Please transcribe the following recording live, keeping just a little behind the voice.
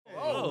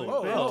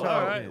All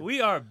right. We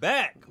are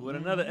back with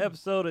another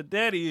episode of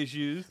Daddy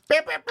Issues.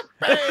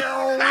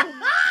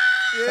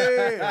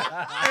 Yeah.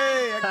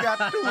 Hey,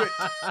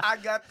 I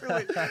got through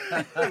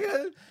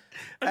it.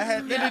 I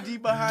had energy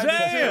behind it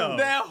too.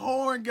 That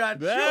horn got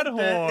That choked.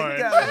 horn.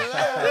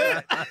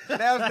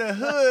 That was the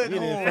hood You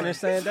didn't horn. finish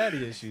saying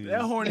daddy issues.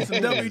 That horn is some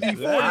WD-40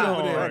 That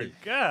over there. horn.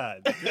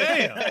 God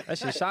damn. That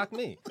shit shocked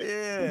me.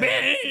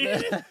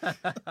 Yeah.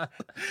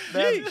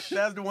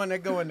 That's the one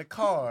that go in the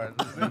car.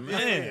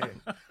 Man.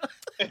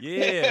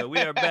 Yeah, we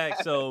are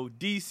back. So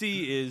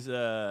DC is,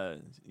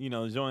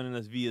 joining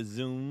us via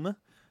Zoom.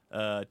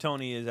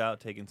 Tony is out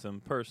taking some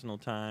personal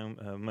time,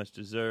 much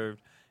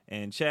deserved.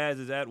 And Chaz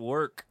is at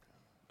work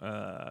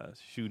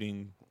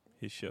shooting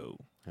his show.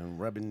 And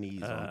rubbing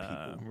knees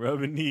on people.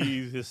 Rubbing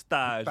knees, his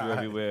thighs are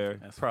everywhere.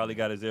 Probably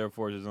got his Air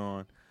Forces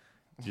on,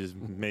 just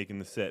making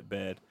the set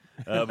bad.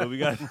 But we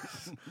got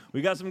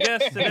some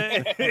guests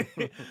today.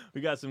 We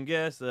got some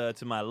guests to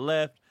my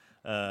left.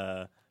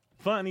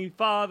 Funny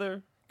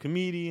father,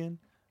 comedian.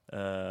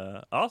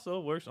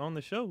 Also works on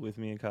the show with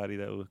me and Cody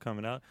that was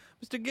coming out.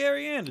 Mr.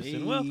 Gary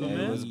Anderson, welcome, man.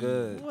 It was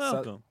good.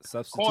 Welcome.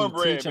 Substitute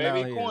Cornbread, teaching baby.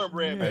 out here.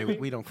 Cornbread, Hey, baby.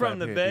 we don't From clap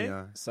the here, Bay.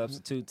 Dion.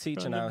 Substitute From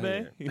teaching the out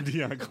Bay. here.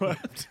 Dion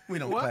clapped. We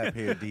don't clap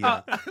here,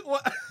 Dion.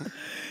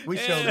 We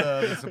show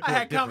love and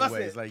support different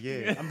ways. Like,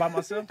 yeah. I'm by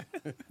myself?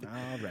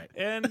 All right.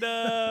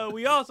 And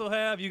we also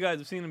have, you guys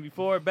have seen him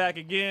before, back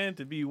again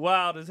to be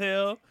wild as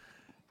hell.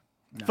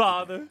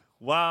 Father,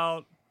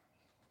 wild,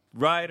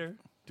 writer,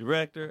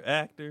 director,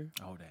 actor,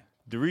 Oh, damn.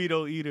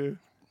 Dorito eater.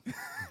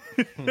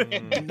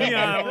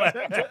 Dion,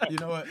 You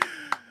know what?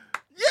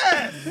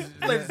 Yes!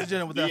 Ladies and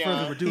gentlemen, without Dion.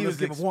 further ado, He let's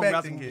was give a warm round of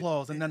expecting it.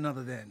 applause and none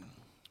other than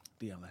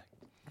Dion Lack.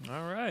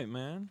 all right,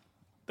 man.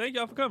 Thank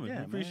y'all for coming. Yeah,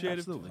 man, appreciate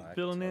absolutely. it.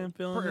 Filling in.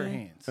 Prayer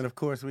hands. And of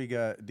course, we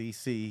got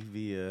DC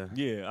via.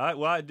 Yeah,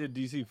 I did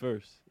DC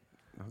first.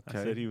 I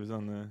said Okay. he was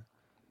on the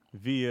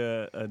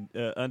via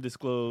a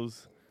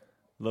undisclosed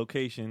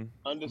location.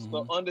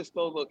 Undisclosed.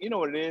 Look, you know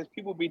what it is?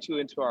 People beat you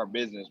into our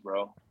business,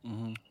 bro.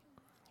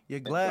 Your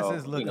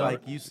glasses So, look you know.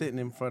 like you sitting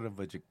in front of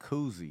a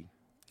jacuzzi.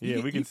 Yeah,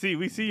 we can see your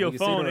can see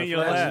phone the in your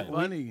reflection.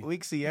 lap. Funny. We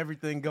can see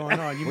everything going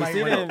on. You We might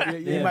see want the- to the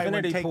take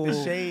infinity the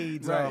pool.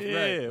 shades Right. off.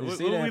 Yeah, You what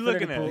see are that we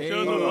looking infinity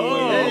at? pool? Show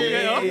us-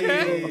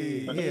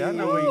 Hey. okay. Yeah, I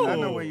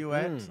know where you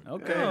at.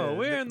 Okay. Oh,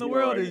 where in the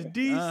world is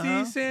DC,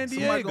 Uh-huh. San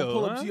Diego? Somebody gonna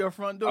pull up huh? to your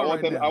front I door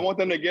want right them. now. I want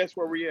them to guess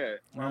where we at.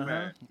 My Uh-huh.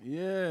 man.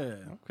 Yeah.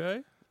 Okay,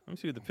 let me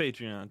see what the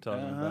Patreon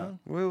talking about.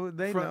 Well,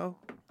 they Front- know.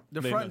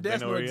 The They front know- they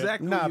desk know know where you at?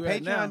 exactly Nah, where you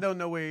at now. Patreon don't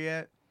know where you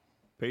at.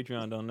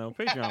 Patreon don't know.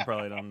 Patreon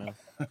probably don't know.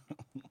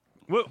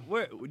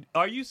 Where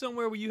are you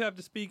somewhere where you have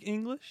to speak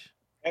English?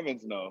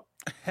 Heavens no.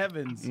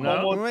 Heavens.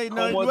 No. Wait,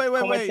 no,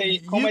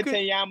 wait. Como You te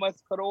could-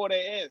 llamas? Color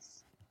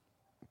es.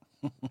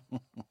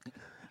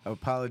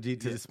 Apology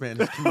to the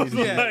Spanish community.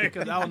 Yeah, Like-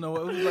 because I don't know.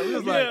 We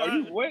was Yeah. like, Are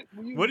you what?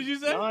 What did you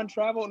say?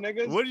 Non-travel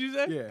niggas. What did you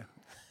say?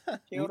 yeah.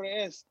 ¿Qué hora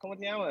es? ¿Cómo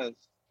te llamas?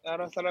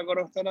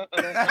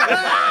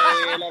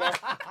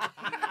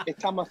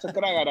 Estamos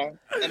acá.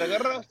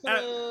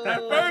 At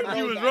first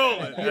you was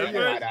rolling. At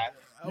first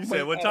you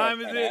said, "What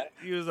time is it?"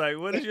 He was like,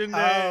 "What is your name?"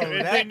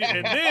 and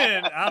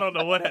then I don't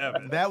know what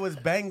happened. That was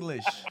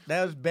Banglish.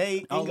 That was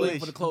Bay I was waiting English.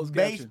 for the closed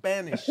Bay caption.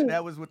 Spanish.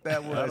 That was what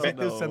that was. I He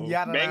threw don't some know.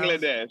 yada.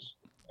 Bangladesh.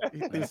 He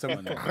threw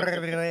some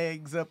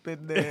eggs up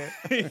in there.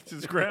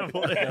 Just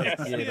scrambled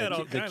eggs. He had Yeah,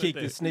 all the kind of Keek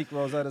the things. Sneak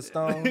Rosetta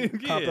Stone Yeah.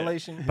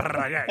 compilation.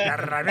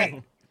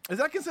 Is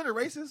that considered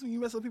racist when you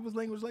mess up people's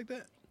language like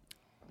that?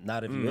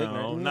 Not if you're No,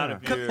 ignorant. not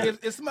if 'Cause you're.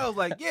 it smells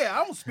like, yeah,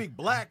 I don't speak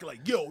black.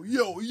 Like, yo, you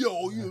know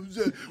what I'm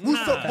saying?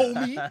 What's up,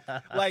 homie?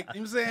 Like,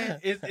 you know what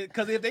I'm saying?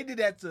 Because if they did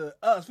that to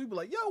us, we'd be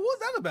like, yo, what's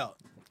that about?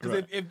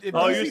 Because if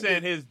Oh, you you're see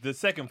saying the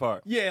second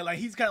part. yeah, like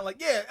he's kind of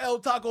like, yeah, El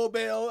Taco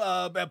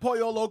Bell,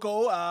 Pollo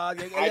Loco. I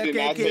did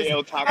not say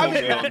El Taco I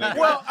mean, Bell. nigga.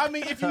 well, I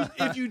mean, if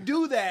you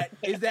do that,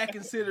 is that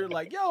considered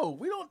like, yo,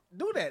 we don't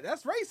do that?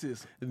 That's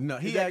racist. No,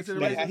 Is he that actually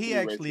considered racist? he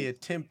actually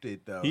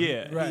attempted though.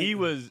 Yeah, Right. he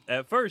was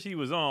at first he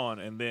was on,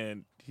 and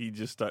then he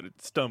just started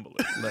stumbling.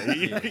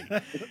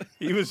 Like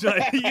he was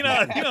like, you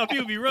know,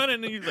 people be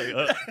running, and he's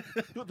like,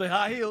 With the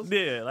high heels.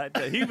 yeah, like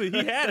that. He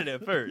had it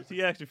at first.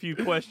 He asked a few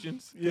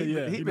questions. Yeah,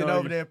 yeah. He You been know,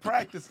 over there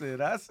practicing.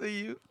 I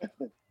see you.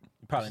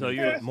 Probably So need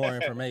you're- more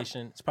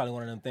information. It's probably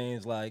one of them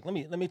things like, let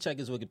me check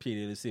his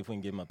Wikipedia to see if we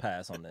can give him a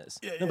pass on this.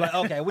 Yeah, They'll be like,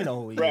 okay, we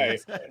know who he Right.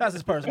 is. That's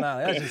his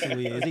personality. That's just who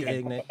he is. He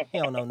ignorant. He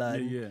don't know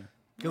nothing. Yeah.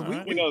 Because All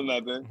right. He knows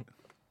nothing.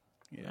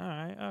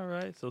 All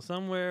right. So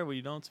somewhere where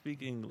you don't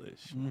speak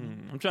English.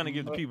 I'm trying to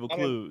give the people I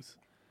mean- clues.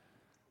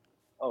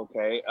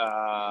 Okay.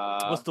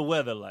 What's the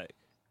weather like?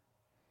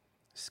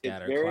 It's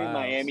Scatter very clouds.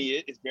 Miami.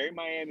 It's very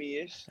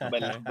Miami-ish,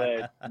 but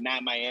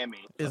not Miami.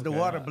 Is the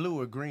water blue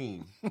or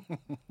green?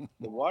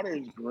 The water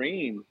is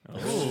green.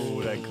 Oh,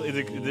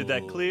 is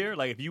that clear?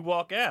 Like if you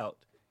walk out,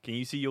 can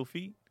you see your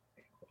feet?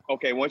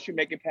 Okay, once you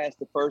make it past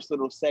the first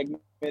little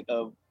segment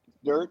of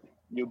dirt,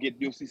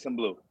 you'll see some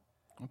blue.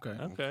 Okay.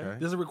 Okay.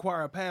 Does it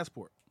require a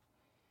passport?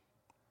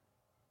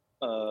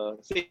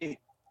 See,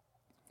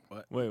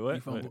 Wait, what?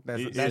 You from- What?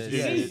 That's It- yes.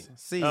 it-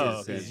 C Oh,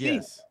 is okay.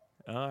 yes.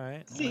 All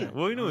right. See.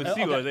 Well, we knew what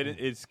C Okay. was.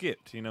 It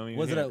skipped. You know.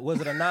 Was it a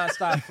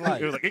nonstop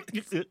flight? It was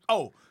like.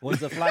 Oh, Was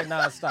the flight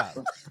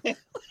nonstop?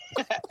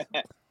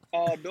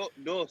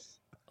 Dos.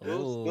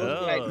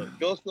 Oh.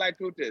 Dos flight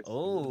tutes.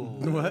 Oh.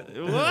 What?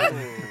 What?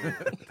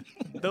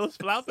 Those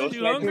flautas, Dos you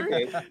flight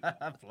hungry? tutes.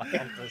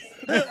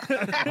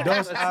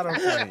 Dos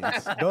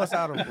autoplanes. Dos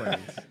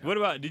autoplanes. What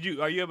about?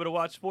 Are you able to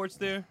watch sports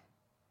there?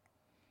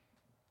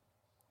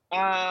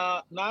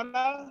 Nada.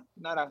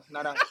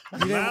 You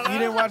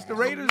didn't watch the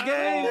Raiders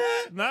game?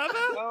 Nada.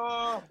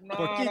 No,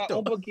 Poquito.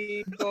 un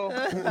poquito.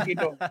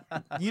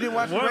 You didn't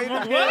watch the What-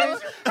 Raiders what- game?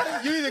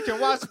 You either can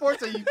watch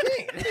sports or you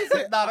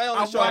can't. Nah, they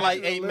only I show watched like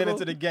it a 8 little.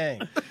 minutes of the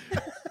game.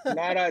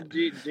 Nada,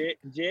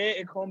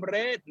 je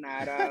compré,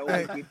 nada, un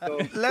Hey,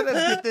 poquito. let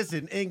us get this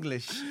in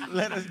English.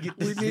 Let us get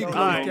this. need in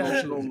closed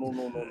English.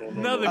 captioning.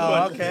 Another Oh,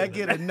 question. okay. I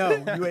get it. No,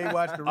 you ain't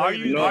watched the Are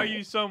Raiders. you No. are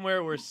you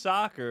somewhere where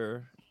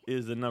soccer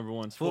is the number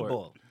one sport?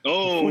 Football.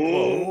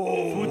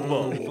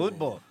 Football.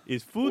 Football.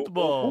 Is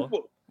football.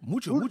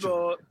 mucho.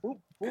 Fútbol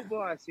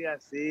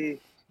así.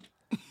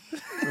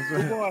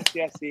 Fútbol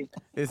así.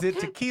 Is it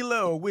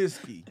tequila or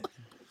whiskey?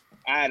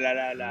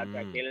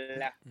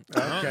 Tranquila.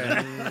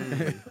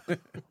 Okay.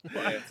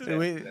 So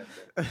we-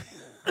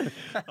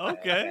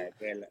 Okay.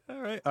 Tranquila.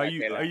 All right. Are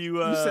you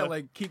You sound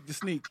like Keep the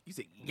Sneak. You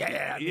say,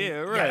 yeah, Yeah,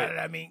 right.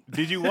 I mean,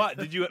 Did you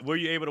were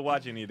you able to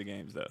watch any of the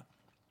games though?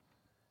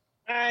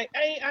 Ay.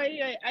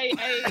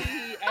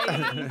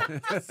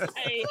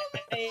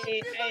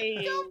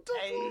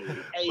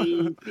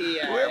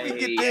 Where we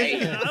get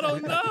this? I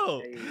don't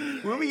know.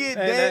 When we get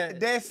Hey,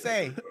 that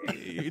say.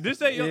 Just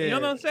say you Yeah.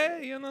 don't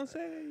say. You don't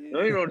say.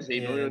 No, you don't see.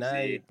 Yeah, now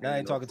you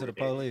ain't talking to the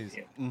police.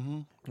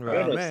 Oh,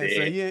 Right. man,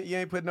 so you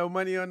ain't put no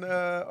money on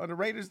the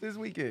Raiders this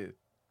weekend?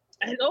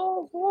 And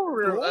oh,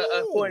 for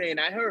 49.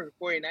 I heard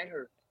 49.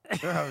 No,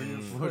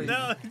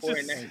 it's just,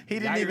 49. He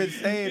didn't even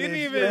say it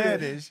He in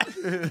didn't Spanish.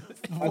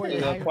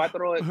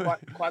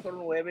 Cuatro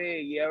nueve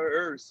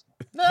years.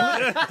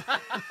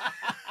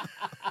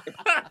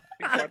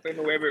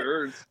 49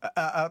 years.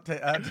 I'll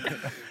take.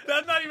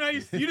 that's not even how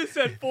you just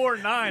said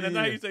 4-9. That's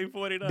not how you say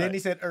 49. Then he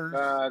said Earth.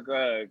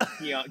 Quiones,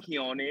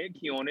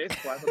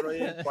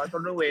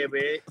 cuatro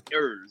nueve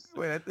years.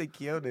 Wait, I think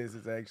Quiones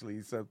is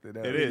actually something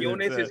else. It is.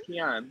 Quiones is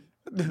Kian.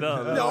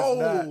 no.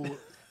 No.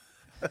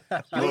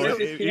 Well, Quiones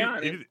is if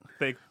Kian.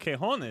 the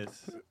quejones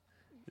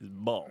is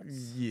balls.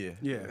 Yeah.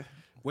 yeah.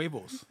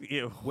 Huevos.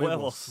 Yeah,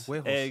 Huevos.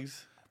 huevos,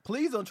 eggs.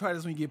 Please don't try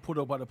this when you get pulled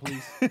up by the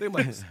police. They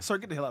like, sir,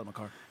 get the hell out of my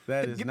car.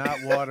 That is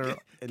not water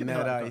and Get me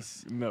not out of the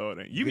ice. No, it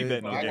ain't. You be Good.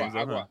 betting on the games, though,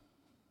 huh? Agua.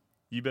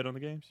 You bet on the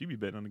games? You be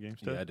betting on the games,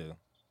 too? Yeah, I do.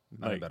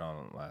 I Like, bet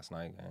on last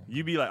night game.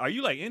 you be like, are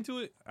you like into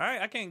it?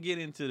 I can't get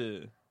into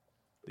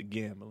the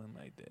gambling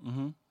like that.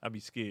 Mm-hmm. I'd be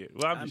scared.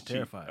 Well, I'm I'm just cheap.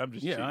 terrified. I'm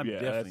just Yeah, cheap. I'm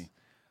definitely-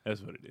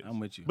 That's what it is. I'm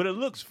with you. But it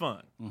looks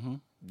fun. Mm-hmm.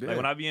 Like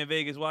when I be in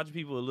Vegas watching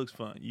people, it looks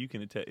fun. You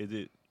can attest. Is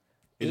it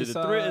It's,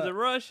 a thrill? Is it a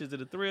rush? Is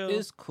it a thrill?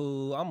 It's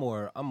cool. I'm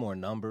more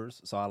numbers,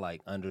 so I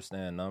like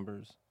understand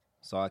numbers,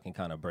 so I can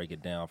kind of break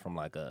it down from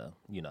like I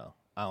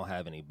don't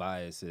have any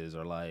biases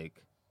or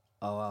like,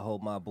 oh, I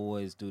hope my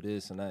boys do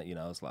this and that.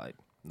 It's like,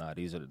 nah,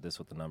 this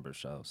what the numbers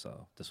show,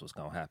 so this what's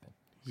gonna happen.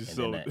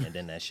 So And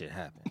then that shit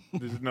happened.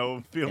 there's no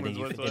And feelings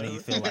then, whatsoever. you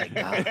feel like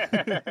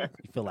God.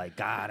 You feel like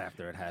God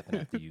after it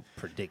happened, after you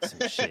predict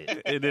some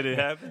shit. And then it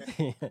happens.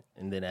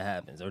 And then it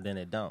happens, or then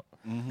it don't.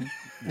 And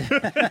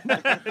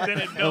then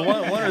it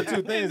don't. One or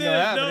two things And then gonna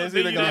it happen. don't. It's Then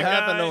either you gonna that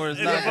happen guy or it's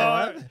in not the gonna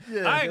bar. happen.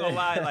 I ain't gonna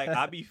lie, like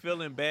I be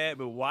feeling bad,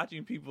 but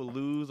watching people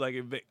lose, like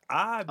I be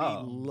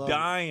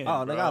dying.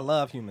 Oh, bro. nigga, I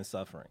love human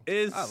suffering.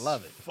 It's I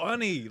love it.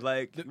 funny.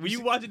 Like when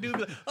you watch a dude be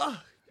like, oh,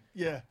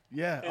 Yeah.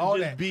 and all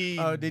just that. be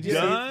Did you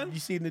done. see? You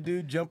seen the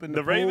dude jump in the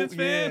The Ravens pool?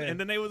 fan, Yeah. and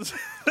then they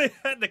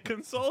had to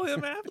console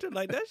him after.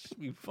 Like that should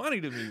be funny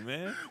to me,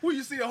 man. When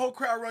you see a whole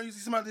crowd run, you see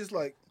somebody just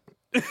like,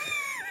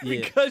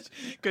 Yeah. Because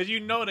you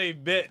know they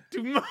bet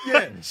too much.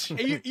 yeah. And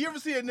you ever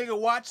see a nigga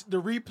watch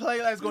the replay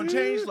like it's gonna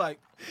change? Like,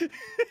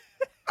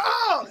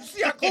 oh, you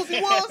see how close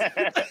he was?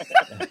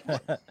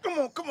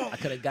 Come on. I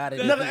could have got it.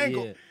 Another yeah.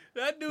 angle.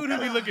 That dude who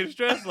be looking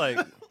stressed, like,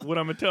 what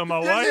I'm gonna tell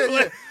my Yeah, wife? yeah, yeah.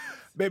 Like,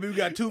 Baby, we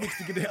got 2 weeks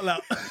to get the hell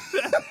out. I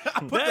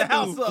put that the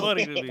house dude's up.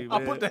 funny to me, I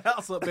man. put the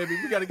house up, baby.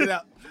 We gotta get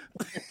out.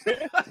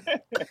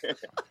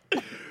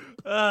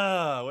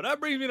 Well, that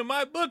brings me to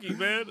my bookie,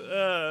 man.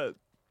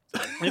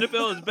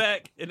 NFL is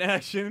back in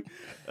action,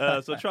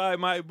 so try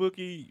my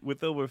bookie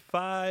with over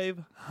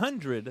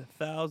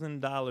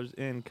 $500,000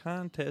 in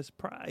contest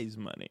prize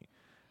money.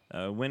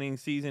 Winning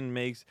season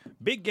makes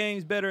big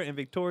games better and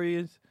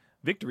victories,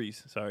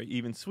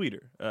 even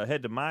sweeter.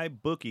 Head to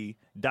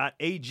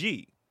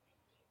mybookie.ag.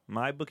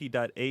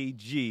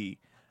 Mybookie.ag.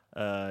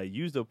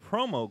 Use the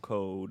promo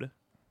code.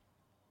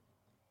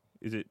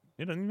 It doesn't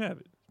even have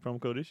it.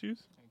 Promo code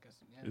issues.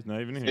 It's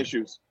not even in here.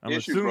 Issues. I'm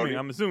Issues, assuming. brody.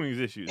 I'm assuming it's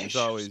issues. It's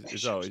always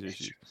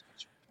issues.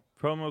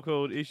 Promo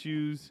code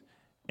issues,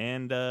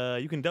 and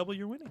you can double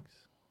your winnings.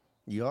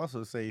 You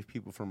also save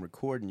people from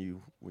recording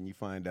you when you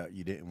find out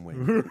you didn't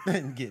win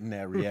and getting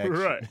that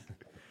reaction.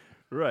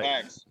 Right.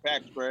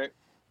 Facts, Greg.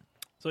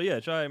 So yeah,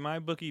 try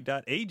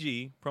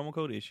mybookie.ag, promo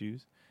code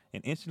issues,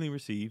 and instantly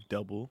receive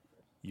double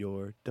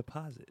your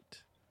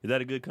deposit. Is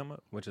that a good come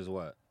up? Which is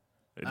what?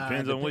 It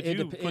depends on what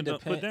you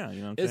put down.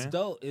 You know what I'm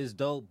saying? It's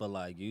dope, but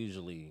like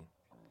usually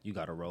you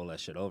got to roll that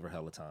shit over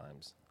hella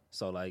times.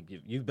 So like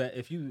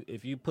if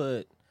you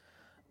put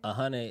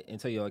 100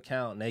 into your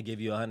account and they give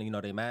you 100, you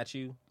know they match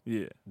you.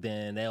 Yeah.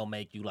 Then they'll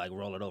make you like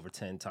roll it over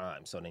 10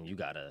 times. So then you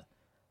gotta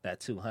that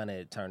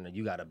 200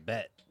 you gotta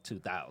bet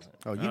 2,000.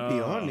 Oh, you be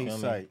on these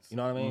sites. You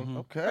know what I mean? Mm-hmm.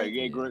 Okay.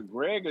 Yeah, Greg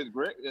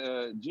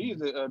G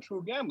is a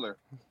true gambler.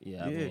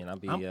 Yeah, I mean I'll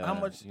be. How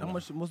much?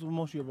 What's the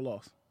most you ever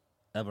lost?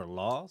 Ever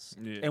lost?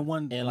 Yeah. And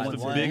one, And like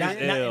What's one, the biggest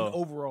not in L?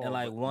 overall. and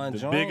like but- one The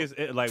joint.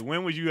 biggest, like,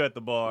 when was you at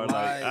the bar?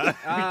 Like,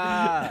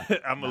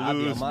 I'm Nah, I a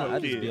lose. I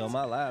just be on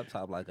my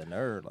laptop like a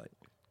nerd, like,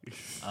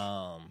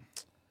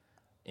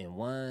 in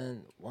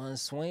one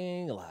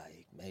swing,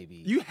 like maybe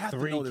You have to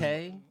know this.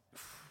 3K,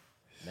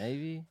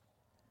 maybe.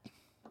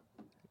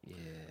 Yeah.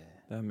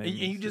 That and, made and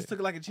me you just sick. took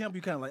it like a champ.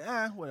 You kind of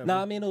like whatever. No,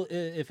 I mean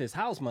if it's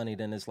house money,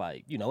 then it's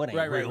like it ain't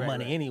Right, real right,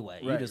 money right. anyway.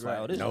 You Right, just right.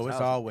 like, oh, this No, is it's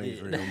house always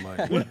money. real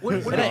money.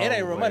 It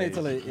ain't real money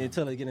Always.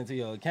 until it get into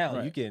your account.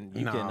 Right. You can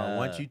Nah, get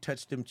once you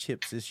touch them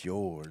chips, it's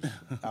yours.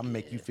 I'll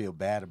make you feel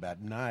bad about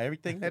it. Nah,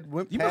 everything that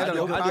went You past must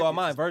your have I do all pockets.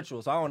 mine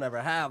virtual, so I don't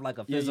ever have like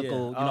a Yeah, yeah.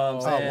 physical. You know what Oh,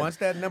 I'm saying? Once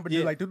that number do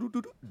Yeah. like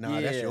doo-doo-doo-doo,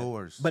 nah, that's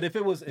yours. But if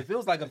it was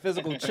like a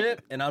physical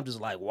chip and I'm just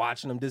like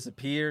watching them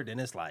disappear, then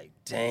it's like,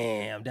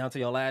 damn, down to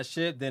your last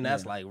chip, then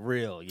that's like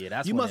real. Yeah,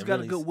 that's you when must it got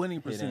really a good winning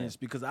hit in. percentage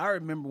because I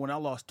remember when I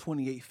lost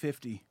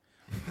 28.50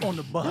 on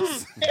the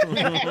bus.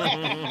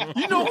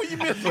 You know when you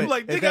miss? You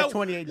like, is nigga, that I-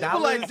 $28? you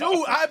like,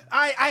 dude,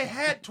 I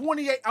had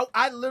 28.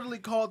 I literally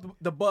called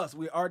the bus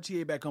with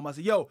RTA back home. I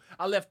said, yo,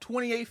 I left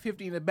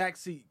 28.50 in the back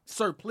seat.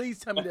 Sir, please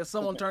tell me that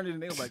someone turned it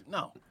in. They was like,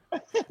 no.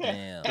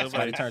 Damn,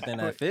 somebody turned in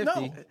that 50.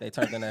 No. They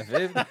turned in that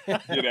 50. Yeah,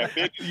 that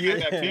 50. Yeah,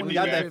 that 50. We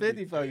got that man.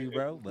 50 for you,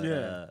 bro. But,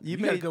 Yeah, you you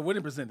got a made- good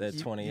winning percentage.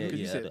 that 28, You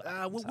yeah, said,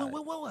 that-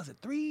 what was it?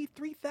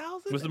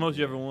 3,000? What's the most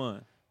you ever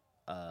won?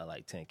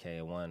 like 10K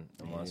in one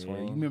You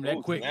swing. remember that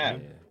Oh, quick? snap.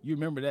 Yeah. You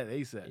remember that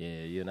ASAP?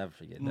 Yeah, you'll never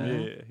forget that.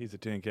 Yeah, he's a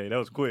 10K. That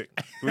was quick.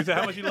 We said,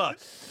 how much you lost?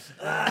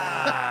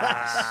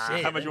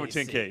 Shit, How much you won?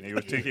 10K. It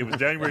was 10K. It was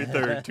January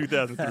 3rd,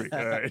 2003.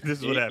 All right, this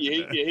is what happened.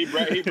 He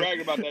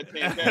bragged about that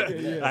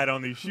 10K. I had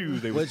on these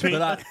shoes. They were Which, pink.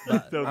 but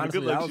Those were honestly,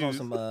 good that luck was on shoes.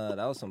 some that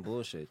was some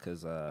bullshit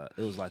because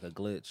it was like a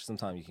glitch.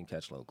 Sometimes you can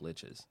catch little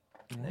glitches.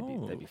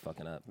 They be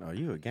fucking up. Oh,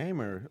 you a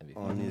gamer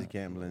on these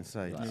gambling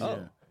sites. Like, Yeah.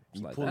 oh, it's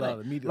You like, pull that out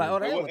ain't- immediately. like, oh,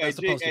 that ain't Hey, what that's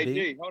G, supposed to be.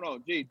 G, hold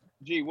on,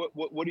 G,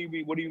 what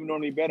do you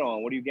normally bet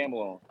on? What do you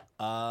gamble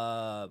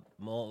on?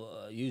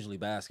 Usually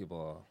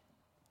basketball.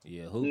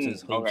 Yeah,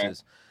 hoops okay.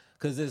 is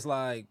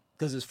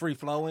because it's free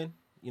flowing.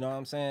 You know what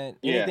I'm saying?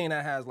 Yeah. Anything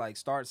that has like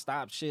start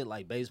stop shit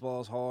like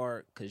baseball's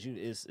hard because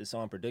it's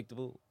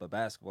unpredictable, but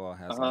basketball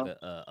has like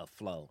a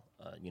flow.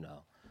 You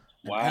know,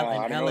 Wow, an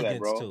I didn't know that, elegance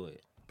bro. to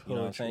it. You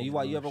know what I'm saying?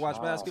 You ever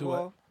watch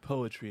basketball?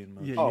 Poetry in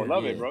motion. Yeah, Oh,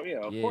 love yeah. it, bro. Yeah,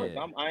 of Yeah. course.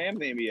 I am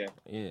the NBA.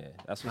 Yeah,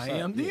 that's what's I up.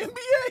 am the Yeah.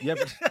 NBA.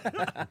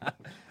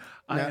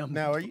 Yep.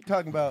 Now, are you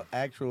talking about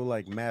actual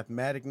like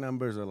mathematic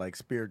numbers or like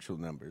spiritual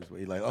numbers? Where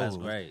you're like, That's oh,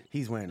 great.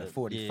 he's wearing a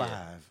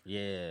 45.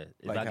 Yeah.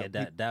 If Like I how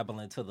could dabble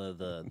into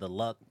the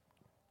luck,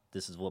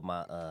 this is what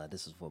my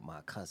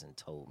cousin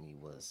told me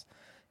was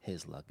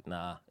his luck.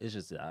 Nah, it's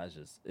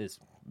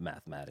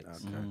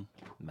mathematics.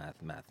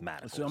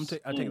 Mathematics. So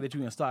I take it that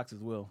you in stocks as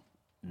well,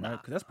 right?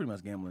 Because that's pretty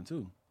much gambling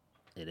too.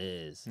 It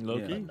is. Low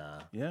but key?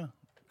 nah. Yeah,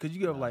 because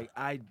you have like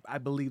I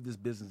believe this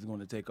business is going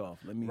to take off.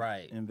 Let me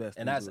invest.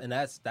 And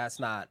into that's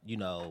not,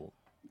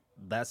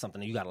 that's something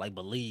that you gotta like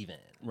believe in.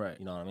 Right.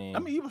 You know what I mean? I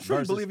mean, you sure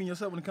Versus- believe in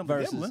yourself when it comes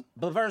to gambling.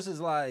 versus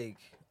like,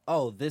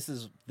 oh, this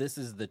is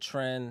the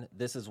trend.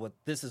 This is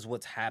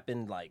what's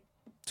happened like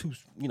 2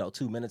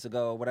 minutes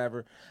ago or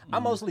whatever. I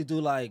mostly do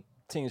like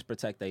teams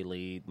protect their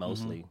lead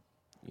mostly.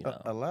 You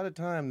know. A lot of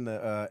time,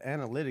 the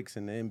analytics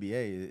in the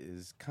NBA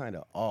is kind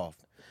of off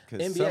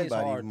because NBA's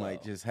somebody hard,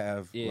 might though. just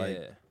have Yeah.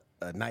 like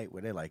a night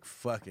where they're like,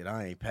 "Fuck it,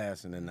 I ain't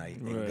passing tonight,"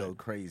 and Right. go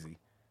crazy,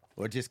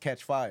 or just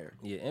catch fire.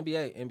 Yeah,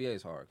 NBA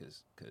is hard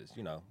because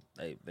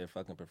they're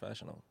fucking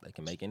professional. They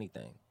can make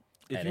anything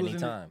at you was any in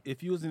time.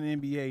 if you was in the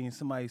NBA and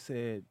somebody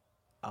said,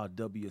 "I'll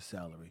double your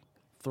salary,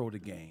 throw the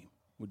game,"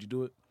 would you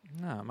do it?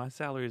 Nah, my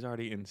salary is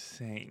already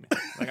insane.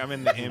 Like, I'm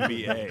in the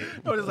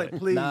NBA. No, it's like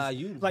please, Nah,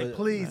 you like but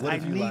please, what I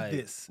if you need like-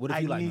 this. What if I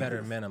you like need better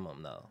this.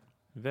 minimum though?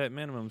 Vet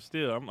minimum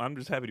still. I'm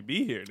just happy to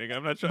be here, nigga.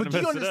 I'm not trying But to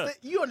you mess it up.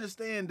 understand? You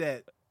understand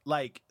that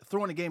like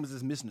throwing a game is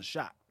just missing a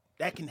shot.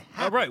 That can All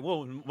happen. right.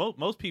 Well,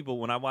 most people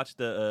when I watch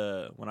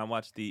the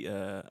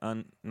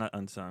not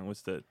unsung,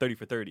 what's the 30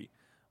 for 30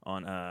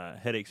 on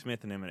Headache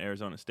Smith and them in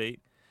Arizona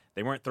State,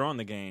 they weren't throwing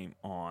the game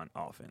on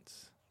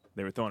offense.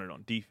 They were throwing it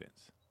on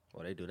defense.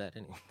 Well, they do that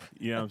anyway.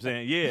 You know what I'm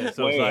saying? Yeah.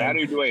 So Wait, it's like, how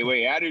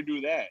do you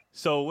do that?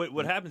 so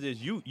what happens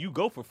is you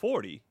go for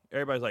 40.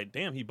 Everybody's like,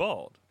 damn, he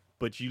balled,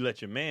 but you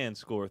let your man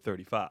score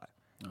 35.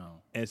 Oh.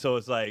 And so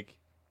it's like,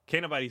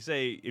 can't nobody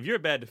say if you're a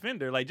bad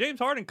defender, like James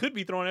Harden could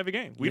be throwing every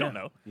game. We don't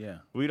know. Yeah.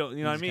 We don't,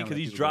 you know what I just mean? kinda Because let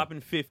he's people go.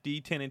 dropping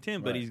 50, 10 and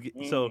 10, but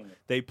Right. so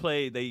they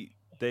play,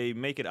 they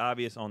make it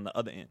obvious on the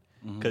other end.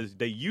 because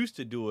they used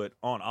to do it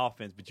on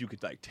offense, but you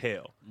could like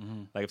tell.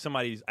 Like if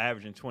somebody's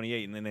averaging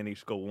 28 and then they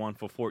just go 1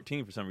 for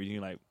 14 for some reason,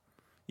 you're like,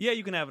 yeah,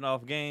 you can have an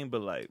off game,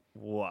 but like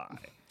why?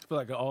 I feel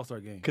like an all-star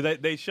game. Because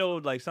they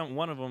showed like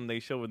one of them they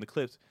showed in the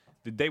clips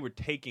that they were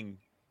taking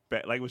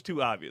back, like it was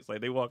too obvious.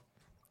 Like they walked,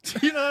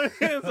 you know what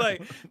I mean? It's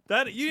like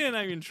that you ain't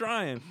even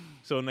trying.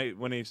 So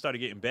when they started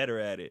getting better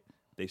at it,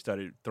 they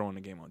started throwing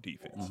the game on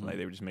defense. Like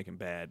they were just making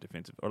bad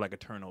defensive or like a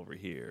turnover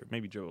here,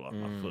 maybe dribble off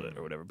my foot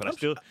or whatever. But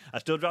I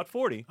still dropped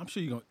 40. I'm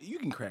sure you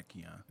can crack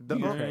Keon. The-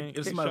 You can uh, crack.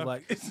 If somebody's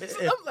like,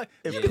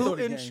 If you throw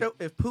the game.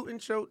 if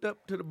Putin showed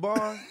up to the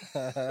bar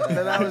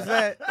that I was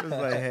at, it was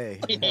like, hey,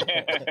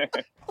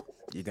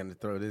 you're gonna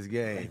throw this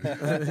game.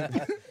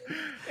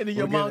 And then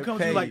your We're mom gonna comes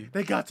to pay you like, you.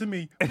 they got to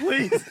me,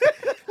 please.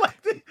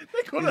 Like they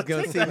He's gonna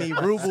take see that me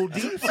house. ruble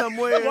deep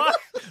somewhere.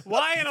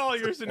 Why in all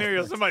your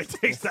scenarios somebody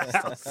takes the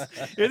house?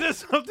 Is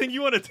this something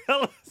you want to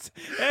tell us?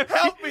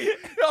 Help me,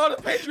 all the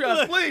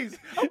Patreons, please.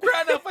 I'm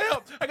crying out for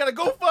help. I gotta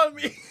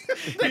GoFundMe.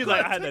 He's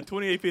like, I had that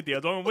 2850. I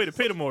was on my way to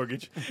pay the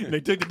mortgage. And they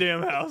took the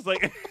damn house.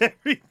 Like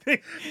everything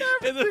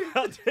is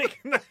about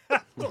taking the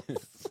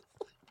house.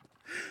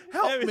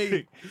 Help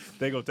me.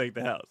 They gonna take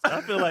the house.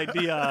 I feel like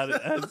Dion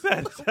has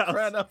had his house.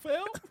 Crying out for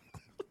help.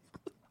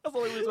 That's the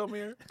only reason I'm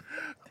here.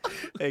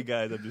 Hey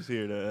guys, I'm just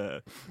here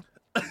to.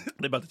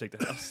 They're about to take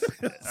the house.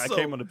 I So-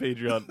 came on the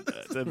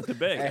Patreon to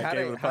beg. Hey, I how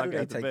came on the do they podcast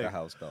to take beg. the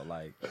house though?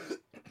 Like,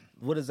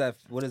 what is that?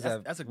 What is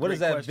that? That's a what does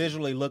great that question.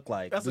 visually look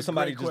like? That's Do a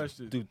somebody great just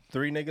question. do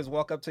 3 niggas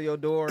walk up to your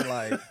door and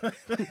like,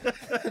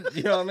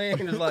 you know what I mean?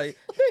 Just like,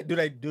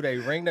 hey, do they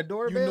ring the You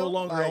doorbell? no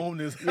longer Like, own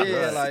this.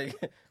 Yeah, house.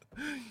 like,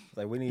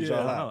 like we need Yeah, y'all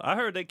I don't out. know. I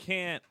heard they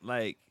can't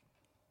like,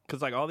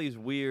 cause like all these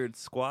weird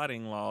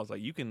squatting laws,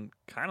 like you can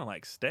kind of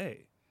like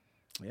stay.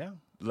 Yeah.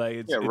 Like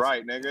it's Yeah, it's,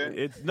 right, nigga.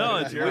 It's no,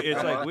 it's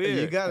like weird.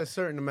 You got a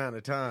certain amount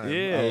of time.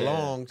 Yeah. A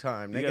long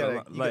time. They You gotta,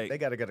 gotta like- they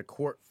gotta go to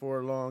court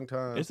for a long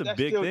time. It's a That's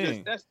big still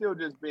thing. that's still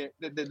just being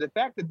the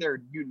fact that they're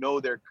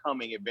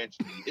coming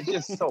eventually. It's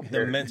just so The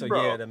fair. mental,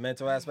 Bro, yeah, the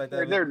mental aspect of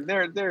it.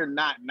 they're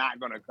not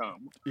gonna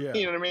come. Yeah.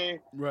 You know what I mean?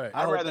 Right. I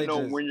I'd hope rather they know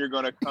just- when you're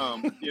gonna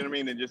come. You know what I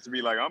mean? Than just to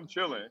be like, I'm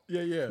chilling.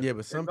 Yeah, yeah. yeah,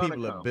 but some gonna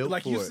people are come. built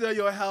Like for you it. sell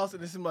your house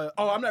and it's like,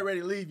 oh, I'm not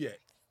ready to leave yet.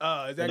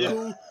 Is that Yeah.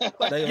 cool?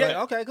 They Yeah.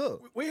 like, okay,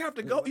 cool. We have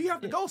to go. You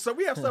have to go, sir.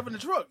 We have stuff in the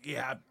truck.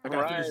 Yeah, I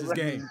gotta finish this Right.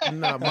 game.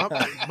 No, my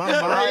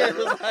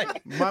mom,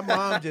 my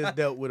mom just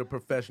dealt with a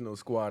professional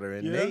squatter,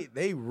 and Yeah?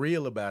 they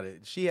real about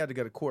it. She had to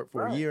go to court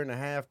for a Right. year and a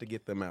half to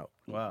get them out.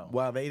 Wow.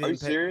 While they Are didn't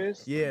you pay,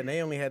 serious? yeah, and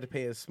they only had to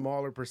pay a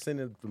smaller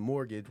percentage of the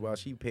mortgage while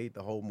she paid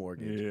the whole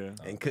mortgage, Yeah.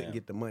 and couldn't damn.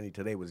 get the money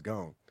till they was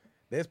gone.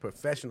 There's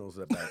professionals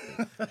about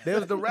this. There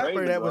was the rapper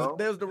Crazy, that was bro.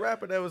 there was the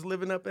rapper that was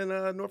living up in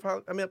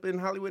up in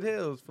Hollywood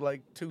Hills for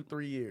like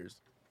 2-3 years.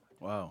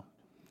 Wow.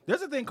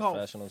 There's a thing called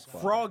Professional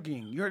squad.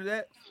 frogging. You heard of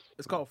that?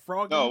 It's called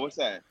frogging. No, what's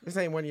that? This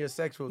ain't one of your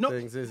sexual Nope.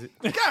 things, is it?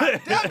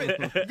 God damn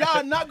it.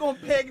 Y'all not going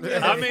to peg me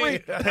as a I mean,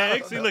 freak.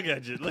 Peg, see, look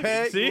at you. Look,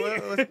 Peg? see?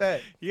 What's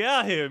that? You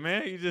out here,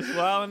 man. You just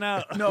wilding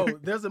out. No,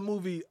 there's a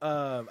movie.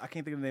 I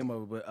can't think of the name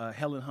of it, but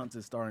Helen Hunt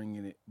is starring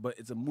in it. But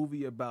it's a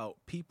movie about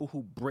people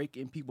who break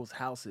in people's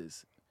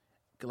houses,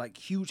 like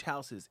huge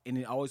houses, and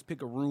they always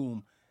pick a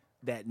room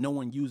that no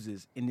one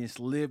uses and just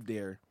live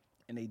there,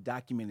 and they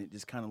document it,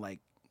 just kind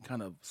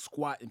of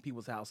squat in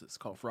people's houses. It's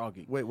called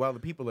frogging. Wait, while the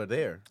people are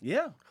there.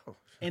 Yeah,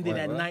 and then Wait,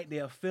 at what? night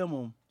they'll film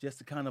them just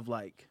to kind of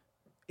like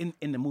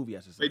in the movie,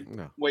 I should say. Wait,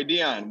 No. wait,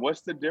 Dion,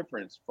 what's the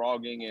difference?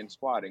 Frogging and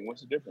squatting.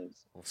 What's the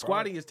difference?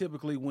 Squatting is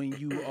typically when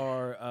you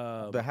are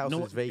The house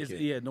no is vacant.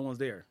 Yeah, no one's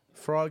there.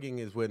 Frogging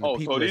is when the Oh, so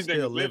people are these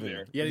still niggas live living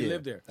there. Yeah, they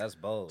live there. That's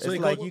bold. It's So they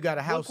like go- you got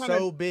a house kind of-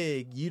 so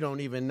big you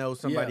don't even know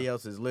somebody Yeah.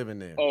 else is living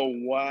there. Oh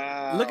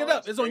wow! Look it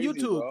up. That's It's on crazy,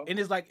 YouTube, bro. and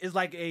it's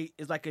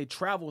like a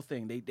travel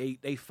thing.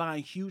 They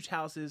find huge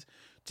houses.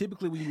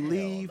 Typically, when you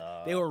leave,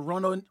 nah. they will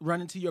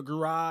run into your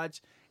garage,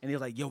 and they're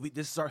like, "Yo,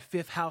 this is our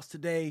 5th house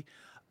today.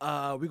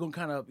 We're gonna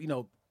kind of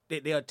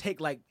they'll take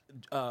like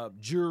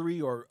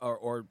jewelry or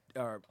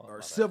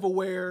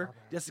silverware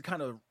just to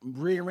kind of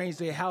rearrange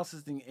their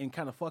houses and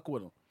kind of fuck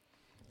with them."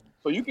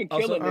 So you can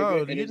kill so- a nigga, oh,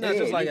 and you're it's not That's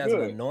good. just like You're as an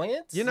good.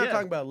 annoyance. You're not Yeah.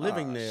 talking about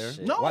living Oh, there.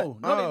 shit. No, What?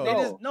 no, they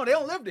Oh. just they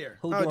don't live there.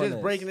 Who Oh, doing just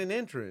this? breaking and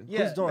entering.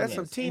 Yeah. Who's doing That's this?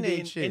 some And teenage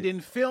then, shit. and then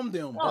film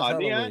them. No, hella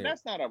Dion, weird.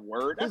 that's not a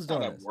word. That's Who's not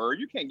doing a this? word.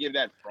 You can't give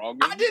that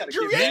frogging. I You didn't gotta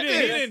give create that- He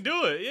this. didn't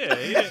do it. Yeah,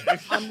 he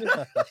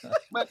didn't.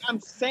 But I'm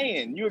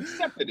saying you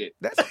accepted it.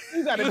 That's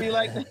You got to be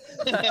like,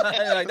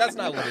 Like, that's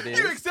not what it is.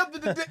 You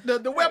accepted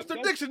the Webster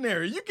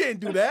Dictionary. You can't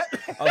do that.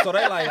 Oh, so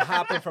they like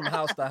hopping from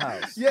house to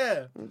house.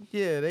 Yeah.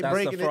 yeah, they That's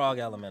breaking the it. frog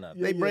element of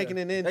it. They breaking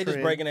and entering. They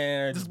just breaking in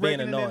there, Just just being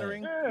breaking and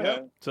annoying. entering. yeah.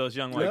 So it's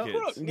young white Yeah.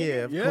 kids. Yeah,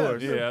 of Yeah.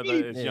 course. Yeah, I thought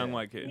it's Yeah. young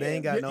white kids. They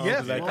ain't got no Yeah,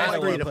 arms like I I that.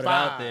 don't 3 want to to put it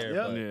out 5. there.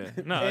 Yeah. But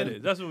Yeah, no, And- it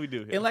is. That's what we do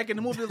here. And like in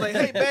the movie, it's like,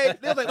 hey babe,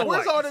 they're like,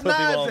 where's all the Put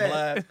people on knives at?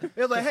 blast.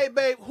 It was like, hey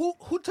babe,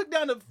 who took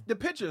down the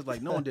pictures?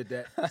 Like, no one did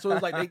that. So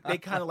it's like they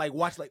kind of like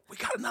watch, like, we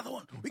got another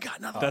one, we got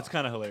another That's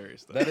kind of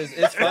hilarious. Though. That is,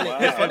 it's funny. Wow.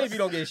 It's funny if you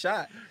don't get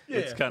shot. one.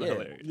 It's kind of Yeah.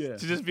 hilarious. Yeah.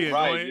 To just be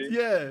Right, annoying. dude.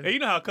 Yeah. Hey, you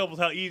know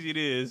how easy it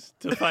is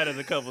to fight as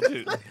a couple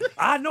too.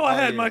 I know I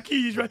had yeah. my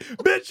keys right,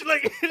 bitch.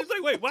 Like it's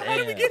like, wait, how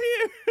did we Damn. get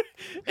here?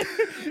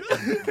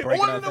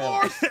 Breaking up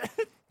families.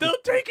 Still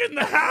taking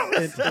the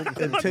house.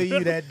 Until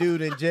you that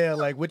dude in jail,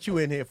 like, what you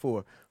in here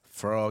for?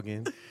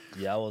 Frogging.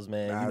 Yeah, I was,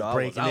 man. You know, I was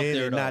breaking out in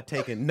there and though. not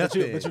taking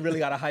nothing. But you really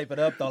gotta hype it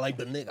up though. Like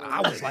the nigga,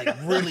 I was like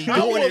really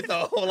doing it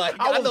though. Like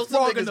I know was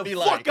some frogging niggas the be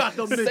fuck like, out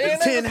them niggas. saying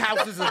that 10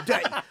 houses a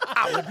day.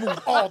 I would move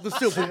all the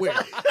silverware.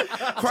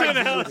 10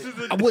 houses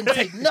a I wouldn't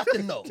take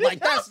nothing though. Like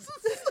that's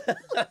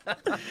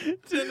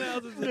 10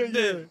 houses a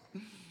day.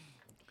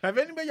 Have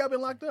anybody y'all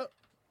been locked up?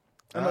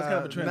 I know it's kind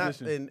of a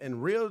transition. Not in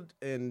real,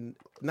 and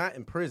not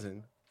in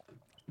prison.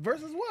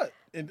 Versus what?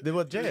 They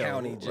were jail.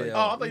 county jail.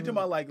 Oh, I thought you talking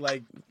about like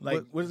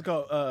what is it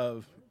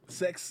called?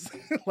 Sex,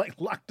 like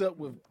locked up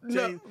with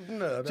chains.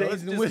 No. chains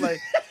It's and just whips.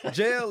 like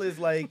jail is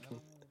like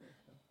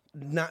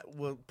not.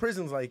 Well,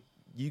 prison's like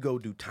you go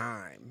do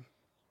time.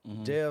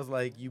 Jail's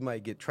like you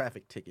might get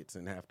traffic tickets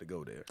and have to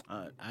go there.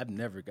 I've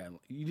never gotten.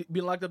 You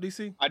been locked up,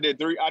 DC? I did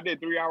 3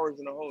 hours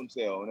in a home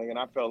cell, and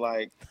I felt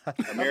like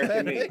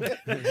American me.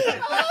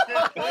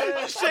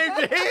 Shaved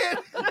your head.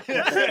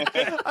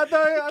 I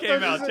thought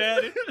Came out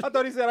tatted. I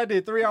thought he said I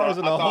did 3 hours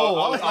in I a thought- hole.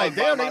 I was I like, was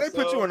damn, by nigga,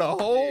 they put you in a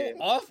myself. hole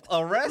Yeah. off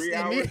arrest 3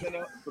 and hours me. in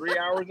a 3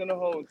 hours in a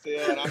home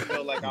cell, and I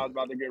felt like I was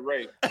about to get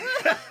raped.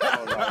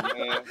 I was like,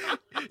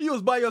 man, You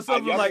was by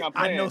yourself. Y'all And like, think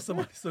I'm I know playing.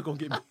 somebody's still gonna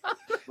get me.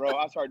 bro,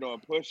 I started doing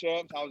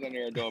push-ups. I was in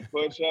there doing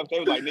push-ups. They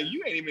was like, nigga,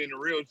 you ain't even in the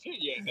real shit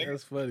yet, nigga.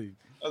 That's funny.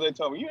 They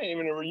told me you ain't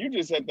even in the, you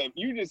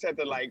just at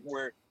the like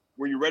where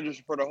you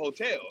register for the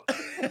hotel.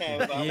 I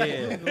was like, Yeah,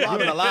 you in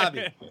the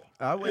lobby,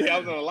 I went. Yeah, I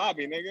was in the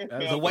lobby, nigga.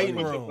 That's Yeah, I the was waiting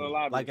doing push-ups in the room,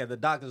 lobby. like at the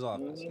doctor's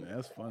office. Mhm.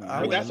 That's funny. I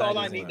But went that's to all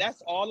I night need. one.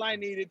 That's all I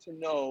needed to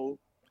know.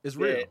 It's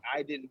real. That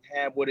I didn't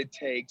have what it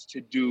takes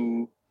to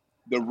do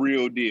the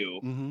real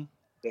deal. Mm-hmm.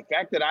 The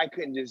fact that I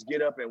couldn't just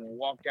get up and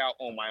walk out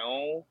on my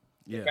own,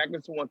 Yeah. the fact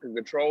that someone could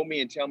control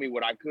me and tell me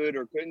what I could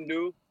or couldn't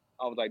do,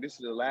 I was like, this is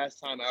the last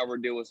time I ever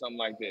deal with something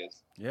like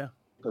this. Yeah.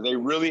 Because they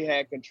really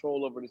had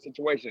control over the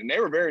situation. And they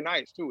were very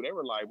nice too. They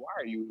were like, why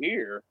are you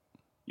here?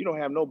 You don't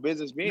have no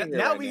business being here.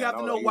 Now right we now. have to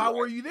And I know was why like,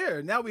 were you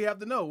there. Now we have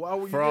to know why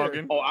were you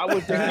Frogging. Oh, I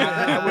was there.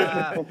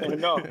 I was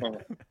no.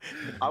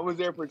 I was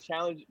there for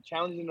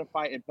challenging a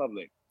fight in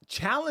public. there.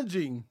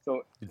 Challenging.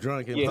 So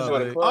Drunk in yeah, so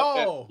at a public.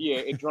 club, Oh.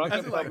 it drunk in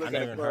That's like- public I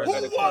at a never club. heard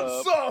At a Who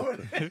wants club.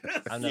 some?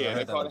 I've never Yeah, heard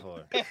they that call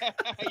before. Yeah, they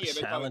call it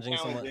Challenging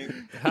someone.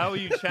 challenging. How are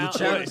you You challenge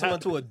challenging? someone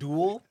to a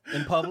duel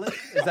in public?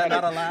 Is that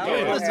not allowed?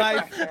 Yeah, With a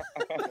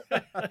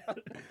knife.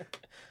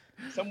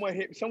 Someone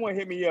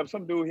hit me up.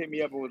 Some dude hit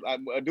me up and was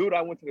a dude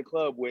I went to the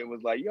club with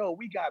was like, "Yo,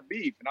 we got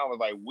beef," and I was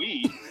like,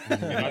 "We?"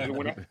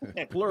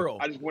 And Plural.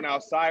 I just went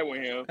outside with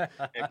him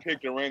and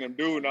picked a random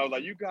dude, and I was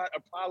like, "You got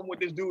a problem with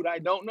this dude I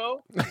don't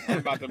know?" I'm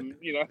about to,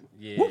 Yeah.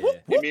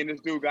 me and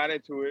this dude got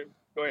into it.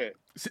 Go ahead.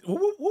 Whoop,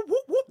 whoop, whoop,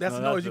 whoop, whoop. That's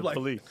the noise you like.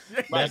 Police.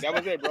 Right, that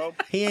was it, bro.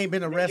 He ain't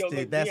been Yo, look,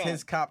 arrested. That's Dion.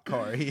 his cop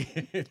car.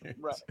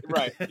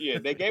 Right. Yeah,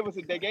 they gave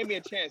me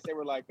a chance. They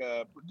were like,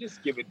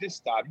 just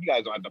stop. You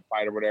guys don't have to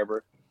fight or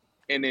whatever.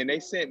 And then they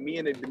sent me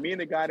and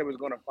the guy that was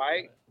going to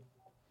fight.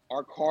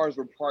 Our cars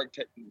were parked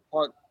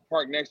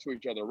next to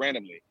each other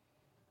randomly.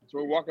 So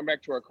we're walking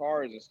back to our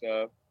cars and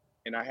stuff.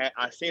 And I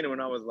seen him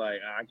and I was like,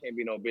 I can't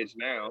be no bitch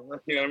now.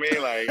 You know what I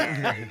mean?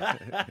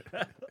 Like,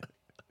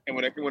 and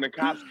when the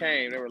cops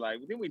came, they were like,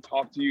 didn't we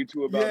talk to you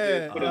two about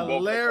this? Yeah, Put us both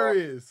in the car.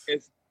 hilarious.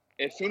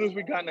 As soon as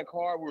we got in the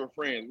car, we were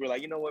friends. We were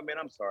like, you know what, man?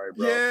 I'm sorry,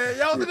 bro. Yeah,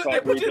 y'all We they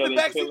talked put to you in each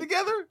the other, backseat chilling.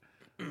 together?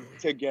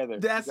 Together.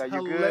 That's He's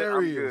like, "You good?"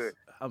 hilarious.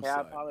 I'm I'm good. I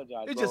sorry.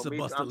 apologize. It's bro. just a Me,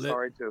 busted I'm lip.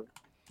 sorry too. Y'all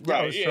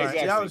Right, was yeah, trying.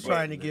 exactly. Y'all was But-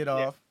 trying to get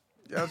off.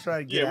 Y'all was trying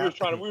to get Yeah, we out.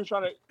 were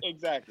trying to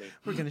exactly.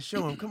 We're gonna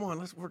show him. Come on,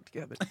 let's work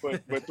together.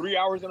 But 3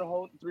 hours in a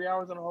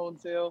holding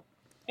cell,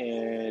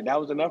 and that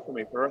was enough for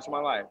me for the rest of my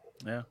life.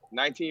 Yeah.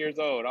 19 years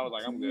old, I was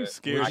like, I'm good.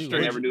 Scared I can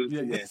straight. never do this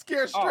Yeah, again.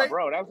 scared Oh, straight.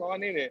 bro, that's all I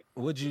needed.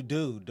 What'd you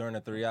do during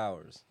the 3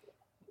 hours?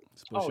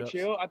 Oh, Push-ups.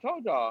 chill. I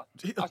told y'all.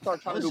 I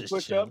started trying to I was do just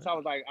push-ups. chilling. I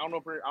was like, I don't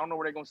know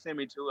where they're gonna send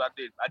me to.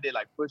 I did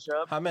like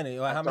push-ups. How many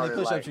started,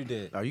 push-ups like- you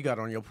did? Oh, you got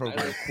on your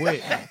program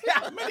quick.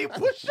 How many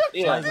push-ups?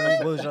 Yeah. Like,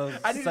 many push-ups?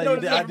 I need to So know you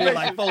this did, I did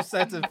like information. 4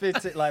 sets of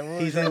 15. Like,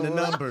 what He's was in the your-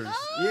 numbers.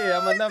 Yeah,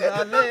 I'm a number.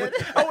 I did.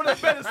 I would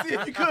have better see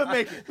if you could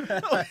make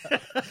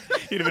it.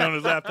 He'd have been on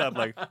his laptop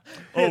like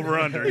over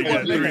under. He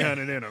got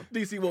 300 in him.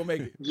 DC won't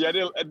make it. Yeah,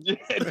 I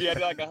did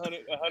like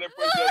 100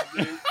 push-ups,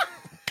 dude.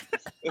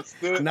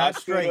 Not I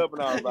stood straight. up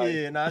and I was like,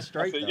 Yeah, not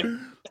straight I said, though.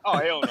 oh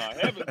hell no,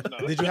 heavens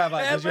no. Did you have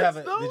Heavens,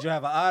 no.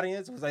 an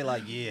audience? Was they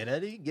like, yeah,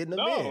 that he getting the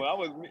No,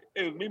 bed?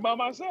 it was me by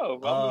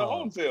myself. I was in the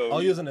home cell. Oh,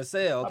 you was in a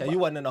cell. Okay, you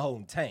wasn't in the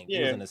home tank. You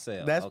was Yeah. in a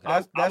cell. That's okay.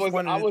 that's, I that's was-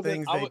 one I of the was in-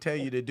 things I they was- tell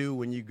you to do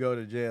when you go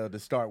to jail to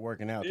start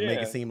working out to make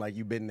Yeah. it seem like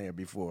you've been there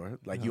before,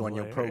 like you on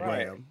your way.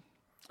 program.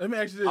 Let me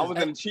ask you this. I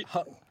was in the cheap.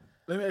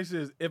 Let me ask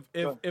you this.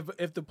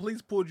 If the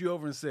police pulled you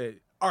over and said,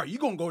 all right, you're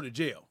going to go to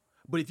jail,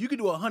 but if you can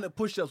do 100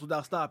 push-ups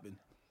without stopping,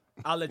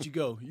 I'll let you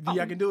go. You think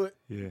I can do it?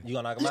 Yeah. You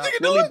gonna knock him out?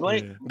 Billy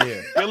Blank,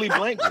 Yeah. Billy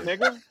Blank,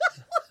 nigga,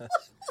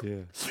 Yeah.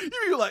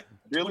 You're like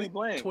Billy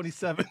Blank.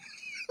 27.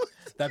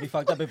 That'd be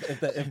fucked up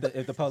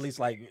if the police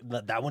like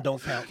that one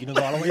don't count. You don't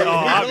go all the way. Oh,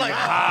 I'll be like,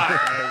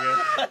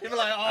 hot. you'd be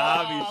like, oh,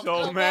 I'll be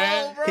so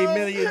mad. Hey, $1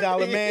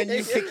 million man,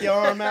 you kick your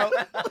arm out.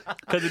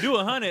 Because to do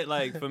 100,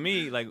 like for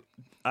me, like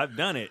I've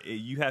done it.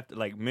 You have to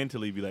like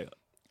mentally be like,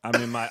 I'm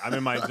in my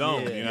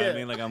zone. You know what I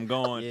mean? Like I'm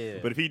going. Yeah.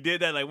 But if he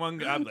did that, like one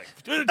guy, I'm like,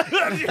 they gonna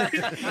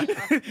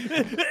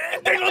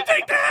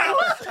take the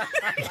house.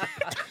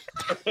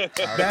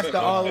 That's the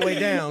all the way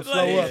down. Slow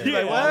Like, up. You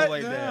like, yeah, what? all the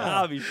way down.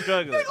 I'll be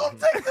struggling. They gonna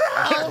take the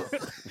house.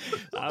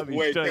 I'll be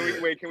Wait,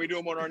 struggling. can we do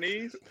them on our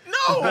knees?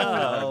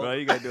 Nah, bro,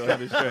 you gotta do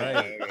 100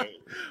 straight.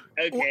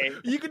 Okay.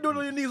 You can do it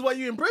on your knees while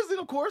you're in prison,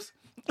 of course.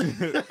 But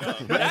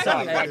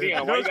actually, Why, you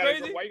know why what's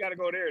crazy? you gotta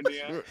go there,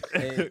 Dion?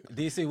 Hey,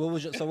 DC, what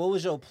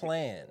was your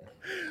plan?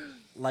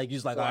 Like you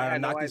was like, Well, all I right,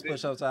 had no knock these idea.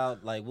 push-ups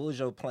out. Like, what was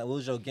your plan? What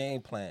was your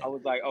game plan? I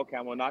was like, okay,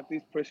 I'm gonna knock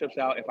these push-ups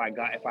out. If I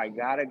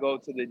gotta go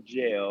to the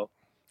jail,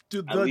 To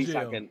at the least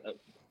jail. I can.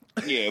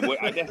 Yeah, well,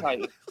 I guess I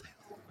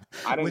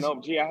didn't know.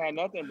 Gee, I had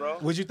nothing, bro.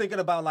 Was you thinking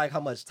about like how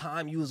much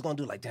time you was gonna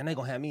do? Like, damn, they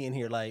gonna have me in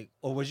here, like,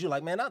 or was you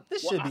like, man,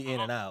 this should be in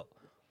and out?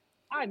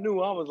 I knew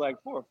I was like,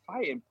 for a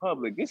fight in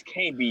public, this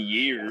can't be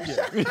years.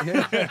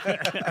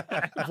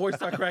 Voice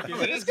start cracking.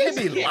 This can't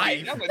can't be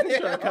life. life. You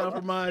trying to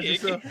compromise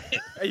yourself.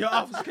 Hey, your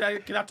officer,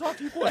 can I talk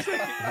to you for a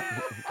second?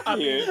 I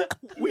mean, Yeah.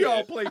 we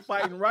all play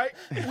fighting, right?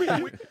 We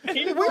Right.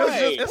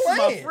 this is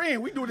my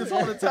friend. We do this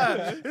all the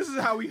time. This is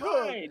how we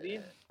hug. Right,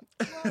 Dion.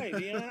 Right,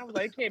 Dion. I was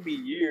like, it can't be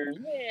years.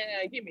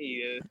 Man, give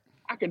me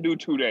I can do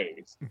 2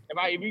 days.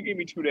 If you give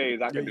me 2 days,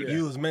 I can do that.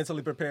 You was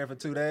mentally prepared for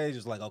 2 days.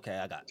 Just like, okay,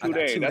 I got 2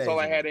 days. That's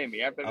all I had in in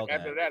me. After Okay.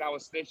 that, I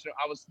was snitching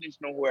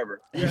on whoever.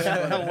 me.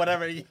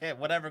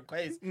 whatever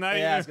case Not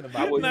they even- asking I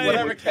about. was, Not I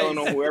was even telling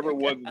on whoever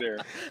was there.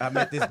 I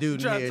met this dude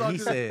in Try to here. talk He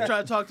to said,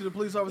 try to talk to the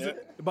police officer.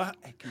 But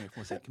hey, come here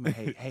for a second. Come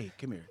here. Hey,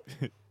 come here.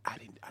 I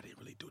didn't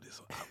really do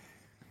this.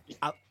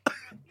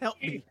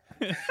 Help me.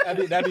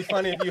 That'd be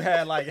funny if you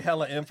had like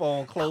hella info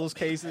on closed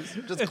cases,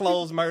 just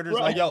closed murders.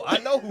 Like, yo, I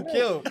know who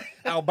killed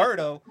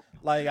Alberto.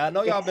 Like, I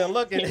know y'all been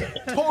looking.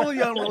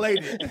 Totally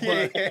unrelated.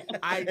 But Yeah.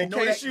 I In know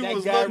case that, you that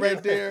was guy looking.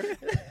 right there.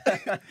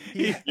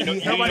 You know,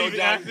 Nobody John- even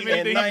asked him you know-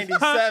 anything. In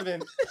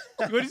 '97,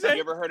 What'd you say?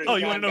 You ever heard of Oh,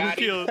 you John want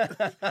to know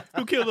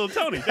who killed little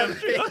Tony? Tell the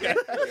truth. Okay.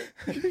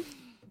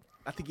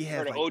 I think he Heard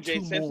had of like O.J.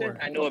 two Simpson? more.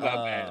 I know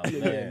about that.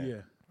 Yeah.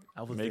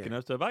 I was Making there.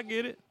 up stuff. I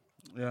get it.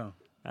 Yeah.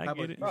 I How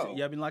get about it. Bro.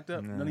 y'all been locked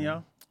up? No. None of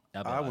y'all?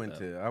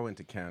 I went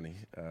to county.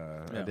 I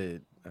Yeah.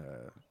 did.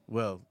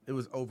 Well, it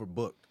was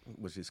overbooked,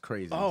 which is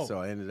crazy. Oh. So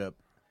I ended up.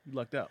 You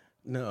lucked out.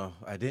 No,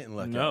 I didn't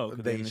luck No, out. 'cause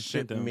they They didn't send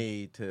shipped them.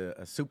 me to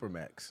a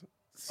Supermax.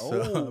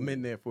 So Oh. I'm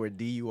in there for a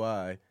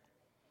DUI,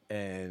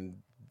 and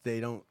they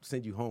don't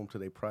send you home till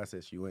they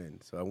process you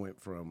in. So I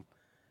went from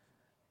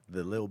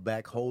the little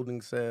back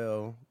holding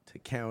cell to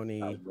county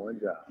One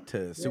job. to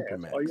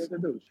Supermax. All you have to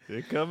do.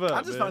 It come up. I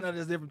just man. found out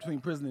there's a difference between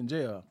prison and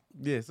jail.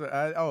 Yeah, so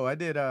I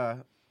did.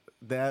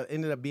 That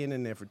ended up being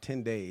in there for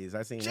 10 days.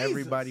 I seen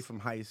everybody Jesus. from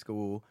high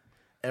school.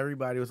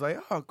 Everybody was like,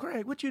 "Oh,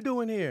 Craig, what you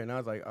doing here?" And I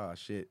was like, "Oh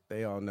shit,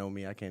 they all know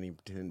me. I can't even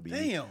pretend to be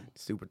Damn.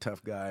 super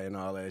tough guy and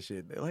all that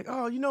shit." They're like,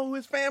 "Oh, you know who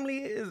his family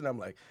is?" And I'm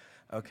like,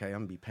 "Okay, I'm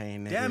gonna be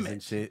paying Damn niggas and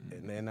it. shit."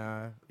 And then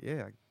I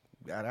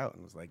got out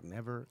and was like,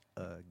 "Never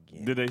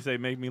again." Did they say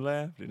make me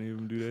laugh? Didn't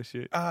even do that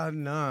shit.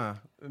 Nah.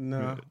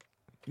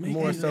 Make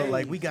More me so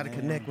like laugh, we got to man.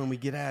 connect when we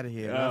get out of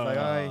here. And I was like,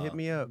 "All right, hit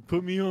me up."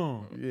 Put me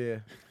on. Yeah,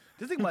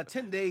 Just think about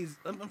 10 days.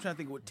 I'm trying to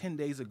think what 10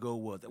 days ago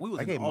was. We was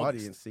I in gave them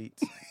August. audience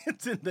seats.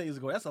 10 days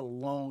ago. That's a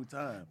long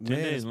time. 10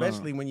 Man, days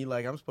especially long. when you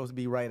like, I'm supposed to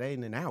be right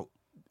in and out.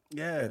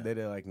 Yeah. And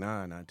they're like,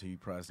 nah, not until you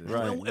process.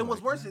 Right. it. And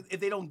what's worse is if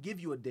they don't give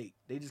you a date,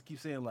 they just keep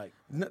saying like,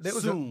 No, there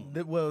was soon.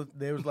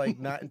 there was like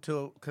not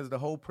until because the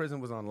whole prison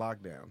was on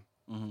lockdown.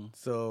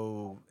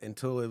 So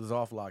until it was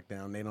off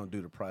lockdown, they don't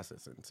do the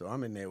processing. So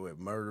I'm in there with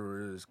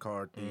murderers,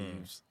 car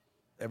thieves,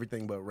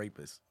 everything but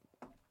rapists.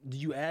 do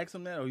you ask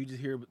them that or you just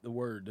hear the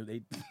word? Do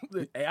they,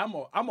 hey,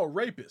 I'm a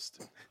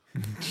rapist.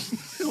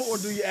 Or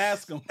do you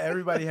ask them?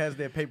 Everybody has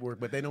their paperwork,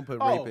 but they don't put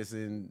Oh. rapists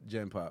in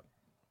Gen Pop.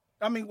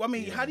 I mean,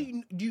 how do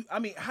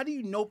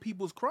you know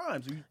people's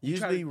crimes? You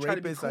try Usually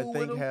to be rapists, cool I with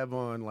think, them? have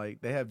on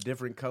like they have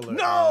different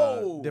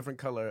color different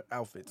color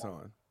outfits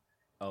on.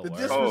 Oh, the word.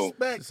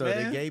 disrespect, So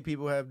man. the gay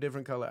people have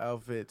different color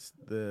outfits.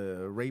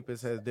 The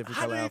rapist has different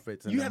How color do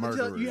outfits, and you the have to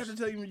murderers. tell you have to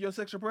tell them your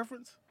sexual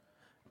preference.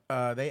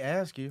 They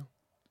ask you.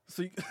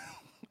 So you,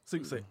 so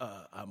you say,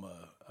 I'm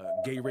a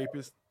gay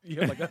rapist. You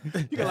have like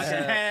you got like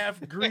a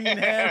half green,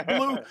 half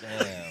blue.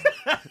 Damn.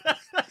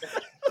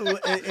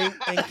 and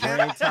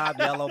Green top,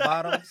 yellow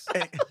bottoms.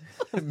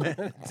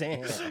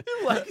 Damn.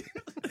 Like,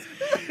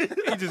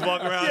 He just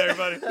walk around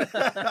everybody.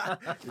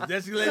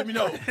 that's you let me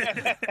know.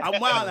 I'm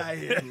wild out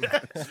here.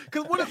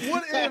 Cause what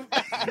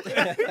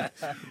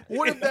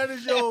if that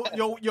is your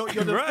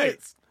defense Right.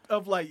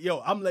 of like,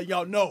 yo, I'm letting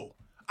y'all know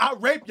I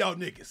rape y'all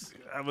niggas.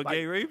 I'm a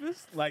gay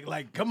rapist.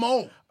 Like, come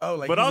on. Oh,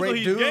 like But he also raped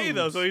he's dudes. gay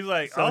though, so he's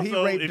like, So he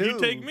also raped if you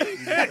take me,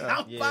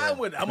 I'm Yeah. fine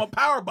with it. I'm a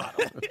power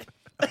bottom.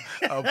 A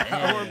power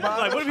Damn. bottom.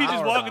 like what if he just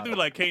Power walking bottom. through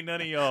like can't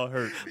none of y'all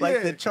hurt?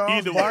 Like the Charles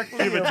Either way, Barkley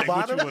give or of take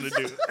what you bottoms? want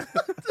to do.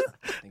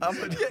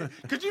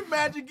 Could you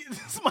imagine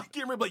somebody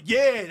getting ready like,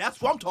 yeah,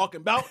 that's what I'm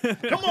talking about.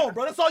 Come on,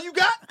 bro, that's all you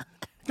got?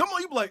 Come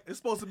on, you be like, it's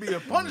supposed to be a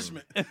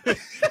punishment.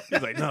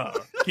 He's like, nah,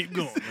 keep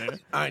going, man.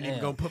 I ain't even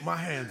gonna put my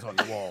hands on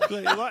the wall.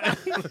 Like, why?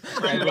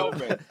 Spread it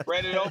open.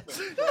 Spread it open.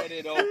 Spread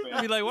it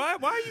open. Be like, why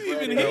are you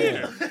Spread even it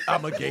here? open.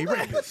 I'm a gay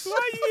rapist. Why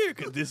are you here?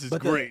 Because this is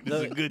great. This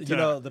is a good time. You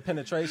know, the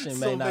penetration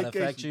may So not affect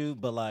vacation. you,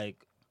 but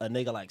like a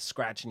nigga like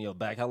scratching your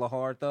back hella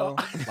hard though,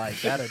 like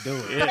that'll do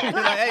it. Yeah. You're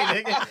like,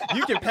 hey nigga,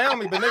 you can pound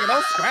me, but nigga,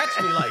 don't scratch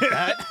me like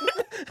that.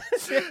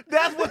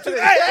 That's what you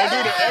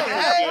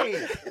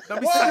Hey,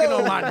 don't be sucking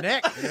on my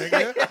neck,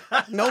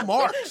 nigga. No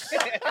marks.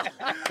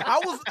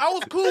 I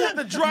was cool with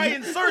the dry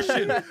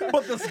insertion,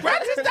 but the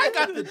scratches, that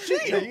got the Yeah,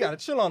 chill. you gotta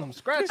chill on them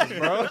scratches,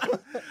 bro.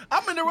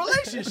 I'm in a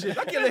relationship.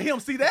 I can't let him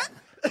see that.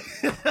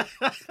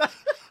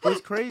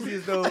 What's crazy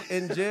is though,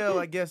 in jail,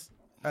 I guess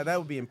that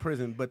would be in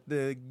prison, but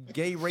the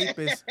gay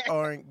rapists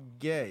aren't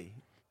gay.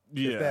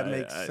 yeah, that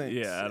makes sense,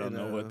 Yeah, I don't and,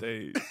 know what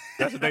they.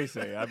 That's what they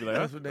say. I'd be like,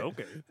 That's what they-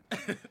 okay.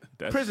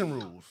 That's, Prison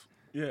rules.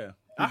 Yeah.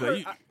 I I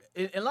heard- heard,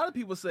 and a lot of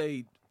people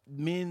say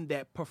men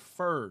that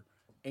prefer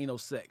anal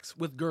sex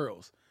with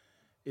girls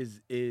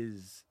is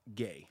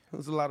gay.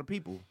 There's a lot of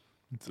people.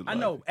 it's a I lot.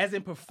 know, as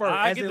in prefer,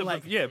 I as get in the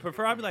like,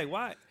 prefer. I'd be like,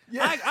 why?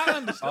 Yeah. I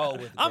understand. Oh,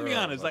 with I'll be girls,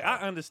 honest. Like, okay.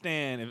 I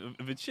understand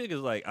if a chick is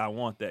like, I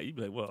want that. You'd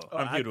be like, well,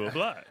 I'm here to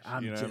oblige.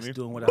 I'm you know just what I mean?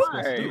 doing what I'm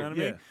supposed to Right. do. You know what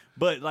I Yeah. mean?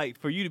 But like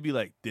for you to be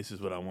like, this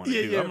is what I want to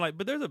Yeah, do. yeah. I'm like,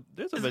 but there's a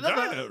It's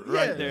vagina another-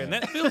 right yeah. there, and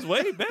that feels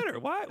way better.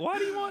 Why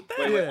do you want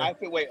that?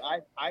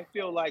 I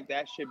feel like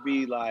that should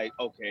be like,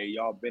 okay,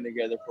 y'all been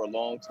together for a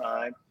long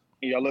time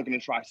and y'all looking to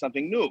try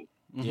something new.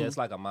 Yeah, it's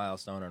like a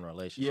milestone in a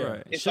relationship. Yeah. Right.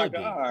 It It's should like, be.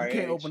 all right,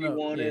 can't open she up.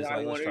 wanted, Yeah, it's I like,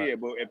 let's wanted try.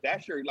 it. But if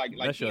that's your like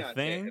That's your Keon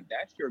thing? said, if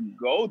that's your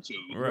go-to,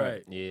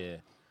 Right. Yeah.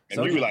 and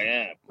So you you- be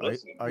like,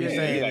 listen, are you yeah,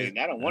 saying you it's- like,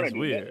 I don't want to that's do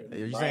weird. that. Are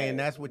you Right. saying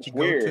that's what you It's go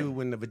weird. to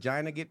when the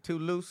vagina get too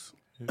loose?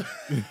 This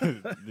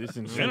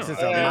in Since general.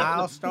 it's a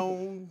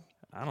milestone.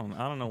 I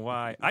don't know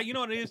why. You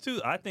know what it is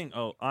too. I think.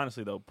 Oh,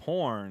 honestly though,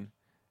 porn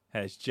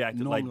has jacked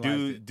it. Like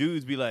Normalized it.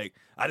 dudes be like,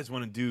 I just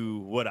want to do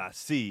what I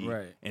see,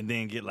 Right. and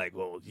then get like,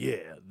 well, yeah,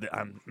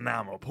 I'm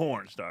a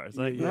porn star. It's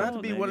like, You don't have to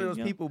no, be one of nigga, those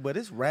you know? people, but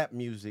it's rap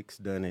music's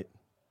done it.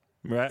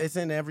 right? It's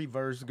in every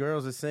verse.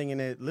 Girls are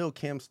singing it. Lil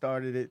Kim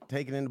started it,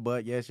 taking in the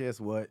butt, yes, yes,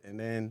 what. And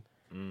then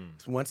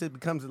once it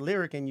becomes a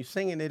lyric and you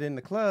singing it in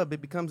the club,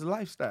 it becomes a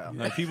lifestyle.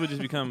 Like people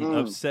just become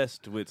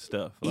obsessed with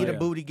stuff. Eat a like,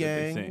 booty that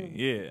they gang. sing.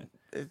 Yeah.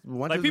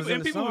 Once Like it was people in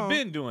and the people have song,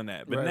 been doing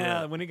that, but Right,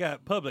 now right. when it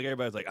got public,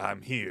 everybody's like,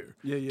 "I'm here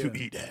Yeah, yeah. to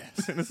eat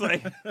ass," and it's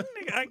like,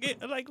 nigga, I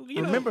get like, you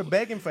know, remember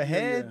begging for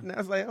head? yeah. And I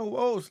was like, oh,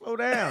 whoa, slow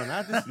down.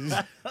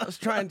 I was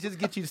trying to just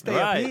get you to stay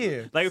right? up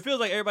here. Like it feels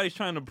like everybody's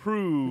trying to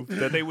prove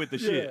that they with the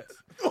shit.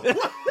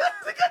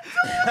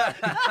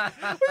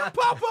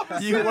 Pop up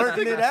and You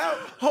working it out?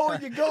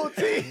 Hold your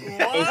goatee.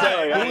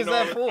 Okay, Who was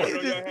that for? I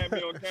know y'all had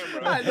me on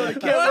camera. I know the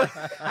camera.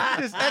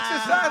 Just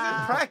exercise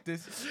and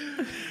practice.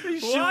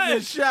 He's shooting What?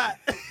 a shot.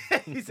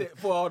 He said,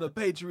 for all the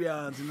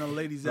Patreons and the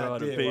ladies For all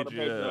out the there. All the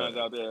Patreons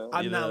out there.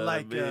 I'm You not know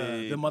like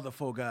me. the mother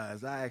four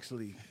guys. I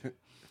actually.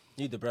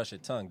 You need to brush your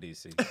tongue,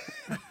 DC.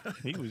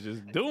 He was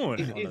just doing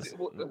it.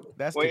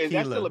 That's Wait, is that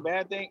tequila. still a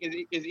bad thing?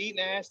 Is eating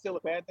ass still a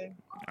bad thing?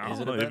 I Is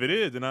don't it a know if bad- it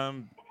is, then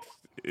I'm.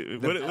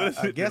 What is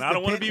I it? guess Then I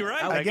don't want to be depend-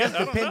 right. I guess I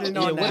don't know. depending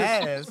Yeah, on the what is-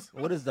 ass.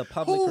 What is the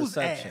public Whose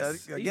perception?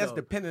 ass? I You guess know.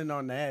 depending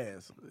on the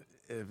ass.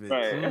 If it's,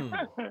 Right.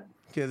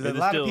 Because Is a it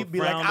lot still of people be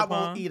like, frowned I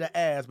upon? won't eat an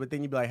ass, but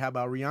then you be like, how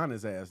about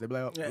Rihanna's ass? They be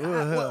like, Yeah,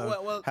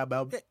 "Ugh, how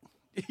about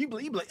You be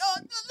like, oh,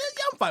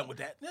 yeah, I'm fine with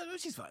that. Yeah,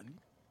 she's fine.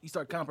 You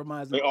start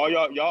compromising. Wait, all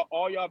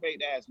y'all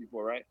ate ass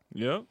before, right?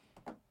 Yep.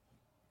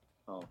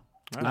 Oh.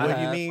 what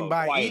do you mean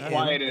by quiet, eating?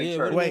 quiet in Yeah,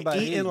 church. what do you mean Wait, by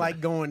eating eating? like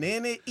going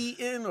in it,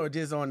 eating, or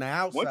just on the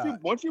outside?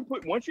 Once you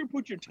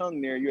put your tongue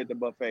there, you're at the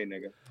buffet,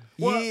 nigga.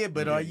 Yeah,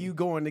 but are you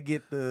going to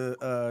get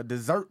the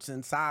desserts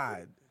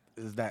inside?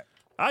 Is that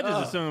I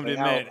just assumed it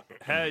How- meant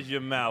has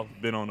your mouth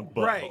been on the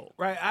butthole?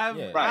 Right.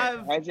 Yeah. Right.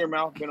 I've Has your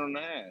mouth been on the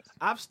ass?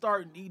 I've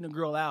started eating a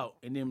girl out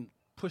and then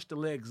push the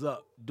legs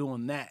up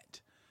doing that,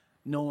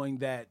 knowing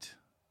that,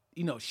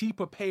 she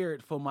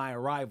prepared for my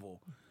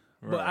arrival.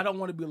 But Right. I don't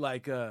want to be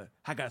like, I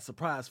got a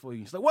surprise for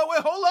you. She's like,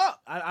 wait, hold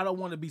up. I don't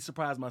want to be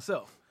surprised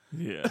myself.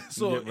 Yeah.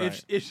 So Yeah,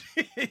 right.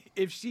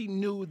 if she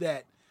knew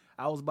that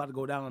I was about to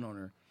go down on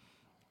her,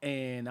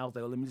 and I was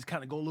like, well, let me just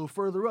kind of go a little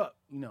further up,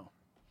 Because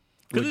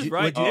Would it's you-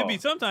 right. would you- It'd be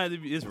sometimes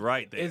it's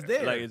right there. It's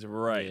there. Like it's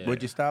right. Yeah. there.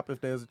 Would you stop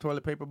if there's a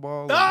toilet paper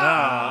ball? Nah,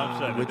 I'm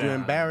shutting Would it you down.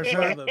 embarrass her?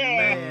 Brother,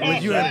 man.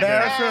 Would you Shut it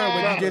embarrass her, or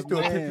would down. you just do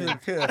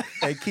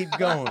a and keep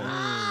going?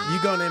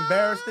 You gonna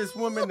embarrass this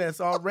woman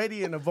that's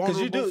already in a Because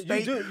vulnerable you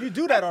state?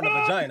 do that on the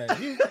vagina.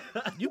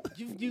 You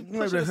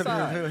push it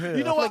aside.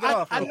 You know what? Flick it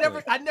off I real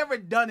never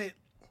quick. done it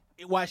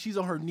while she's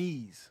on her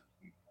knees.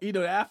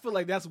 I feel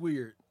like that's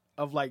weird.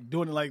 Of like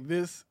doing it like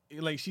this,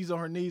 like she's on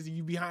her knees and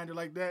you behind her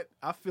like that.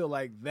 I feel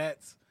like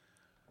that's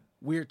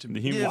weird to me. The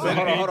human Yeah, but-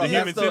 centipede. Hold on. The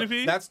human That's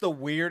centipede. that's the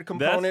weird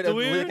component the of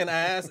weird? licking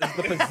ass. Is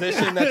the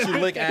position that you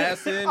lick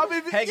ass in. I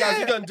mean, Hey guys, yeah.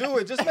 you're gonna do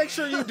it. Just make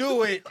sure you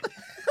do it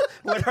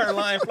with her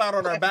lying flat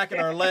on her back and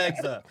her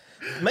legs up.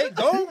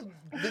 Don't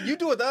You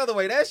do it the other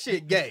way. That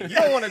shit gay. You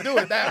don't want to do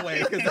it that way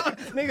because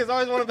niggas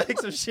always want to make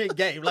some shit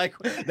gay. Like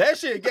that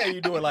shit gay.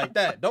 You do it like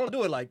that. Don't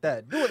do it like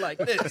that. Do it like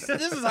this.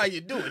 This is how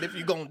you do it if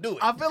you're gonna do it.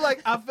 I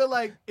feel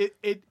like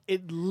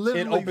it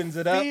literally opens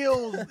it up.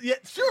 feels yeah,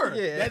 sure.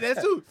 Yeah.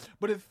 That's true.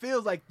 But it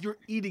feels like you're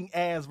eating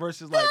ass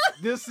versus like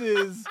this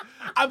is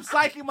I'm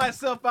psyching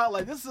myself out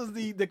like this is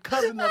the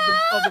cousin of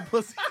the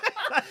pussy.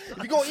 If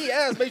you're gonna eat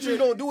ass, make sure you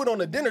don't do it on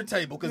the dinner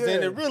table because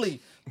then it really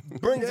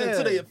brings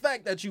into the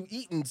effect that you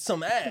eating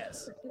some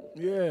ass.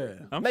 Yeah.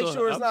 I'm Make so,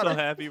 sure it's I'm not so a-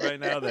 happy right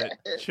now that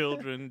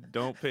children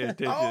don't pay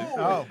attention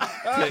Oh,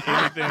 to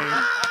anything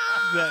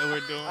that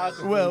we're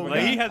doing. Well, like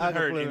he I hasn't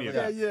heard completely any of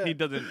forgot. that. Yeah. He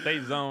doesn't. They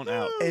zone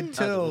out.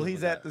 until I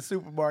he's just at the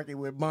supermarket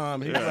with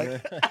mom. He's Yeah.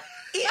 like,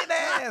 eating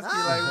ass.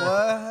 You're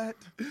like,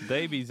 what?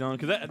 They be zoned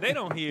because they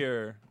don't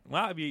hear.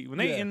 Well, when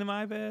they in them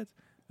iPads,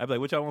 I'd be like,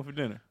 "What y'all want for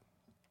dinner?"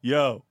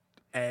 Yo,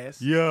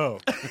 Ass. yo,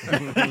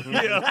 What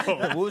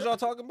yo. was y'all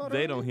talking about?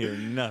 They don't hear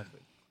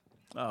nothing.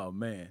 Oh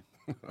man.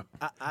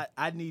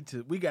 I need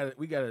to we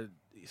gotta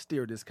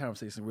steer this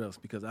conversation real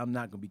because I'm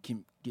not gonna be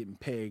getting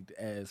pegged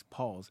as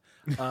pause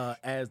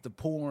as the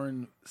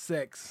porn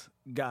sex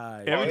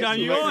guy. Every it's time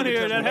too you late on to here,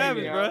 touch that the happens,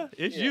 baby, bro. huh?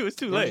 It's Yeah. you. It's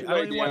too late. I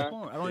don't even watch Yeah.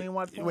 porn. I don't even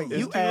watch porn. Wait, It's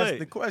you too asked late.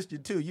 the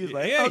question too. You was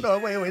like, Yeah. oh no,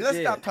 wait, let's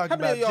stop talking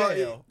How many about of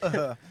y'all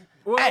jail.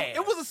 Well, Ass.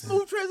 it was a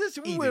smooth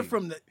transition. We went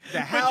from the you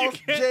house,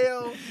 can't-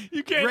 jail.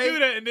 You can't rape. do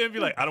that and then be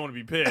like, I don't want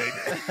to be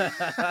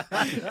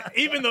pegged.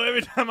 Even though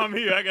every time I'm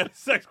here, I got a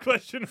sex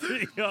question for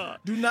y'all.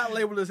 Do not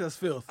label this as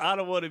filth. I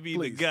don't want to be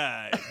Please. the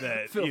guy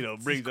that, Phil,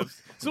 brings up.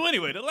 So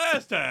anyway, the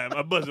last time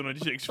I buzzed on a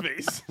chick's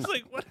face, it's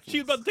like, what? She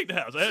was about to take the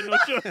house. I had no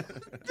choice.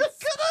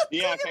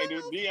 Dion can't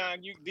do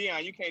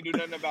Dion, you can't do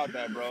nothing about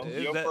that, bro.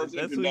 Your first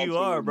That's who you introduction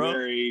are, was bro.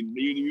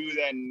 you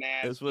that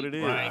nasty, That's what it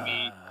is.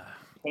 grimy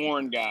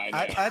porn guy.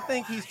 man. I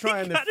think he's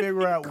trying to gotta figure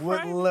be out what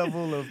crazy.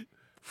 level of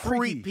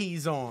Freaky. creep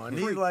he's on.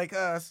 He's like,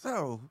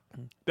 so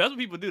That's what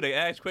people do. They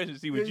ask questions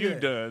to see what Yeah, you've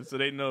yeah. done so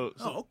they know.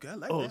 So, Oh, okay, I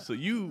like oh, that. so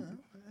you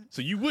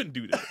wouldn't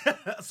do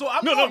that. So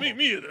I'm No, normal.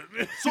 me either.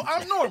 So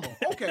I'm normal.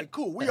 Okay,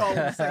 cool. We all on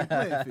the same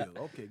playing field.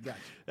 Okay, gotcha.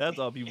 That's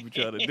all people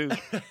try to do.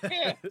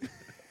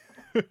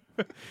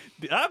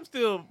 I'm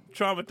still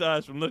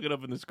traumatized from looking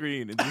up in the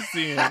screen and just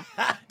seeing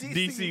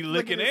DC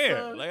licking his air.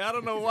 tongue. Like I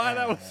don't know why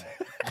that was.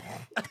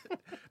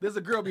 There's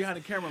a girl behind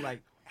the camera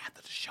like,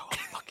 after the show, I'm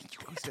fucking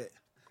you.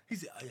 He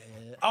said, oh,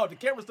 yeah. Oh, the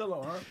camera's still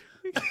on,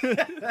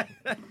 huh?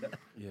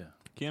 Yeah.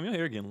 Cam, your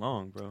hair getting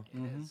long, bro.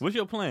 Mm-hmm. What's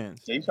your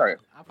plans? Yeah, you started.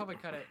 I'll probably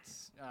cut it,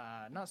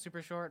 not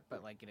super short,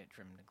 but like get it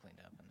trimmed and cleaned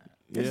up and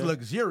that. it's Yeah.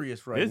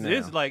 luxurious right It's, now.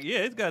 it's like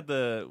it's got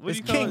the what It's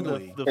do you call it?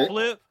 kingly. The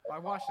flip. Well, I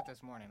washed it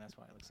this morning. That's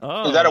why it looks.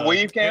 Oh, Is that a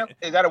weave cam?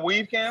 Is that a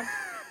weave cam?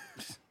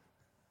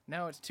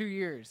 No, it's 2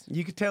 years.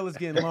 You can tell it's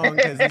getting long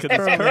because he's 'Cause it's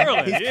curling.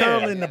 curling, He's yeah.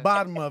 curling the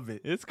bottom of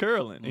it. It's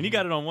curling, and he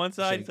got it on one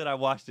side. He said, "I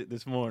washed it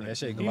this morning." That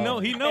shit He know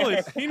glowing.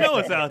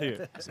 it's out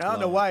here. I don't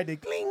know why it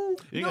did cling.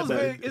 He You know, got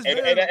that- it's And,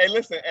 very, and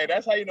listen, and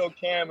that's how you know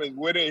Cam is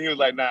with it. He was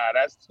like, nah,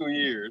 that's 2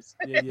 years.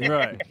 yeah, yeah.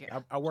 Right.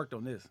 I worked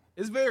on this.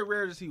 It's very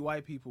rare to see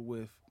white people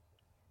with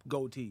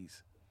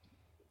goatees.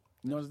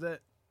 You notice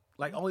that?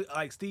 Like only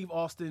like Steve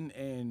Austin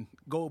and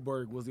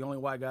Goldberg was the only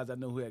white guys I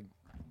know who had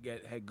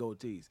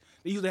goatees.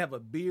 They usually have a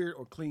beard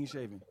or clean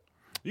shaven.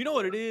 You know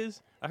what it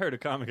is? I heard a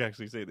comic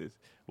actually say this.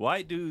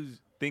 White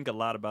dudes think a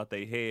lot about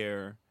their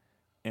hair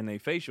and their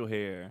facial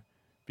hair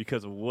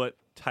because of what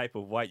type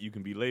of white you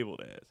can be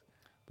labeled as.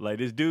 Like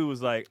this dude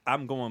was like,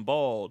 I'm going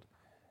bald,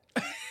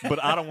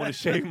 but I don't want to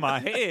shave my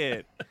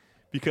head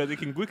because it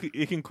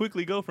can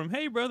quickly go from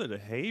hey brother to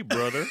hey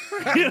brother.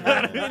 You know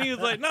what I mean? He was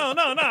like, no,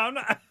 I'm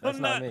not. That's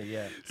I'm not me.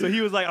 Yeah. So he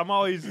was like, I'm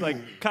always like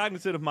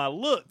cognizant of my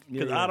look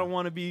because Yeah, yeah. I don't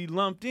want to be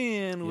lumped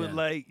in with Yeah.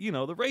 like the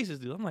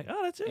racist dude. I'm like,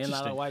 oh, that's And a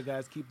interesting. lot of white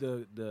guys keep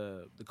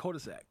the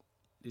cul-de-sac.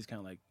 He's kind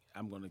of like,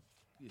 I'm gonna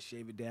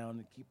shave it down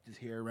and keep this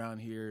hair around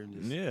here and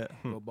just Yeah.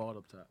 go bald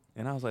up top.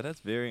 And I was like,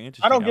 that's very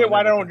interesting. I don't get would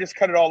why they never don't think- just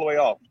cut it all the way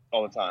off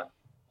all the time.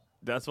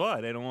 That's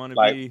why they don't want to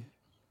Like- be.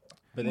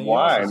 But then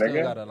Why, you also still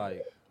nigga? gotta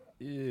like.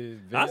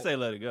 I say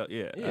let it go.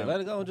 Yeah. Yeah,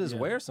 let it go and just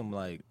wear some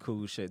like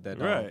cool shit that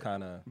Right. don't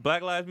kind of.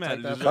 Black Lives Matter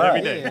Take that just back.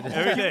 every day. Yeah.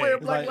 Every day. Wear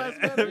Black Like-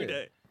 Lives Matter. Every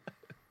day.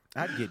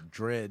 I'd get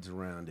dreads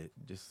around it.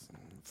 Just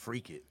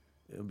freak it.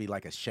 It would be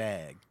like a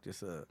shag.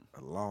 Just a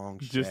long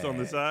shag. Just on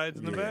the sides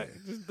and the Yeah. back.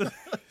 Just well,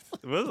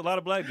 there's a lot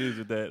of black dudes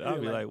with that. I'll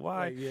be like- like,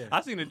 why? like, yeah.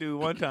 I seen a dude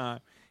one time.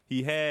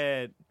 He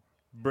had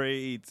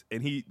braids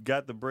and he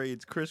got the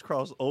braids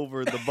crisscross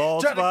over the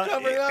bald Trying to spot.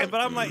 cover it up.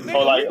 But I'm like, Oh,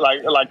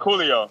 nigga, like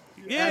Coolio.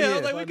 yeah, I Yeah,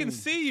 was like, we funny. can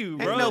see you,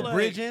 bro. Ain't no Like,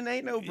 bridging.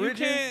 Ain't no You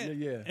bridging. can't.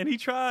 Yeah, yeah. And he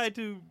tried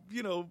to,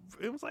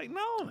 it was like,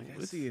 no.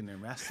 I see in there,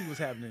 man. I see what's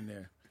happening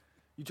there.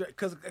 You try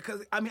because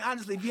I mean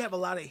honestly, if you have a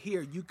lot of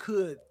hair, you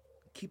could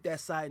keep that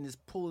side and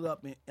just pull it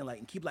up and like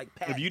and keep like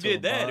pat. If you to did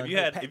a that, bun, if you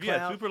had pat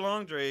super cloud.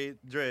 long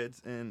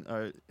dreads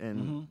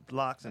and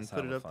locks and That's put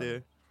it hella up funny.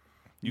 there,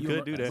 you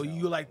could do that. But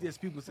you like this,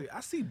 people say,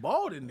 I see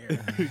bald in there.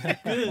 Good,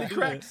 The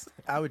cracks.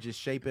 I would just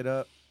shape it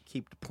up,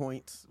 keep the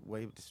points,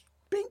 wave just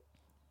bing,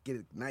 get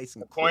it nice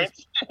and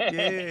Points. crisp.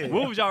 Yeah.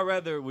 What would y'all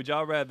rather? Would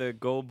y'all rather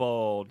go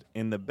bald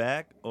in the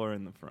back or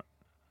in the front?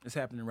 It's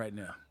happening right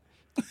now.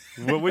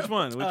 Well, which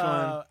one? Which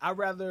one? I'd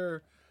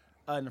rather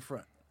in the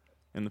front.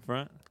 In the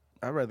front?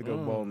 I'd rather go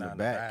ball in the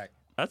back.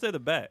 I'd say the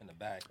back. In the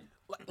back.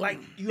 Like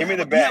you Give me have,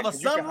 the you back. have a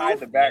 'Cause you can hide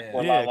the sunroof. back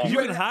for a Yeah, lot because you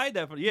longer. can hide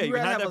that for you you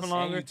can hide have that a- for And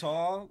longer. you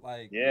tall,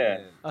 like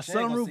Yeah. A She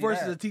ain't gonna sunroof see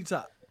versus that. a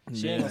T-top.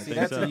 She Yeah, ain't I gonna see think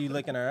that so. till you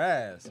licking her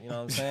ass. You know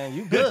what I'm saying?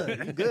 You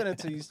good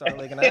until you start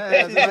licking her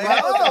ass. It's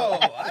like, oh,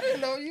 I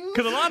didn't know you.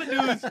 Because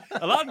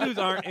a lot of dudes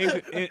aren't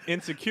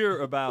insecure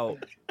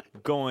about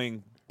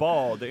going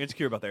bald. They're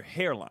insecure about their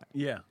hairline.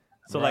 Yeah.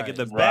 So like if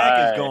the Right. back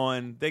Right. is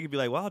going, they could be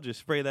like, well, I'll just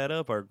spray that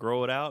up or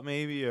grow it out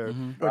maybe or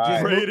Or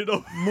just braid it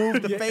over.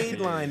 move the fade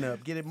line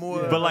up, get it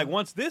more. But like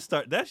once this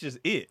starts, that's just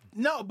it.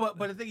 No, but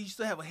the thing is, you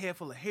still have a head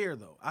full of hair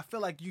though. I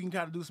feel like you can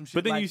kind of do some shit.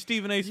 But then like, you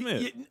Stephen A.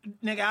 Smith.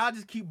 nigga, I'll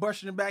just keep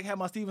brushing it back, have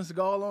my Steven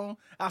Seagal on.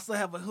 I still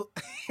have a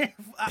hook. You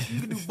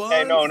can do buns.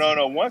 Hey,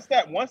 no. Once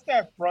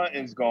that front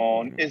is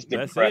gone, it's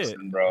That's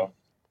depressing, bro.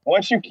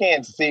 Once you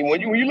can't see, when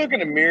you look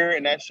in the mirror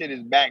and that shit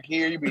is back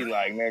here, you be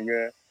like,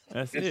 nigga,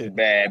 That's this is it.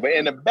 bad. But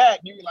in the back,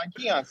 you like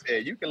Keon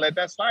said, you can let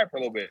that slide for a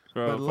little bit.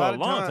 For But a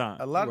long time.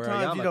 A lot of Where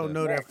times y'all you like don't that?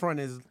 know that front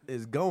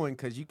is going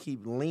because you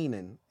keep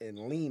leaning and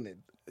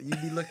leaning. You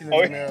be looking in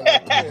Oh, the mirror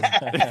like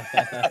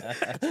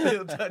this,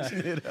 still touching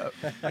it up.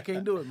 I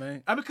can't do it,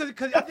 man. I mean,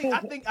 because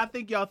I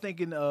think y'all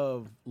thinking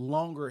of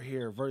longer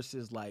hair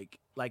versus like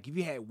if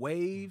you had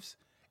waves,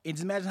 and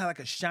just imagine how like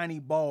a shiny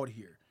bald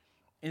here.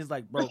 And it's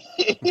like, bro,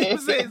 you know what I'm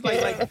saying?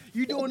 It's like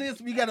you doing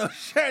this, you got a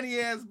shiny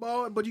ass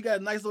bald, but you got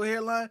a nice little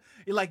hairline.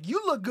 You're like,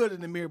 you look good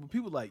in the mirror, but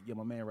people like, yeah,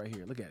 my man right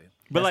here, look at him.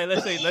 But like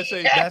let's say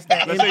That's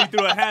that let's say you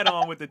threw a hat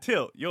on with the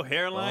tilt. Your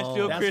hairline Oh.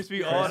 still That's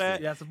crispy, all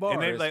that. That's a bar.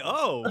 And they're like,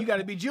 oh. You got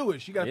to be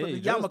Jewish. You got to Yeah, put the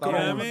you just yarmulke thought You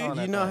know on. what I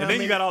mean? You know how And then you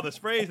many- got all the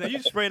sprays. Now you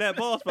just spray that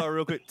ball spot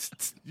real quick.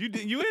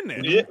 You in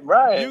there. Yeah,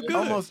 right. You good.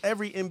 Almost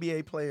every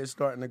NBA player is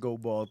starting to go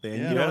bald then.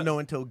 Yeah. You don't know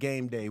until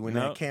game day when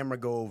No. that camera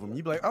go over them.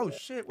 You be like, oh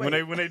shit,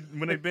 wait.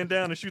 When they bend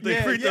down and shoot their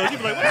Yeah, free throws, yeah. you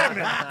be like, wait a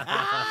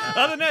minute.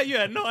 Other than that, you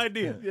had no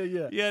idea.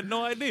 Yeah. You had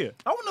no idea.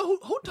 I want to know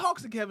who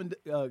talks to Kevin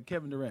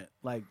Durant.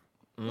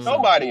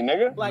 Nobody,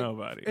 nigga. Like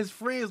Nobody. his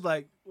friends,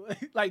 like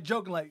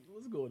joking, like,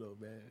 what's going on,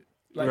 man?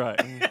 Like,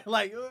 Right.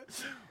 like, what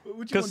you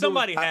Because gonna do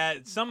somebody with- had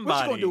What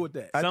somebody. you gonna do with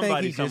that? I think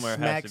Somebody he just somewhere has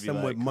smacks to be him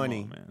like, with come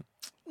money. on, man.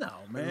 No,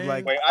 man.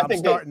 Like, Wait, I'm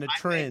starting to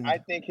trend. I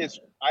think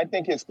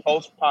his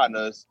close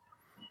partners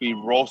be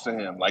roasting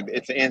him like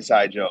it's an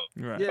inside joke.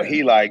 Right. Yeah. But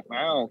he like,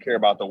 I don't care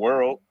about the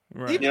world.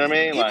 Right. You know what I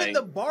mean? Even Like,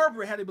 the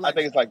barber had to be I like,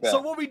 think it's like that.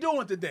 So what we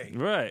doing today?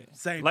 Right.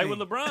 Same like thing.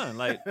 with LeBron.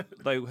 Like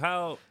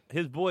how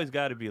his boys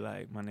got to be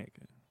like, my nigga.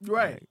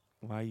 Right. Like,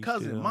 why you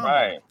Cousin, still? mama.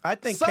 right. I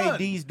think Son.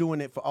 KD's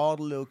doing it for all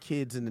the little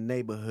kids in the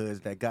neighborhoods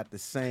that got the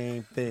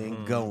same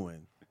thing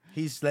going.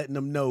 He's letting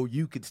them know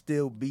you could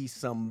still be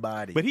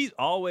somebody. But he's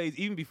always,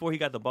 even before he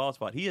got the ball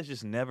spot, he has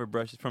just never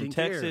brushed it. From Didn't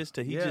care. Texas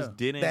to he Yeah. just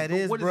didn't. that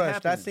is what is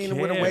brushed. I happening? seen him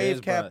with a Yeah, wave It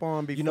is, cap but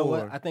on before. You know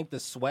what? I think the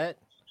sweat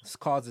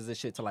causes this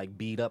shit to like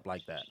beat up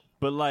like that.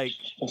 But like,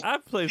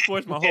 I've played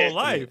sports my whole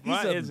life. He's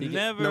Mine a is big-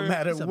 never. no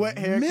matter He's a what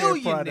hair care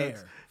millionaire.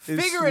 products.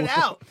 is Figure it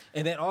swole. out.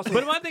 And then also,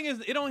 But my thing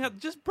is, it don't have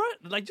just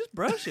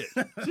brush it.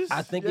 Just,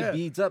 I think Yeah. it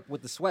beads up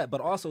with the sweat.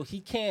 But also, he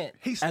can't.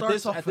 He at starts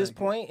this off at this like-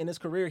 point in his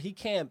career, he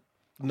can't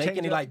make Change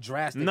any up. like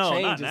drastic No,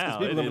 not changes now.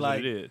 people It gonna is be what like,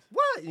 it is.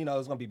 what? You know,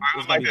 it's gonna be. I'm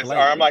It's like gonna be this. Or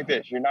blatant. I'm like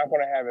this. You're not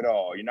going to have it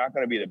all. You're not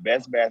going to be the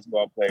best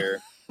basketball player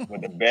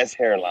with the best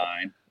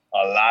hairline,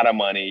 a lot of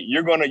money.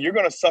 You're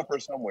gonna suffer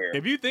somewhere.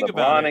 If you think LeBron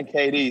about and it,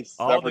 KD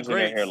all the suffers in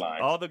their greats,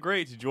 hairline. all the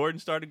greats. Jordan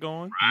started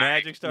going.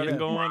 Magic started Yeah.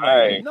 going.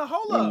 Right. No,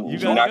 hold up. You You're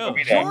gotta not go. gonna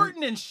be that.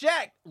 Jordan and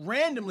Shaq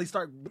randomly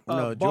start No,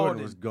 balding.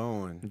 Jordan was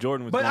going.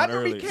 Jordan was But I going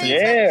remember he early.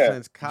 came- Yeah.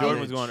 Since college.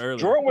 Jordan was going early.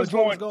 Jordan was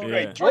Jordan was going. going-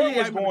 Hey, Yeah. Jordan Oh, yeah, I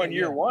was remember going that,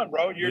 year yeah. one,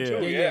 bro. Year Yeah.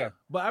 two. Yeah, Yeah.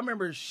 But I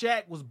remember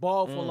Shaq was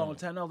bald for a long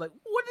time. And I was like,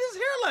 where did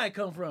his hairline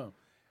come from?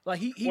 Like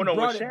he Well, no,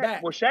 brought when it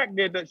back.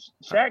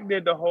 Shaq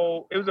did the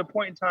whole. It was a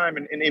point in time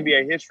in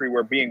NBA history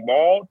where being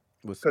bald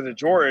Was- because of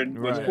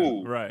Jordan was Right.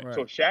 cool. Right. Right.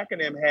 So Shaq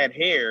and them had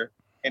hair,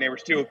 and they were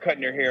still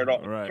cutting their hair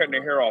off. Right. Cutting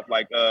their hair off.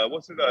 Like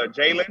what's it?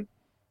 Jalen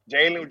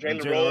Jalen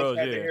Rose Rose,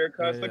 had yeah. their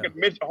haircuts. Yeah, Look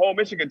yeah. at the whole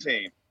Michigan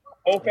team.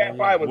 Whole Fat Yeah,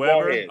 Five was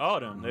bald Weber, heads. all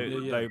them. They,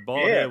 Yeah. Like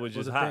bald Yeah. head was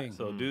Was just a hot. thing.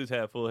 So dudes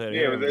had full head of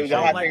Yeah, hair. it was a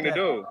Don't hot like thing to that.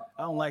 do.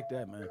 I don't like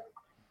that, man.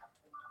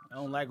 I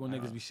don't like when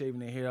niggas be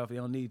shaving their hair off. They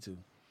don't need to.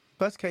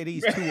 Plus,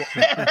 KD's too.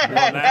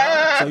 Well,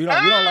 now, So you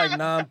don't like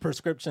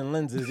non-prescription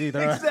lenses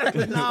either. huh?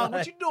 Exactly. Nah,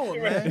 what you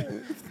doing,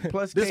 man?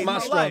 Plus, This is my my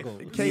struggle.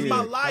 life. KD,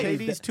 my life.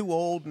 KD's too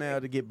old now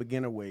to get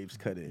beginner waves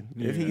cut in.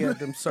 If he Yeah. had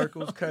them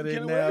circles cut in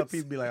Beginner now, waves?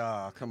 people be like,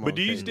 "Oh, come on." but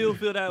do you KD." still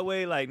feel that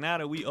way? Like now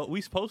that we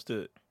supposed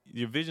to,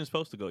 your vision's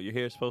supposed to go, your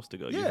hair's supposed to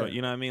go. Yeah.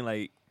 You know what I mean?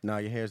 Like, No,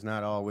 your hair's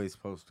not always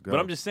supposed to go. but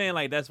I'm just saying,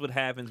 like that's what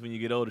happens when you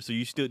get older. So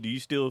do you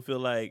still feel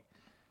like,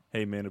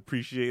 hey man,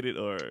 appreciate it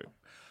or?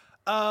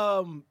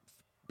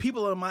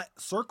 People in my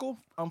circle,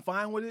 I'm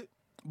fine with it.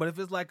 But if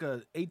it's like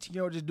a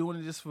 18-year-old just doing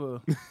it just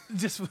for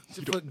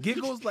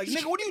giggles, like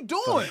nigga, what are you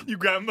doing? You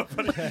grab him up.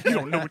 You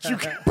don't know what you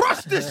can.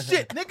 Brush this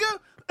shit, nigga.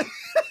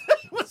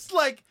 It's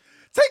like,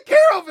 take care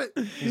of it.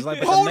 He's like,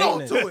 but Hold the on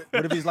maintenance. to it.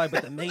 What if he's like,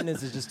 but the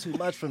maintenance is just too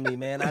much for me,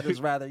 man? I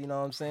just rather, you know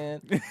what I'm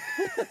saying?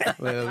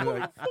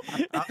 Well,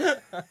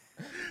 like,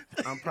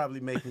 I'm probably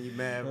making you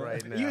mad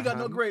right now. You ain't got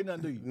no huh? grade,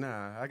 nothing, do you?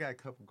 Nah, I got a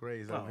couple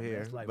grades Oh, over man, here,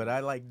 it's like- but I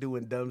like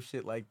doing dumb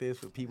shit like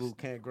this with people who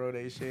can't grow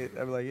their shit.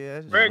 I'm like,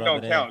 yeah, Craig rub don't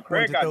it in. count.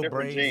 Craig to got throw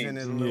different braids in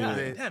genes. it a little God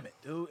bit. damn it,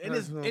 dude. And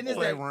Just it's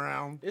play that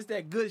around. it's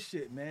that good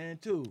shit, man,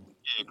 too.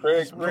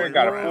 Craig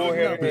got a full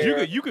head of But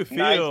hair. you could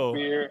nice feel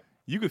beard.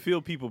 you could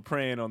feel people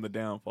praying on the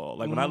downfall.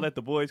 Like when I Mhm. let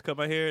the boys cut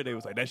my hair, they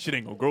was like, "That shit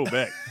ain't gonna grow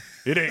back.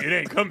 It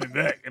ain't coming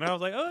back." And I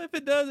was like, "Oh, if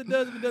it does, it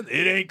does. If it doesn't,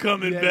 it ain't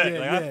coming Yeah, back." yeah,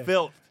 Like yeah. I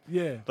felt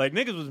Yeah. like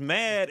niggas was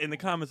mad in the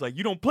comments, like,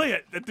 "You don't play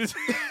it at this.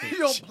 You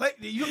don't play.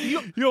 You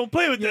you don't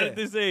play with that Yeah. at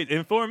this age."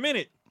 And for a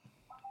minute,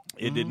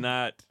 it did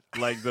not.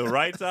 Like the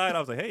right side, I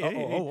was like, "Hey, hey,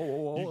 hey,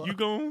 you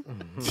gon'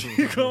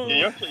 you gon'."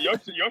 Yeah,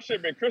 your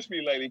shit been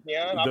crispy lately,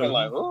 Keon. I've been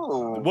like,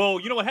 ooh. Well,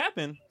 you know what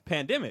happened?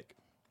 Pandemic.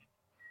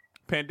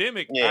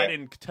 Yeah. I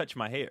didn't touch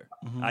my hair.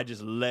 I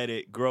just let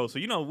it grow. So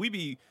we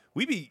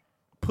be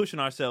pushing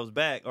ourselves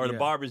back, or the Yeah.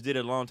 barbers did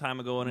it a long time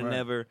ago and it Right.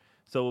 never.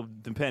 So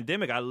the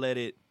pandemic, I let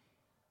it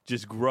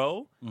just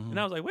grow, and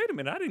I was like, wait a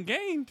minute, I didn't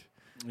gain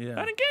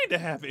Yeah. I didn't gain the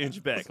half an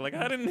inch back. Like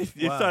I didn't.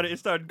 It Wow.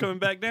 started coming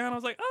back down. I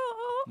was like,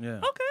 oh, Yeah.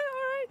 okay, all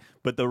right.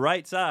 But the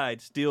right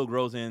side still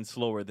grows in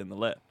slower than the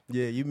left.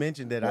 Yeah, you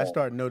mentioned that. I Yeah.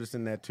 started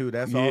noticing that too.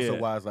 That's Yeah. also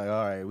why I was like,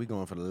 all right, we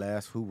going for the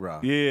last hoorah.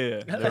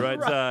 Yeah, the right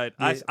Right. side.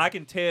 Yeah. I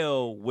can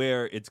tell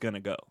where it's gonna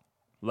go.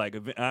 Like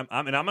I'm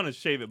gonna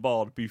shave it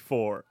bald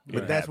before.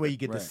 But it that's where you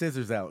get Right. the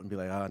scissors out and be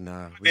like, oh,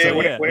 nah. Yeah, So,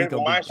 when, yeah. when, we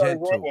gonna when, mine be started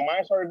gentle. growing, when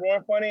mine started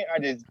growing funny, I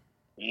just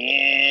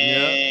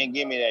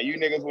give me that. You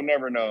niggas will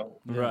never know.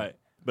 Right.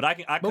 But I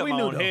But cut we my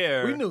knew own though.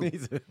 hair. We knew.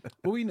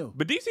 But we knew.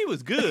 But DC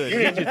was good.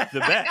 It's just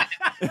the back.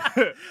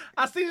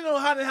 I seen it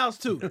on Haunted House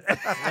too.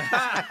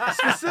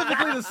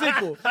 Specifically the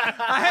sequel.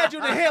 I had you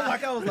in the head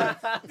like I was like,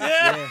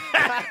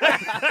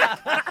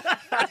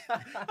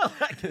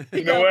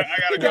 You know what? I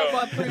gotta got go.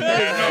 about 3 No,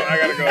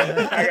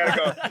 minutes. I gotta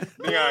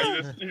go.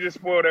 Leon, you just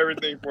spoiled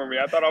everything for me.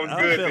 I thought I was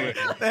I good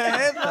feel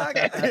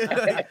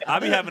then. it. I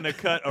be having to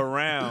cut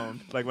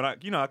around, like when I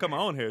cut my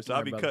own hair, so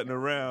I'll be brother. cutting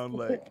around,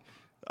 like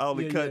I'll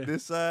only Yeah, cut yeah.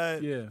 this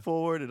side Yeah.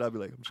 forward, and I'll be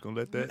like, I'm just gonna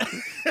let that.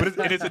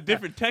 But it's a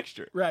different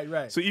texture.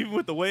 right. So even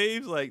with the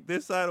waves, like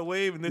this side a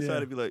wave and this Yeah. side,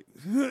 it'd be like,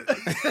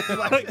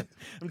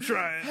 I'm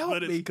trying, Help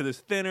but it's me. because it's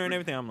thinner and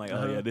everything. I'm like, oh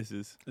Uh-huh. yeah, this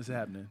is It's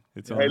happening.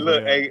 it's on. Hey, the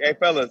look, way out. hey,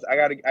 fellas, I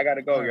gotta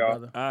go, All right, y'all.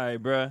 brother. All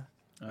right, bruh.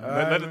 All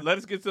Let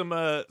us get some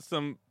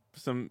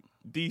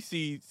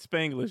DC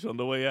Spanglish on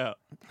the way out.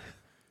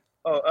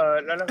 Oh,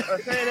 no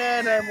sé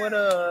de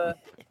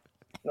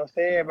no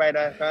sé,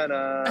 bailar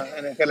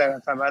en que la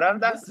camarada.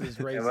 This is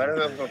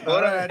racist.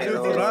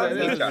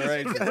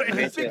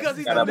 It's because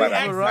he's the big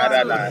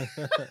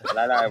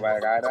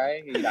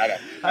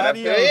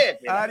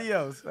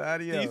Adios.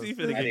 DC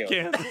finna get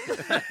canceled.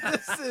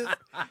 This is,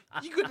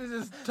 you could have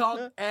just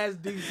talked as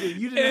DC.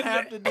 You didn't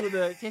have to do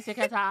the.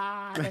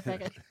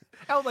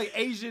 That was like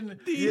Asian.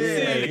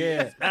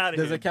 Yeah. Outta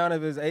Does here. it count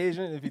if it's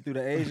Asian? If you threw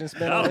the Asian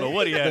spin I on don't it? know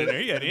what he had in there.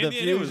 He had The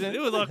Indian. fusion?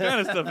 It was all kind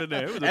of stuff in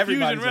there. It was a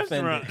Everybody's fusion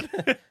offended.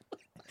 restaurant.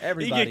 He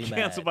Everybody get mad.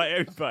 canceled by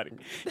everybody.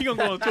 He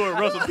gonna go on tour with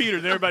Russell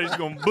Peters and everybody's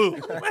gonna boo.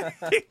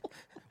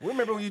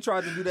 Remember when you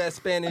tried to do that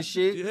Spanish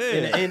shit Yeah.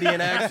 in an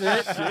Indian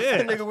accent?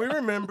 Shit. Nigga, we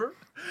remember.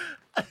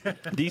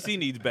 DC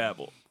needs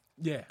Babbel.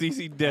 Yeah.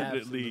 DC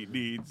definitely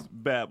needs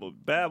Babbel.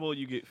 Babbel,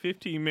 you get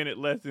 15-minute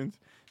lessons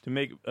to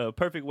make a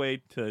perfect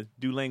way to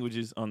do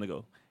languages on the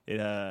go. It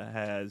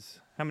has,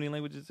 how many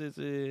languages is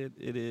it?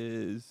 It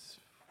is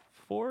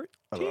 14?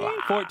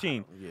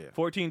 14. Yeah.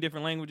 14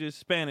 different languages: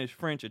 Spanish,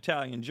 French,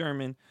 Italian,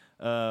 German.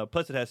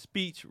 Plus, it has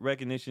speech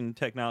recognition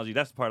technology.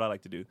 That's the part I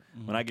like to do.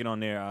 When I get on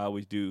there, I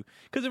always do.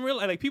 Because in real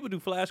life, like, people do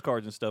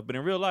flashcards and stuff, but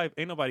in real life,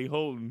 ain't nobody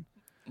holding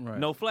Right.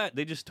 no flat.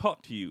 They just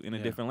talk to you in a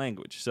Yeah. different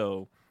language.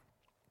 So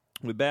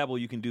with Babbel,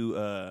 you can do,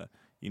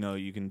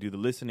 you can do the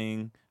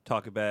listening,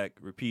 talk it back,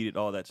 repeat it,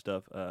 all that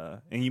stuff.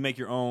 And you make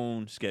your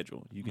own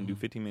schedule. You can do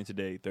 15 minutes a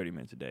day, 30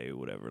 minutes a day, or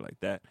whatever like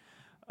that.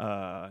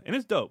 And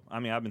it's dope. I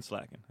mean, I've been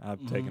slacking.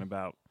 I've taken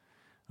about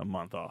a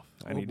month off.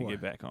 I Oh, need to boy.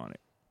 get back on it.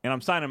 And I'm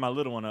signing my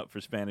little one up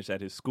for Spanish at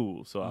his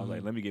school. So I was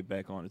like, let me get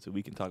back on it so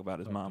we can talk about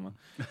his mama.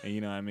 And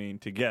you know what I mean?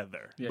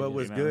 Together. Yeah, But yeah.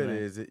 what's You know what good I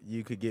mean? is that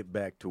you could get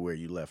back to where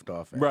you left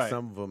off at. Right.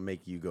 Some of them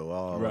make you go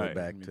all the way Right.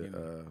 back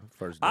to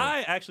first day.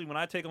 I actually, when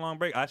I take a long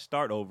break, I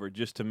start over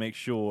just to make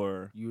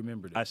sure You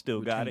remembered it. I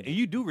still got it. Retained And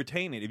you do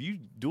retain it. If you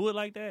do it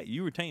like that,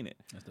 you retain it.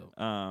 That's dope.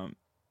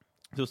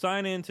 So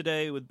sign in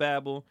today with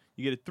Babbel.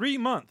 You get a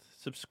 3-month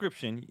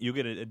subscription. You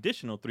get an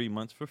additional 3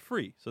 months for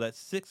free. So that's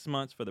 6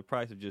 months for the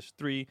price of just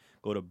 3.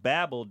 Go to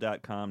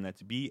Babbel.com.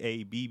 That's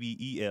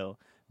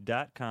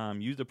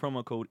BABBEL.com. Use the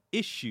promo code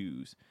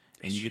ISSUES,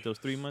 and you get those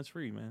 3 months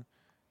free, man.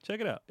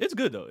 Check it out. It's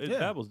good though.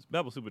 Yeah.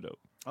 Babbel's super dope.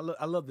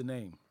 I love the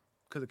name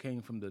because it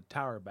came from the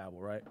Tower of Babel,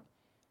 right?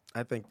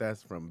 I think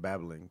that's from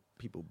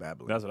people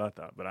babbling. That's what I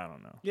thought, but I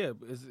don't know. Yeah,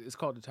 it's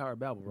called the Tower of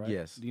Babel, right?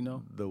 Yes. Do you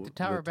know? The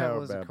Tower of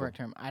Babel is the correct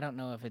term. I don't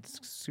know if it's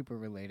super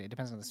related. It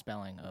depends on the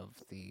spelling of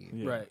the.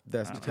 Yeah. Right.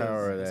 That's the It's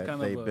tower kind that of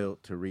they a-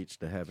 built to reach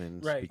the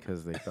heavens Right.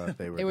 because they thought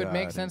they were. It would God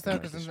make and sense though,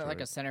 got because isn't it like a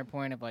destroyed. center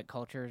point of like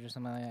cultures or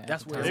something like that?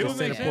 That's where It's It a would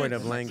make center point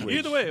sense. of language.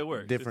 Either way, it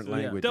works. Different It's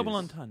a languages. double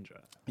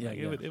entendre. Yeah, Like,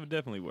 yeah. It would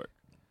definitely work.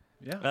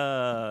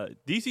 Yeah.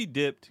 DC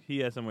dipped. He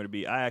has somewhere to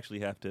be. I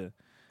actually have to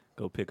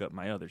go pick up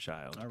my other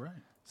child. All right.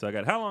 So I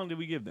got. How long did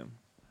we give them?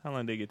 How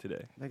long did they get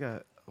today? They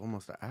got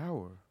almost an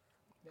hour.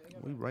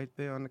 We right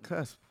there on the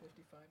cusp.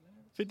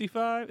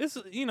 55. It's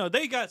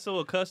they got so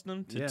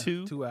accustomed to Yeah,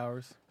 2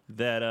 hours.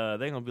 that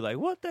they're gonna be like,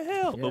 what the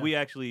hell? Yeah. But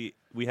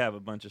we have a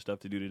bunch of stuff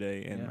to do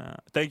today, and Yeah.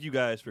 thank you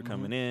guys for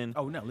coming in.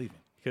 Oh, we're not leaving.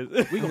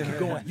 Because We gonna keep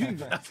going. You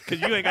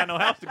you ain't got no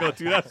house to go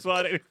to. That's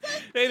why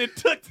they done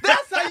took.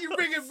 That's how you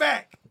bring it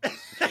back.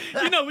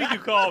 We do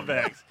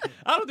callbacks.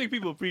 I don't think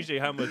people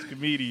appreciate how much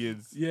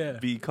comedians Yeah.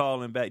 be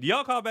calling back. Do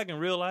y'all call back in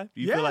real life?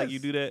 Do you feel like you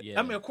Yes. do that? Yeah.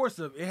 I mean, of course,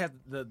 it has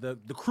the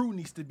crew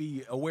needs to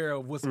be aware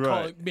of what's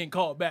Right. being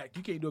called back.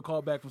 You can't do a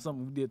callback from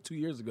something we did 2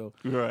 years ago.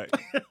 Right.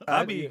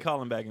 I be Yeah.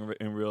 calling back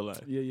in real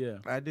life. Yeah.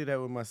 I do that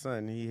with my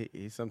son.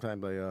 He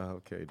sometimes like,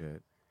 okay,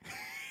 Dad.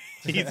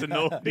 He's an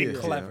old Yeah,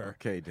 clever.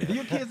 Okay, Do Dad.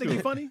 your kids think you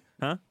funny?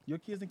 Huh? Your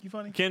kids think you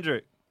funny?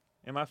 Kendrick,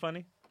 am I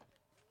funny?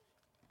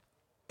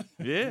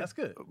 Yeah. That's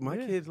good. My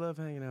kids love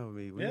hanging out with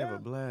me. We have Yeah? a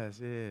blast.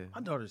 Yeah.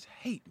 My daughters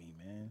hate me,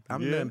 man.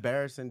 I'm Yeah. the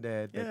embarrassing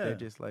dad that Yeah. they're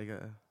just like,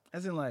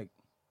 As in, like,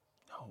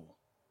 no.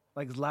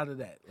 Like, it's a lot of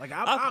that. Like,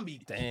 I- I'll be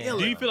Damn.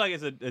 killing. Do you feel like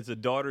it's a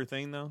daughter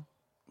thing though?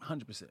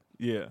 100%.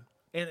 Yeah.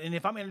 And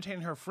if I'm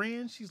entertaining her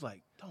friends, she's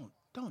like, don't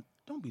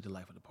be the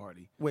life of the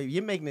party. wait,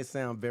 you're making it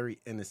sound very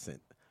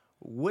innocent.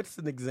 What's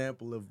an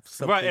example of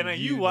something? Right, and then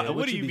you did?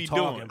 what do you be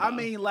talking doing? about? I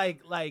mean,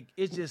 like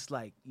it's just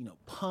like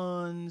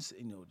puns,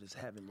 just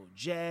having little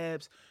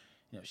jabs.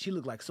 She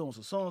looked like so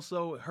and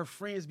so. Her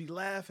friends be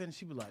laughing.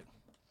 She be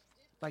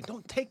like,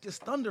 don't take this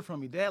thunder from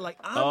me, Dad. Like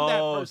I'm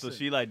that person. so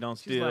she like don't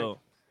She's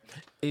steal.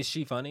 Is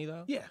she funny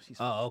though? yeah. She's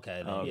Oh,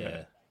 okay. Then, Okay.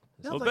 Yeah.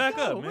 I Well, was back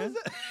yo, up, what man. is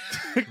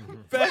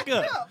that? Back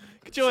up.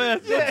 Get your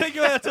ass. Take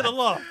your ass to the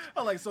loft.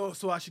 I'm like, so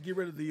I should get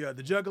rid of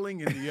the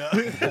juggling and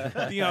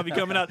the. Dion be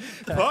coming out.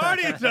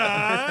 Party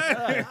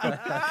time.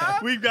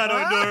 We've got a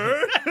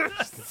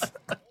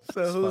nerd.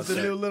 So who's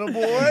the new little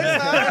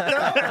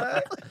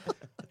boy?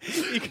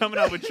 He coming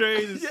out with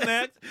trays and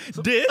snacks.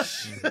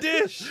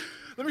 Dish.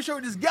 Let me show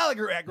you this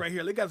Gallagher act right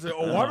here. They got a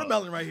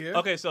watermelon right here.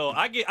 Okay, so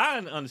I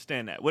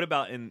understand that. What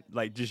about in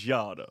like just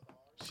y'all though?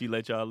 She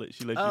let you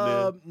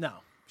live. No,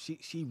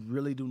 she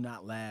really do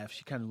not laugh.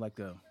 She kind of like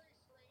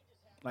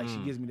she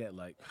gives me that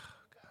like,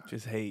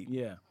 Just hate.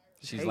 yeah.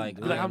 She's Hate like,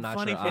 me. Like, I'm I'm not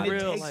funny your for And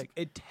audience. real.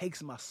 it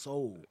takes my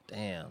soul.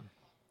 Damn.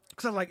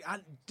 Cause I'm like, I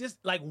just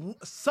like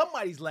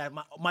somebody's laugh.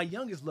 My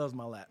youngest loves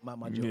my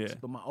my jokes, Yeah.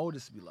 but my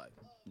oldest be like,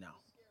 no.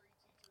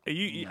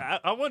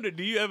 I wonder,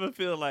 do you ever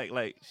feel like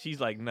she's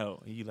like,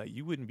 no, and you like,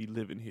 you wouldn't be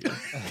living here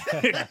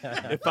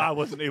if I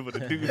wasn't able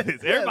to do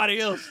this. Everybody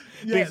else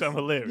thinks I'm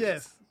hilarious.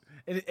 Yes.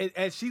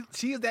 And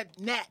she is that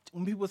gnat.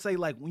 When people say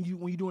like when you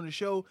doing the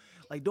show,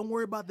 like don't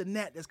worry about the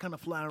gnat that's kind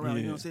of flying around.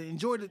 You know what I'm saying?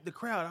 Enjoy the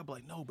crowd. I'm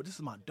like, no, but this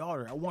is my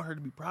daughter. I want her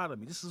to be proud of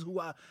me. This is who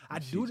I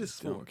do this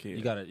for. Don't care.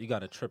 You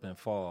gotta trip and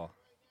fall.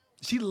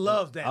 She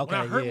loves that. Okay,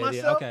 when I hurt yeah,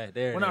 myself, okay,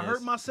 there it when I hurt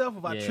is. myself,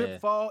 if I Yeah.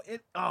 trip, fall,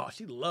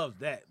 she loves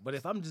that. But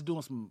if I'm just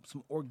doing some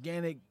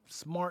organic,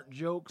 smart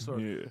jokes or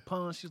Yeah.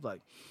 puns, she's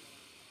like,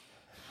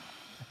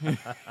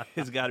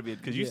 It's got to be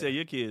because you Yeah. say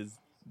your kids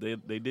they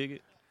dig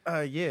it.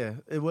 Yeah.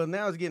 Well,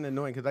 now it's getting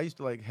annoying because I used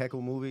to like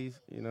heckle movies,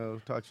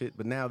 talk shit.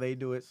 But now they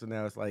do it, so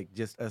now it's like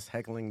just us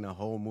heckling the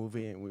whole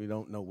movie, and we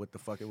don't know what the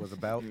fuck it was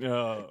about.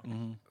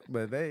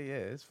 But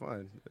it's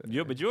fun.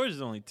 But yours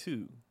is only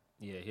 2.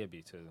 Yeah, he'll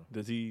be too.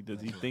 Does he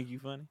think you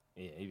funny?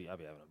 Yeah, I'll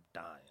be having him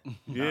dying.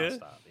 Yeah?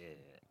 Nonstop.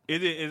 Yeah.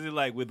 Is it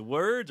like with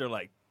words or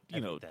like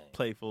Everything.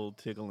 playful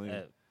tickling?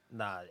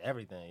 Nah,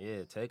 everything.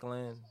 Yeah,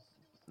 tickling.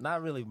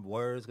 Not really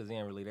words because he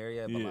ain't really there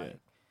yet. But Yeah.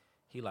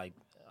 he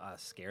I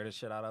scared the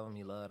shit out of him.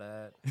 He love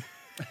that.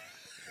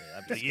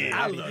 I be Yeah, scared.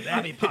 I love that.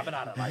 I be popping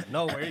out of like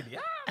nowhere. He be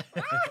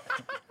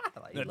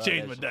like, he Now love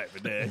change that my shit. diaper,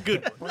 Dad.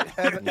 Good one.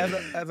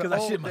 As an I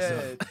old shit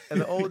myself. dad, as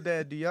an old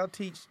dad, do y'all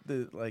teach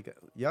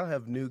y'all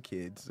have new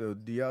kids, so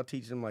do y'all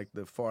teach them like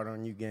the fart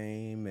on you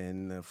game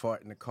and the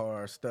fart in the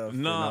car stuff?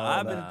 No,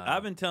 and all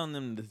I've been telling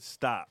them to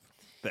stop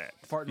that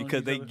Farting on because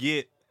each they other?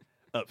 get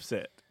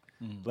upset.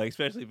 Like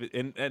especially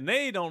if and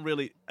they don't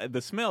really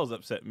the smells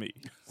upset me.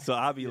 So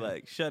I'll be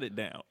like, shut it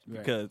down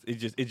because it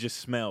just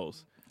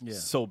smells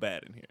so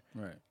bad in here.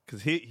 right,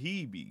 Cause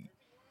he be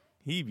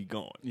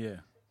going. yeah.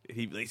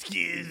 He be like,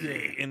 excuse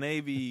me, and they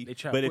be. They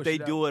try to but if push they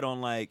it do it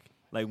on like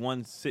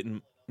one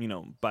sitting,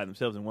 by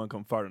themselves and one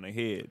come fart on their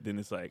head, then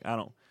it's like I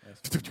don't.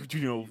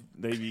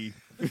 They be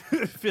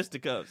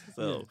fisticuffs.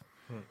 So.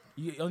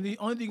 The only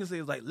thing you can say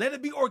is like, let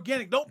it be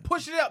organic. Don't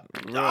push it up.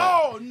 Right.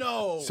 Oh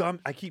no. So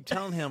I keep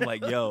telling him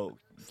like, yo,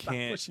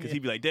 can't pushing because it.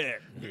 he'd be like, Dad.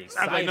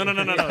 I'm like, no,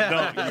 don't.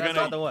 That's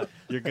not the one.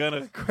 You're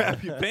gonna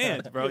crap your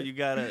pants, bro. You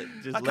gotta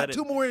just I let got it.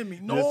 2 more in me.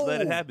 No. Just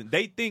let it happen.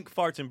 They think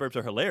farts and burps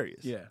are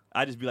hilarious. Yeah.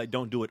 I just be like,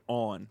 don't do it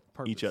on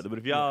each Purpose. other. But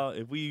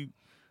if we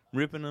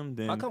ripping them,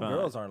 then How come fine.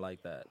 girls aren't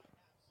like that?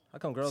 How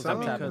come girls Some,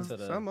 don't tap into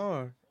some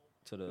are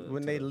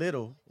when to they the-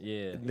 little.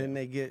 Yeah. Then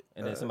they get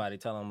And then somebody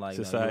tell them like,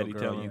 society no,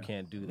 tell girl, you 'em.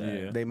 can't do that.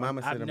 Yeah. they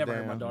mama sit I've them never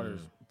down. heard my daughters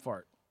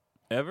fart.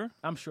 Ever?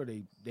 I'm sure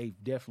they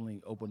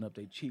definitely open up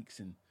their cheeks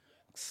and.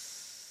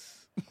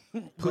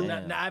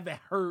 Damn. I haven't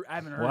heard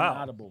Wow. an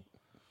audible.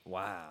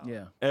 Wow.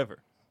 Yeah. Ever?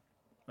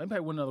 I probably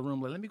went in another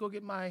room. Like, let me go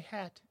get my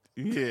hat.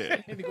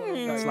 Yeah. Let me go.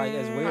 It's like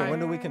it's weird. When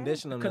do we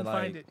condition them to Couldn't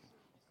find like it.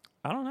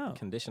 I don't know.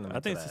 condition them? I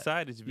think into that?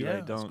 society should be Yeah,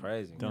 like, that's don't,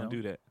 crazy. don't You know?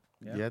 do that.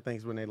 Yeah, I think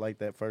it's when they like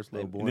that first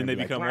little boy. And then they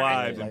be become like,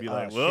 wives like, and be oh,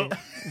 like, well,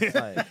 It's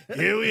like,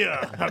 here we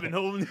are. I've been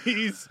holding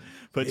these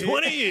for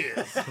 20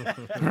 years.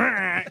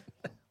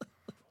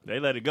 They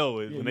let it go.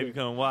 When they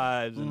become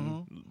wives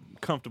and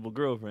comfortable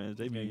girlfriends,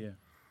 they be,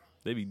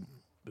 they be,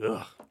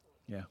 ugh.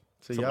 Yeah.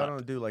 So It's a y'all lot.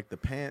 don't do like the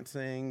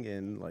pantsing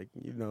and like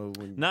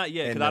when Not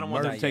yet, and because I the don't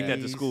want them to take that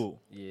to Murphys.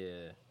 school. yeah.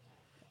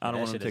 I don't That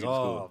want them shit to take is it to school.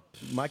 all-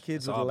 My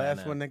kids It's were the all bad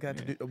last now. one that got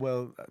to do.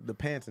 Well, the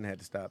pantsing had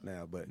to stop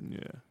now, but Yeah.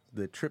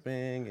 the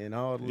tripping and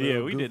all the Yeah,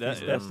 little we did goofy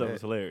that. That stuff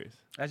was hilarious.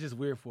 That's just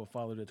weird for a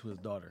father to his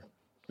daughter.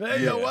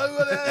 Hey, yo, what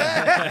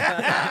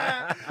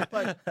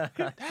like,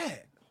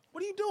 Dad,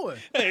 what are you doing?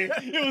 Hey,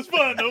 it was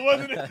fun though,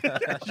 wasn't it?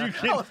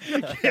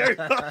 You get carried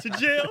off to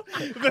jail,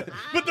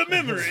 but the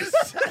memories.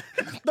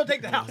 Don't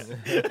take the house.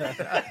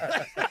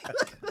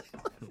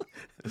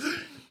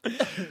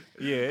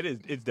 Yeah, it is.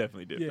 It's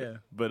definitely different. Yeah.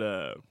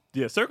 But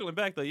yeah, circling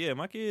back though, yeah,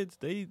 my kids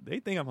they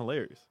think I'm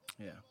hilarious.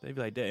 Yeah. They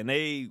be like that, and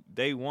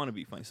they want to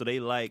be funny. So they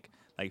like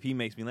if he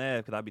makes me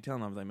laugh, because I be telling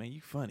him, I was like, man,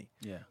 you funny.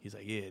 Yeah. He's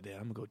like, yeah, Dad,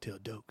 I'm gonna go tell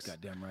Dokes.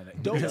 Goddamn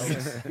right.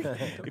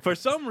 Dope. For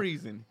some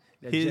reason,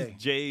 That his J.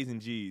 J's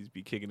and G's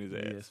be kicking his ass.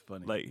 Yeah, it's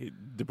funny. Like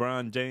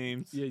DeBron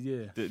James,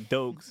 Yeah. the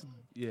Dokes,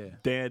 Yeah.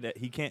 Dad, that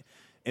he can't.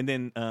 And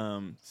then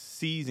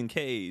C's and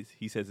K's,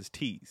 he says it's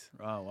T's.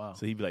 Oh wow.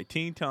 So he'd be like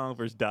Teen Tong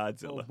versus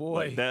Godzilla. Oh,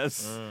 boy. Like,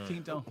 that's.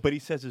 Team Tone. But he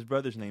says his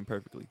brother's name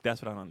perfectly.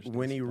 That's what I don't understand.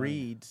 When he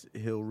reads,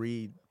 he'll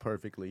read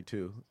perfectly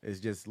too. It's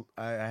just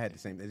I had the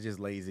same. It's just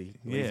lazy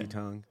Yeah.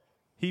 tongue.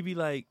 He'd be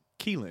like,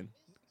 Keelan,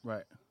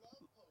 Right.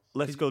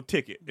 let's go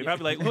ticket. And I'd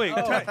be like, wait,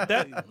 Oh.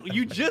 that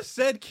you just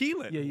said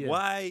Keelan. Yeah.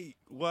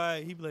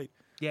 Why? He'd be like,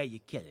 Yeah,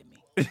 you're killing me.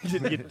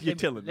 you're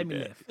telling me Let me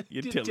that. live.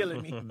 You're You're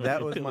telling me.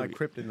 That was Telling my me.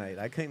 kryptonite.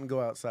 I couldn't go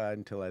outside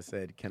until I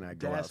said, "Can I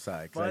go That's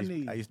outside?" 'Cause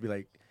funny. I used to be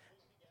like,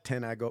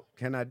 "Can I go?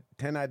 Can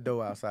I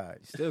go outside?"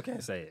 Still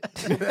can't say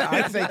it.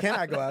 I'd say, "Can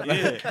I go outside?"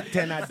 Yeah.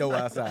 Can I go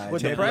outside?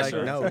 With the They'd be like,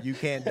 pressure. no, you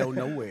can't go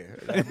nowhere.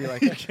 I'd be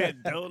like,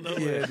 Don't know.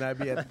 yeah, and I'd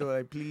be at the door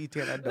like, "Please,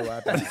 can I go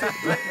outside?"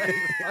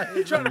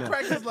 You're trying to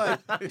practice like.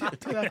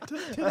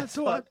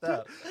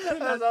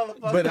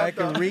 But I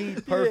can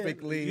read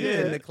perfectly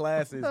Yeah. in the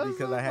classes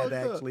because I had to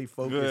actually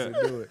focus and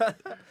do it.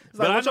 It's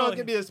But like, I what y'all know-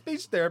 can be a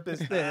speech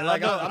therapist then. I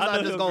Like, know- I'm I not know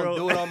just he'll going grow- to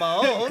do it on my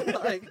own.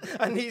 Like,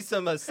 I need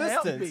some me.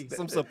 assistance,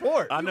 some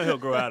support. I know he'll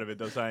grow out of it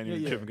though, so I ain't even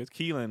Yeah, yeah. tripping. Because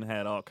Keelan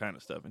had all kind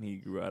of stuff, and he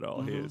grew out of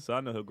all his. So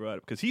I know he'll grow out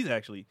of it because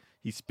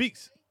he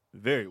speaks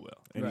very well,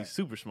 and Right. he's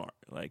super smart.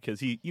 Like because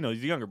he's a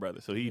younger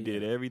brother, so he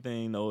did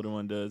everything the older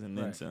one does, and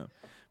then Right. some.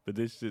 But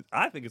this just,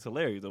 I think it's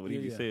hilarious though when he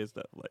Yeah, be yeah. saying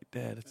stuff like,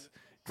 "Dad, it's."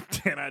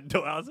 Can I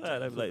go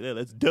outside? I'd be like,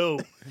 that's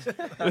dope.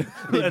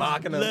 Be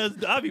mocking him.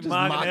 I'd be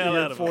mocking the hell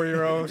out of him.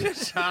 4-year-old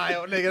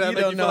child, nigga. That You make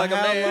don't you know feel like a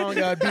how man. long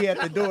I'd be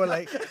at the door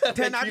like,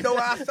 "Can I go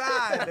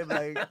outside?" They'd be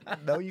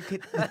like, "No, you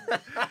can't."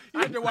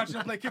 You're there watching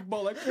them play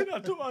kickball like, can I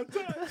do my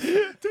time?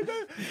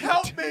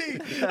 Help me.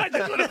 I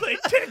just want to play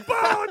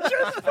kickball.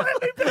 Just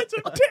let me play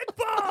some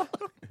kickball.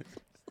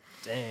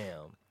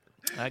 Damn.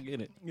 I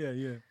get it.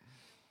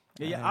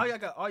 Yeah.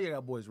 All y'all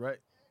got boys, right?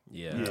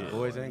 Yeah. Yeah.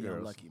 Boys and You're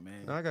girls. lucky,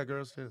 man. No, I got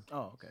girls too.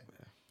 Oh, okay.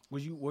 Were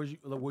you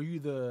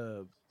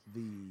the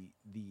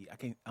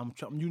I'm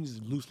using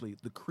this loosely,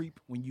 the creep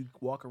when you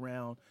walk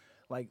around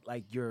like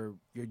your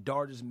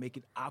daughters make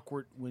it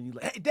awkward when you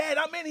like, "Hey Dad,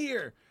 I'm in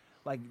here."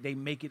 Like they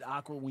make it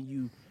awkward when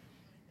you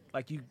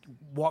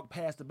walk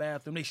past the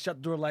bathroom, they shut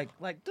the door like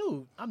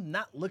dude, I'm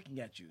not looking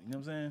at you. You know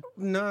what I'm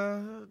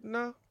saying?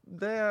 No.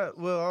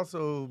 Well,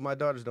 also my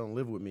daughters don't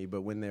live with me,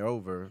 but when they're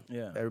over,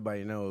 Yeah.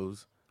 everybody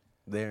knows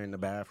they're in the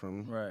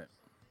bathroom. Right.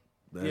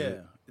 That's Yeah,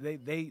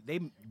 it.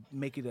 they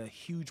make it a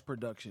huge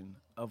production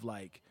of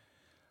like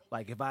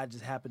if I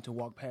just happen to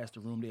walk past the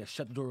room, they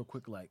shut the door real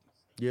quick, like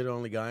You're the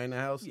only guy in the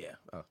house. yeah,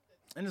 Oh.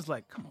 and it's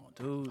like, come on,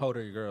 dude, How old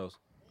are your girls?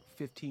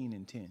 15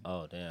 and 10,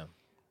 Oh, damn.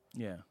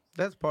 yeah,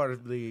 That's part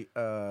of the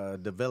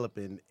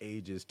developing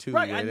ages too.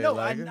 right. where I they're know,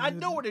 like, I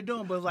know what they're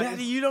doing, but like,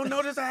 Daddy, you don't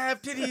notice I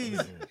have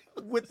titties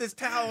with this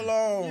towel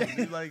on.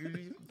 You're like,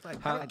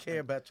 I don't care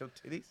about your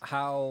titties.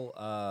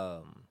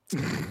 How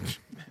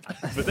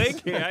But they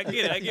care. I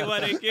get it. I get why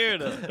they care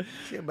though. I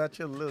care about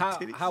your little how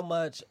titties. how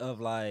much of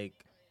like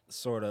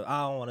sort of,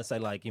 I don't want to say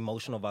like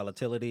emotional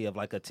volatility of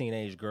like a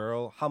teenage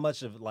girl, how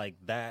much of like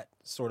that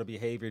sort of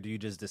behavior do you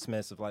just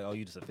dismiss of like, oh,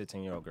 you just a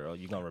 15-year-old girl,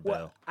 you gonna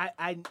rebel? well,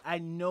 I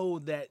know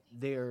that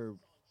they're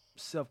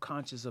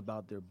self-conscious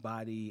about their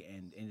body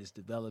and it's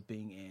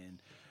developing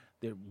and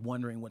they're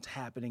wondering what's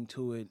happening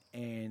to it,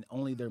 and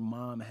only their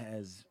mom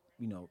has,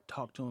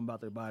 talked to them about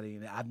their body,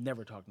 and I've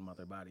never talked to them about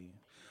their body.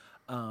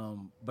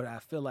 But I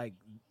feel like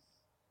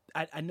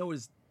I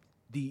noticed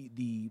the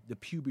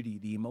puberty,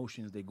 the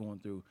emotions they're going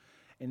through,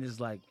 and it's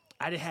like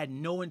I had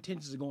no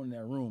intentions of going in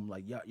that room.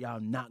 Like y'all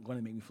not going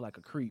to make me feel like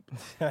a creep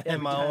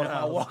In my own I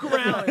house. walk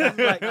around. And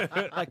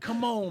it's like,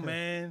 come on,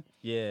 man.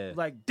 Yeah.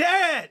 Like,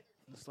 Dad.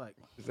 It's like,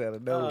 Is that a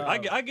no? I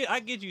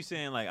get you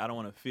saying like I don't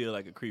want to feel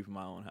like a creep in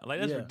my own house. Like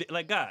that's Yeah.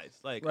 like guys.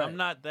 Like Right. I'm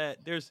not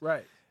that. There's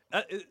right.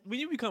 when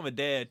you become a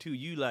dad too,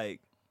 you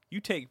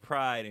take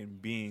pride in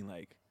being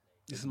like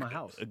This is my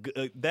house.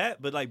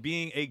 but like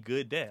being a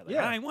good dad. Like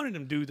Yeah. I ain't one of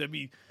them dudes that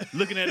be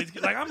looking at his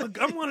like I'm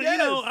one of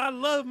Yes. I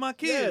love my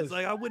kids. Yes.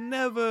 Like I would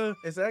never.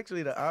 It's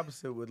actually the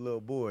opposite with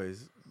little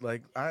boys.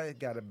 Like I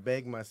gotta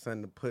beg my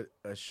son to put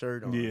a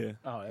shirt on. Yeah.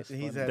 Oh, that's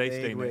He's funny. at They the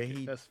stay age where naked.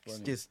 he That's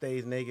funny. just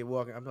stays naked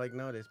walking. I'm like,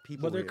 no, there's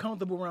people. But they're here.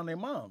 comfortable around their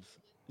moms.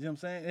 You know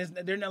what I'm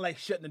saying? They're not like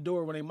shutting the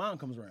door when their mom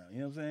comes around. You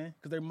know what I'm saying?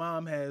 Because their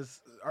mom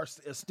is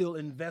still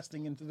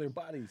investing into their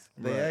bodies.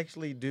 They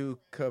actually do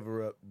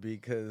cover up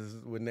because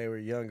when they were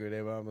younger,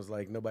 their mom was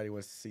like, nobody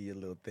wants to see your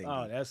little thing.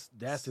 Oh, that's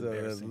so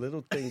embarrassing.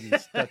 little thingy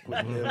stuck with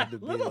them to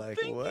be Little like,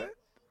 thingy? what?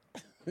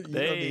 You don't need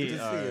They to see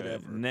it are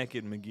ever.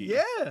 naked McGee.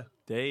 Yeah.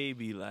 They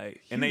be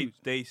like, and Huge.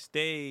 they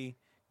stay.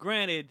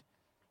 Granted,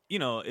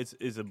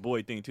 it's a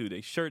boy thing too.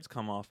 They shirts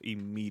come off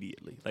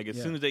immediately. Like as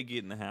Yeah. soon as they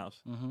get in the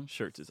house,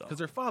 shirts is off. Because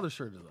their father's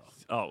shirt is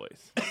off.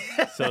 Always.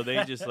 So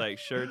they just like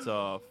shirts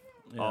off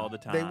all the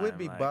time. They would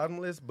be like,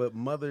 bottomless, but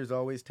mothers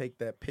always take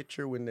that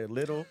picture when they're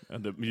little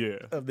yeah.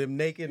 of them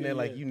naked, and they're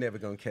like, Yeah. "You never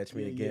gonna catch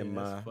me Yeah, again, yeah,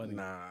 ma." that's funny.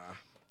 Nah.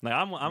 Like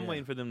I'm Yeah.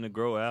 waiting for them to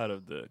grow out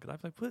of the. Cause I'm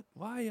like,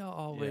 why y'all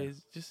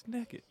always just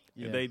naked?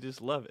 Yeah. They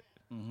just love it.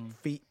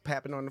 Feet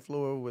papping on the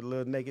floor with a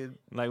little naked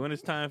Like when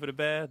it's time for the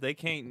bath, they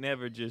can't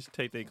never just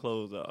take their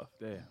clothes off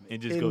Yeah.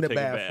 and just In go the take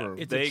bathroom. a bath.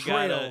 It's a they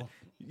gotta, trail.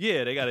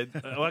 yeah, they gotta.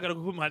 I gotta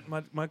put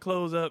my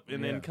clothes up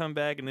and Yeah. then come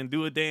back and then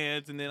do a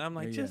dance and then I'm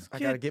like, Yeah, yeah. just I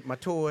gotta get my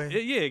toy.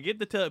 yeah, get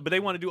the tub. But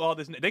they want to do all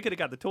this. They could have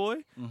got the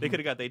toy. They could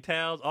have got their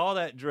towels, all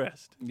that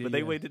dressed. Yeah, but they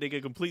yeah. wait till they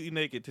get completely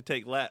naked to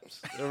take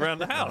laps around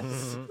the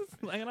house.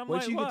 Like, and I'm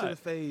Once like, you why? get to the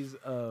phase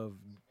of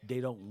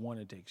they don't want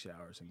to take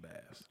showers and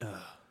baths,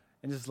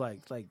 and it's like,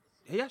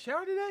 hey, I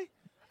showered today.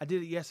 I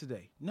did it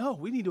yesterday. No,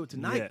 we need to do it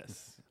tonight.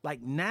 Yes.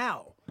 Like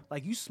now.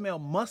 Like you smell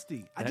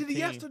musty. I That did it teen-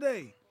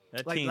 yesterday.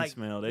 that like, teen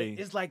smell, they-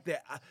 It's like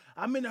that.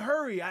 I'm in a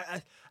hurry.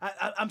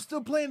 I'm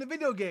still playing the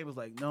video game. It's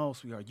like, no,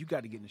 sweetheart, you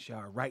got to get in the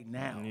shower right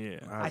now. Yeah.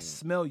 I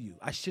smell you.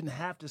 I shouldn't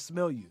have to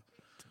smell you.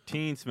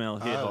 Teen smell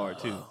hit hard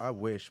too. I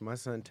wish my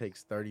son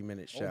takes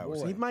 30-minute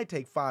showers. boy. He might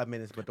take 5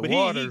 minutes, but the But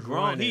water's he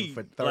grown. running He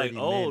for 30 like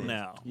old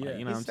minutes. now. Yeah. Like,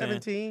 you know He's what I'm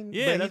saying? 17.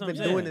 Yeah, but that's he's what been I'm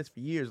saying. doing this for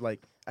years.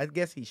 Like I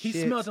guess he He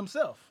shits. smells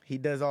himself. He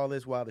does all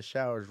this while the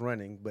shower's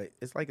running, but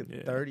it's like a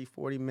Yeah. 30,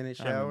 40-minute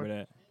I shower. remember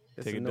that.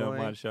 It's Take a dump while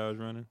annoying. the shower's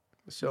running.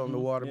 Show him the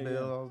water Yeah, bill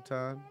yeah. all the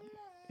time.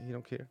 He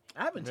don't care.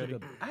 I haven't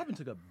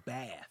took a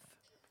bath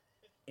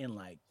in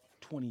like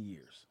 20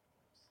 years.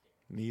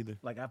 Neither.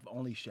 Like I've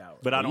only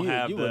showered. But I don't you-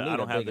 have you the would need I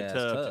don't a have the big-ass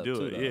tub to tub, do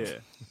too, it. though. Yeah.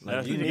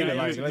 That's you the need thing. a-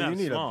 like, You're you not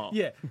need a- small.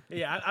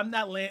 yeah. I'm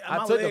not laying. I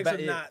My took a legs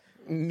ba- are not.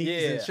 Knees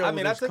and Yeah, I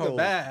mean, I shoulders took a cold.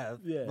 bath,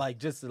 Yeah. like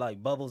just to,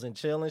 like bubbles and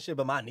chill and shit,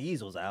 but my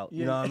knees was out.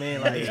 You Yeah. know what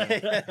I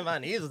mean? Like my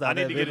knees was out. I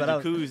need to that get bit, a but I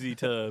was- jacuzzi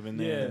tub and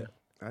then Yeah.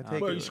 I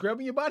take What, are it. you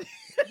scrubbing your body?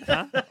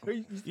 Huh? Are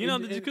you the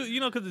jacuzzi,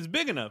 because it's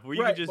big enough where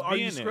you right, can just but are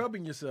be you in there.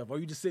 scrubbing yourself? Or are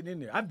you just sitting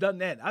in there? I've done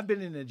that. I've been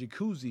in a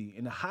jacuzzi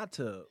in a hot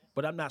tub,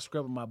 but I'm not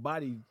scrubbing my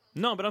body.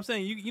 No, but I'm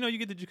saying you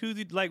get the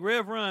jacuzzi like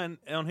Rev Run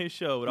on his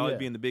show would always Yeah.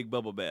 be in the big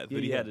bubble bath, but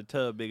Yeah, he yeah. had the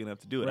tub big enough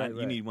to do it. Right, You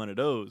right. need one of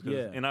those. 'Cause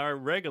Yeah. in our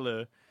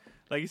regular,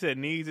 like you said,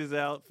 knees is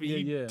out,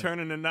 feet Yeah, yeah.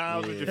 turning the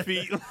knobs with Yeah. your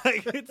feet.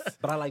 Like it's.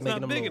 But I like it's making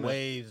not them big little enough.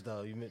 waves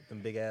though. You make them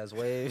big ass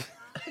waves.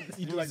 You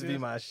do used like to be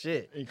this? my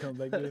shit. And come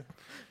like this.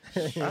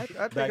 I take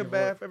Back a and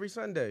bath every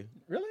Sunday.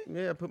 Really?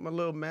 Yeah, I put my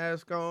little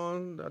mask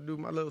on. I do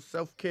my little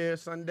self-care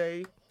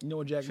Sunday. You know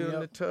what jacked Chill me in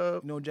the up?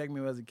 tub. You know what jacked me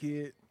up as a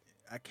kid?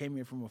 I came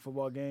in from a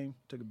football game,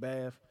 took a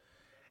bath,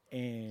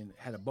 and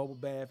had a bubble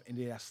bath, and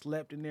then I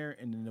slept in there,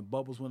 and then the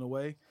bubbles went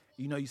away.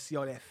 You know, you see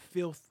all that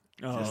filth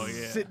Oh, just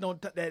yeah. sitting on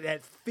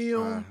that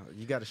film.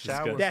 You got to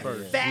shower Disgusting. That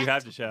first. fat. You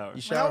have to shower. You I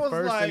shower was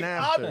first like, and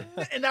after.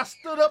 and I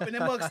stood up, and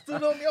that mug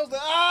stood on me. I was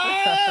like,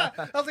 ah!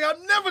 I was like,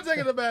 I'm never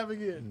taking a bath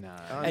again.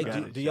 Nah, Hey, you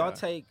gotta do y'all shower.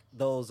 take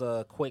those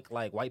quick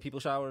like white people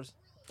showers?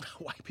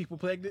 White people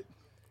pregnant?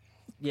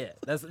 Yeah,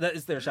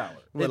 it's their shower.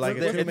 What, It's like a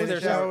their- it's 2-minute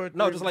their shower?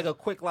 No, just like a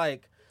quick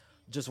like,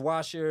 just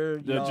wash your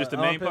just the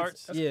main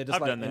armpits. parts? Yeah, just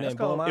I've like done that. and That's then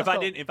pull them out.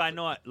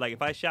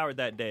 if I showered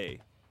that day,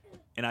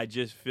 and I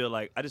just feel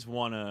like I just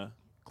want to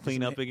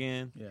clean up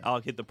again, Yeah. I'll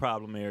hit the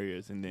problem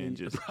areas and then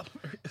just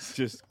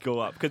go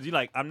up because you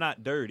like I'm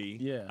not dirty.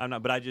 Yeah. I'm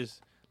not, but I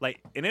just like,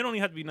 and it don't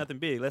even have to be nothing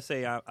big. Let's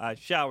say I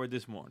showered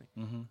this morning,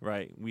 Mm-hmm.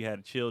 right? We had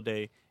a chill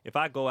day. If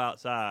I go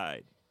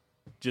outside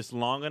just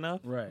long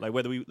enough. Right. Like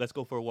whether let's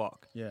go for a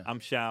walk. Yeah.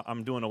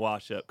 I'm doing a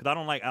wash up because I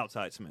don't like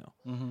outside smell.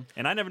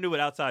 And I never knew what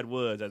outside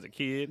was as a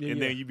kid. Yeah, and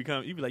yeah. then you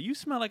be like, you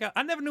smell like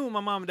I never knew what my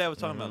mom and dad was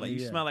talking about. Like you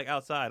Yeah. smell like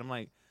outside. I'm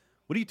like,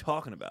 what are you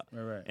talking about?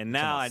 Right. And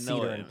now I know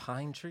Cedar it. and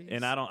pine trees.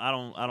 And I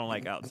don't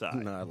like outside.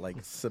 Nah, like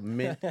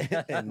cement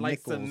and Like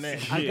nickels.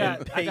 cement. I Yeah.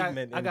 got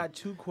Pavement I and- got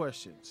 2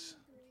 questions.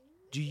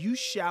 Do you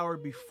shower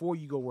before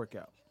you go work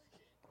out?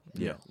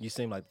 Yeah. You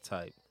seem like the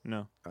type.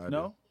 No.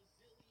 No?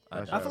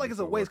 I shower feel like it's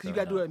a before waste because you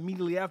got to do it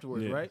immediately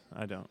afterwards, Yeah, right?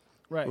 I don't.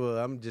 Right. Well,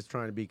 I'm just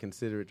trying to be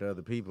considerate to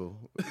other people.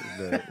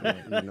 That,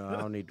 I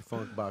don't need the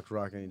funk box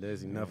rocking.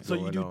 There's enough So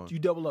going on. you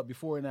double up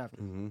before and after.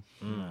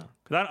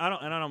 Because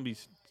I don't be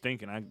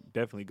stinking. I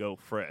definitely go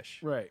fresh.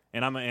 Right.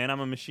 And I'm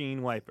a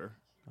machine wiper,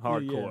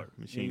 hardcore yeah.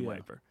 machine Yeah.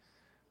 wiper.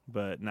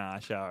 But nah, I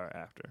shower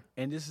after.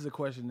 And this is a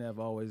question that I've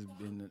always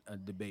been a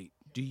debate.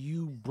 Do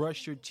you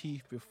brush your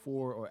teeth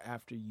before or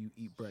after you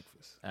eat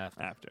breakfast?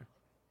 After.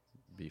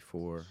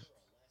 Before.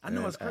 I know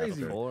and it's crazy.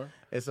 after. Before.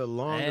 It's a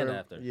longer.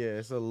 after. Yeah,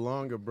 it's a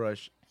longer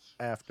brush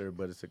after,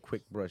 but it's a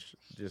quick brush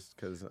just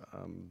because.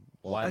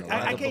 Why Like, not?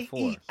 I Rather can't before.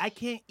 eat. I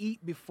can't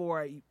eat before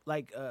I eat.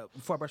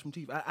 Before I brush my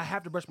teeth. I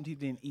have to brush my teeth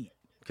then eat.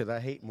 Because I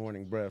hate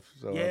morning breath,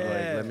 so I'm like,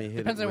 Yeah. let me hit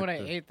Depends it on with what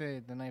I the- ate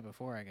the night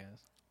before, I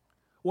guess.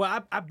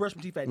 Well, I brush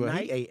my teeth at Well,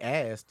 night. he ate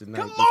ass the night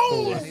Come before.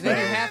 on! See, then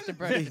you have to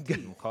brush your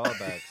teeth. Some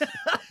callbacks.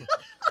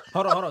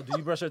 hold on. Do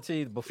you brush your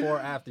teeth before or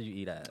after you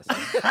eat ass?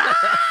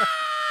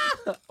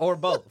 Or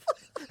both?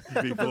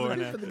 Before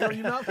and after.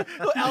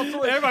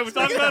 Everybody was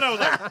talking about it. I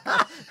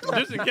was like,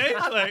 just in case.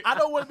 Like, I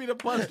don't want to be the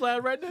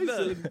punchline right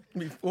there.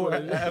 Before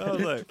and I after.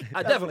 was like,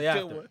 Definitely That's a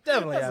after. good one.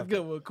 Definitely That's after. a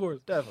good one, of course.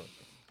 Definitely.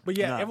 But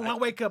yeah, Nah, every when I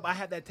wake up, I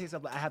have that taste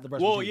of like I have to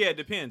brush well, my teeth. yeah, it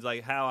depends.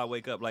 Like how I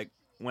wake up. Like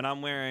when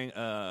I'm wearing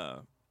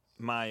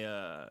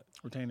my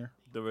Retainer.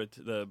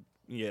 the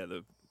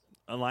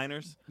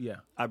aligners, Yeah.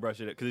 I brush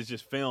it because it's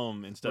just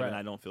film and stuff, and Right.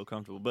 I don't feel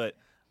comfortable. But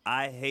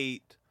I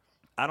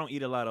don't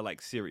eat a lot of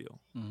like cereal.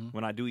 Mm-hmm.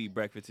 When I do eat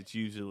breakfast, it's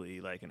usually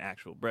like an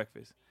actual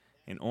breakfast.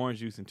 And orange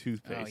juice and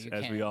toothpaste, you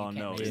as can't- we you all can't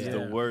know, mix is it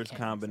the up. worst Can't mix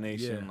it up.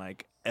 combination Yeah.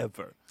 like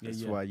ever.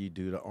 That's why you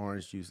do the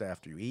orange juice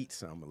after you eat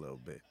some a little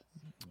bit.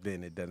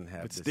 Then it doesn't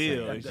have But the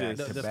still, same it's The,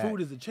 just- the back.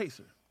 food is a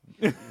chaser.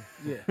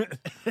 Yeah.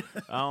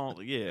 I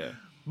don't. Yeah,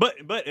 but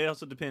it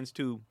also depends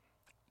too.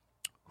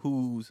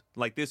 Who's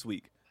like this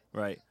week,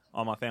 right?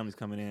 All my family's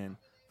coming in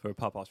for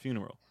Papa's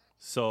funeral,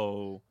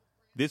 so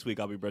this week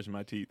I'll be brushing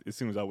my teeth as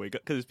soon as I wake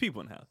up because there's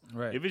people in the house.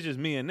 Right. If it's just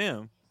me and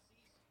them,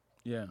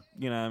 Yeah.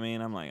 you know what I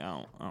mean? I'm like,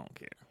 I don't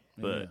care.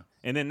 But Yeah.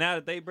 and then now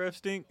that they breath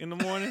stink in the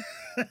morning,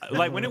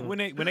 like when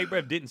they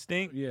breath didn't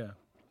stink, Yeah.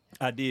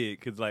 I did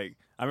because like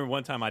I remember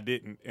one time I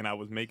didn't and I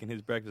was making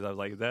his breakfast. I was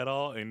like, is that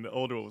all? And the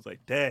older one was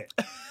like, Dad,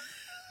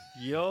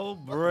 yo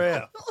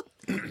breath.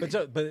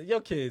 But your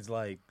kids,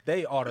 like,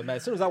 they automatic.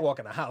 As soon as I walk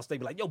in the house, they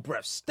be like, "Your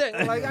breath stink."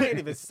 I'm like, I ain't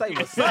even say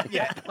what's up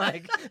yet.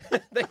 Like,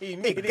 they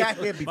immediately got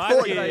here My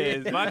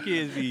before my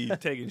kids be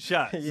taking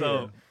shots.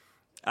 So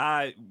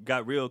I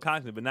got real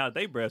confident, but now that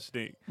they breath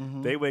stink,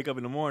 they wake up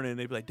in the morning and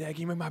they be like, Dad,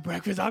 can you make my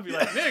breakfast? I'll be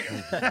like,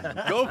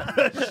 nigga, go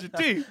brush your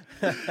teeth.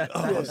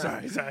 Oh,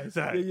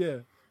 sorry. Yeah.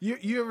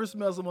 You ever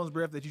smell someone's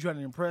breath that you're trying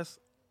to impress?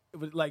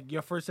 But like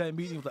your first time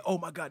meeting, was like, oh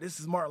my God, this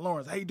is Martin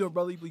Lawrence. How you doing,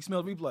 brother? He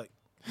smells me. You be like,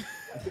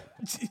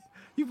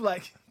 you be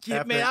like, yeah,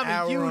 After man, an I'm a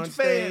hour huge on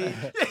fan.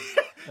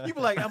 You be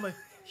like, I'm a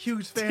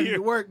huge fan of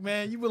your work,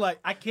 man. You be like,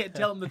 I can't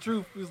tell him the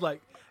truth. He was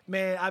like,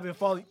 man, I've been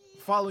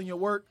following your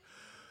work.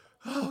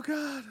 Oh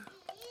God,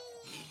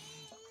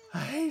 I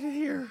hate it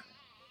here.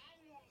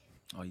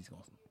 Oh, he's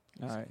going.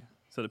 All right.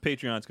 So the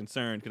Patreon's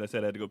concerned because I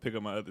said I had to go pick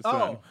up my other Oh.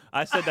 son.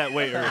 I said that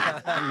way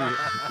earlier.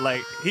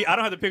 Like I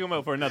don't have to pick him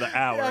up for another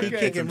hour. Yeah, and okay. some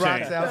Kicking rocks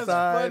change. That's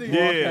outside. funny.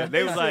 Yeah,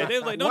 they was like,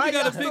 don't Why you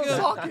gotta y'all pick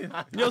still up talking?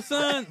 your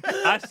son?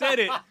 I said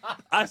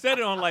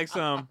it on like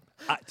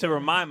to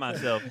remind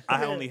myself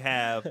I only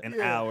have an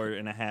hour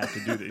and a half to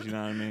do this. You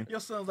know what I mean? Your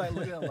son's like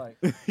looking at him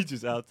like, He's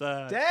just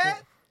outside. Dad.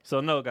 So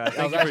no, guys,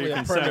 That thank was you for actually your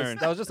a premise. concern.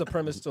 That was just a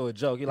premise to a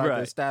joke. He liked Right.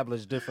 to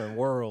establish different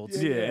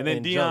worlds. Yeah, and then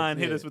and Dion jokes,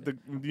 hit yeah. us with the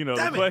the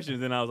Damn it.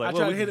 questions, and I was I like,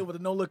 tried well, to hit it with a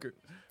no looker.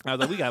 I was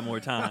like, we got more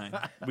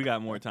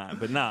time.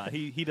 But nah,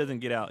 he doesn't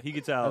get out. He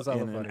gets out That's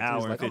hella in funny, an too. hour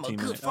He's and like, I'm a 15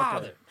 good minutes.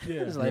 father.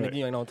 Yeah. He's like, Right. nigga,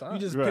 you ain't on time. You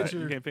just Right. picture.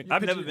 You can't pick- you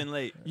I've picture never been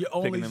late Your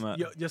picking him up.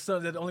 Your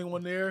son's the only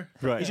one there.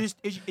 Right. Is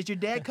your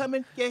dad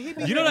coming? Yeah, he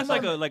be. You know here that's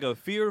like tomorrow. a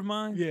fear of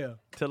mine. Yeah.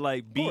 To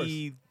like course.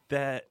 be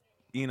that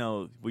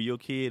where your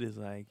kid is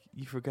like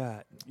you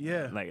forgot.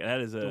 Yeah. Like that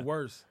is The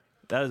worst.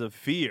 that is a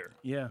fear.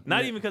 Yeah.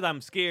 Not Yeah. even because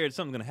I'm scared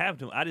something's gonna happen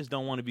to him. I just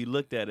don't want to be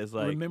looked at as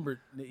like. Remember,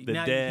 now you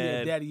dad-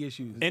 hear daddy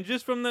issues. And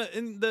just from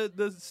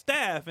the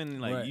staff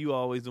and like Right. you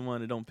always the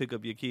one that don't pick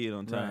up your kid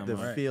on time. The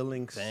Right.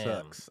 feeling Damn.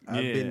 sucks. Yeah.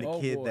 I've been the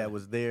Oh, kid boy. that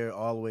was there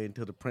all the way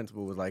until the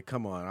principal was like,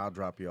 "Come on, I'll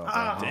drop you off."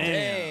 Ah, at home."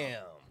 Damn.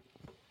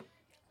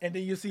 And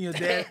then you see your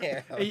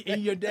dad,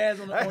 and your dad's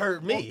on the. That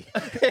hurt me.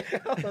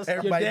 Your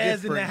Everybody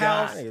dad's just in the forgot.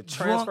 house. Nigga, drunk.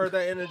 transfer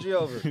that energy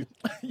over.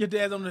 Your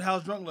dad's on the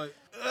house drunk, like,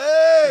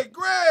 hey,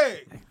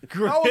 Greg, I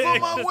was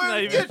on my That's way not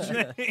to even get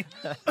you. his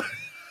name.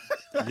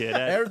 Yeah,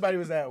 that, Everybody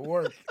was at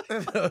work. I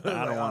don't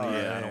want to.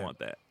 Yeah, I don't want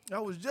that. I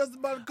was just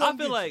about to come. I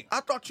feel like I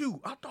thought you.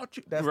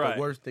 That's Right.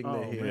 the worst thing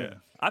Oh, to hear. man.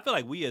 I feel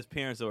like we as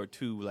parents are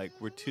too. Like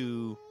we're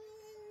too.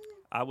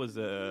 I was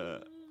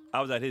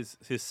at his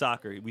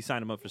soccer. We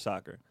signed him up for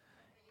soccer,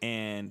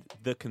 and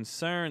the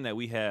concern that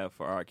we have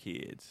for our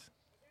kids,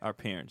 our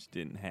parents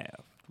didn't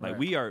have. Like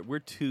Right. we're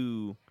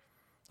too.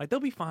 Like they'll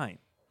be fine,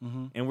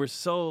 Mm-hmm. and we're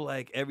so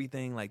like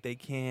everything. Like they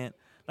can't.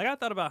 Like I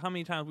thought about how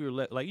many times we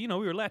were we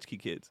were latchkey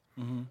kids,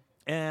 Mm-hmm.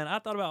 and I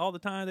thought about all the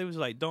time they was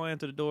like, don't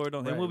answer the door,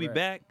 don't, Right, and we'll be right.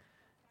 back,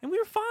 and we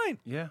were fine.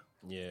 Yeah.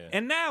 Yeah.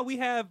 And now we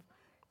have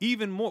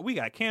even more. We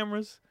got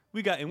cameras.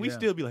 We Yeah.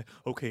 still be like,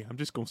 okay, I'm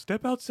just gonna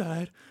step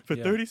outside for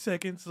Yeah. 30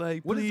 seconds.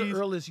 Like, What is please. the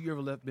earliest you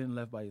ever been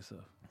left by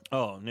yourself?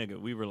 Oh, nigga,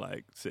 we were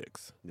like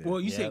 6. Yeah. Well,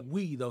 you Yep. said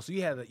we though, so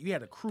you had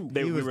a crew.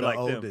 They, He we was were the like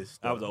them. oldest,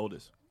 I was the though.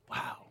 oldest.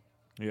 Wow.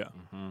 Yeah,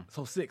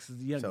 So 6 is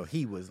the youngest. So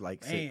he was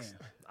like 6. Man.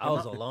 I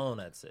was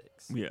alone at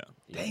 6. yeah.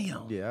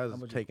 Damn. Yeah, I How was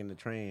much- taking the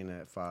train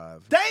at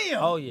 5.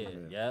 Damn. Oh yeah,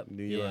 yep.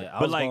 New York. Yeah, I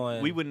But was like,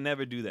 going, we would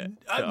never do that.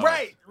 to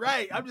ours.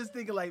 Right. I'm just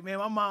thinking like, man,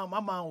 my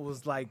mom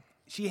was like,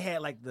 she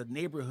had like the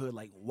neighborhood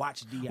like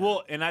watch Dion.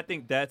 Well, and I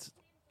think that's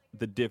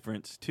the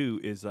difference too.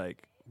 Is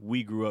like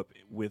we grew up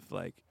with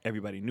like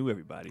everybody knew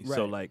everybody.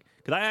 So Right. like,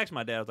 because I asked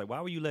my dad, I was like,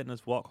 why were you letting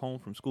us walk home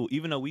from school?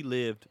 Even though we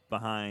lived in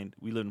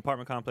an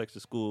apartment complex. The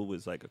school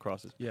was like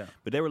across the Yeah.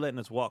 But they were letting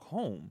us walk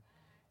home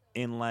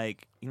in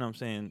like, you know what I'm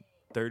saying,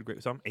 3rd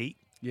grade. So I'm 8.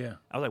 Yeah.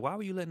 I was like, why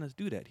were you letting us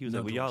do that? He was No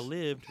like, well, y'all choice.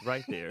 lived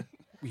right there.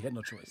 We had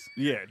no choice.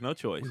 Yeah, no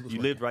choice. was You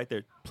lived right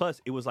there.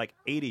 Plus, it was like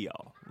 80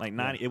 y'all. Like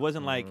 90. It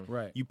wasn't like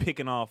Right. you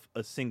picking off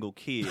a single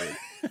kid.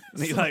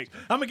 And he like,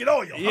 I'm gonna get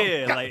all y'all.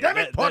 yeah, God like damn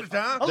it, party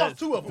time. I lost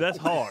 2 of them. That's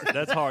hard.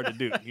 That's hard to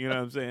do. You know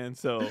what I'm saying?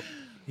 So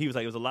he was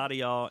like, it was a lot of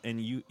y'all,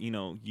 and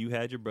you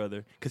had your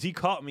brother, because he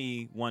caught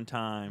me one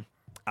time.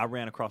 I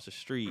ran across the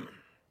street,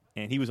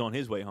 and he was on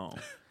his way home,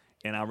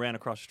 and I ran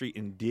across the street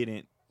and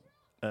didn't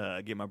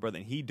get my brother,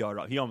 and he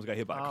darted off. He almost got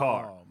hit by a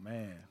car. Oh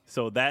man.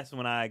 So that's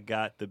when I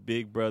got the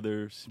big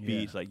brother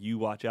speech, Yeah. like you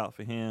watch out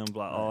for him,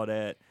 blah, all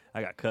that.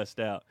 I got cussed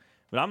out,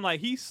 but I'm like,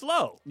 he's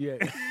slow, Yeah.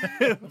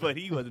 but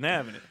he wasn't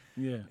having it.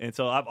 Yeah. And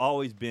so I've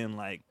always been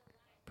like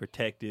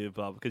protective,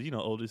 because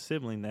oldest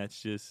sibling.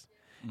 That's just,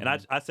 and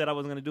I said I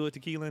wasn't gonna do it to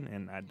Keelan,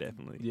 and I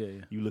definitely.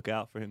 Yeah. You look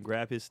out for him,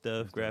 grab his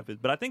stuff,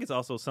 But I think it's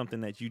also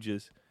something that you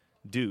just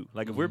do.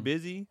 Like if we're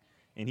busy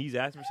and he's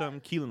asking for something,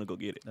 Keelan will go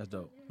get it. That's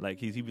dope. Like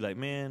he'd be like,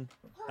 man,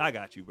 I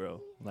got you,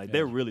 bro. Like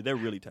they're really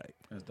tight.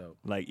 That's dope.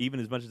 Like even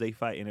as much as they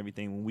fight and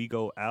everything, when we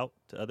go out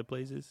to other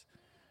places,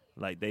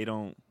 like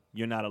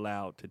you're not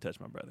allowed to touch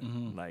my brother.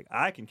 Like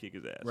I can kick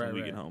his ass when Right,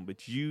 we right. get home,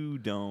 but you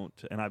don't.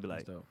 And I'd be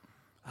like, That's dope.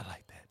 I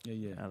like that.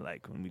 Yeah. I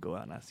like when we go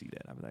out and I see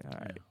that. I'd be like, all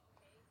right,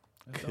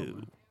 That's cool. dope,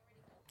 man.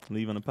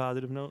 Leave on a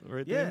positive note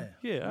right there.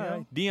 Yeah. Yeah, all You know,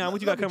 right. Dion,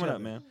 what you got love each coming up,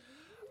 other.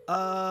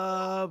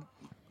 man?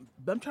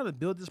 I'm trying to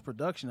build this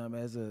production up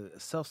as a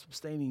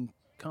self-sustaining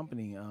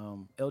company.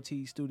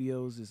 LT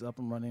Studios is up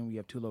and running. We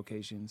have 2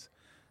 locations,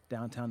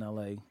 downtown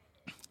LA.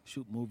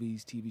 Shoot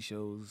movies, TV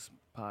shows,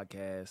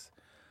 podcasts,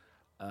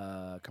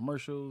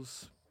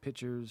 commercials,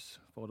 pictures,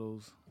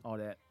 photos, all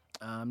that.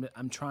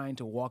 I'm trying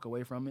to walk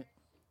away from it.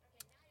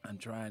 I'm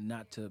trying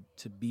not to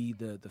be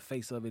the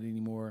face of it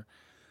anymore.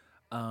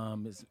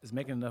 It's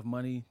making enough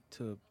money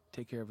to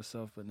take care of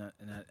itself, and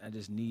I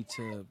just need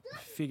to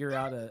figure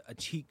out a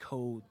cheat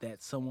code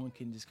that someone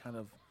can just kind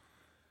of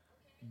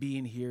be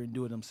in here and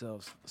do it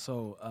themselves.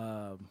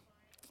 So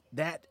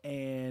that,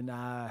 and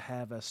I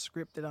have a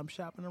script that I'm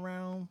shopping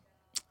around.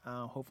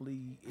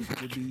 Hopefully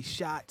it will be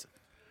shot.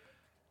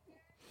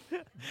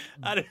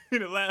 I didn't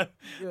even laugh.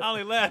 I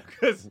only laugh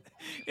because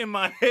in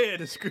my head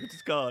the script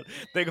is called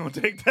 "They Gonna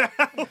Take the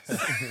House."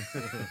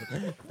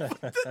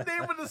 The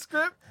name of the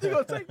script, they're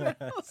gonna take the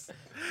house.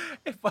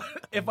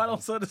 If I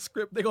don't sell the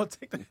script, they're gonna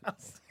take the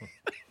house.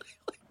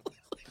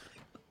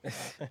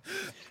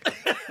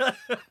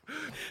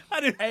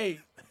 Hey,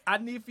 I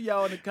need for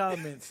y'all in the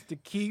comments to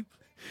keep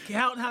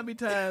count how many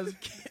times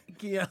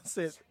Keon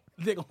said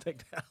they're gonna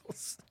take the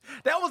house.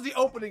 That was the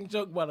opening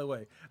joke, by the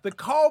way. The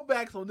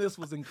callbacks on this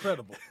was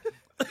incredible.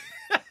 They're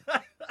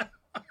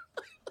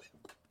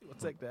gonna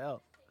take the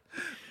house.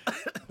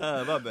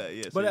 My bad.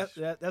 Yes. But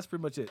that's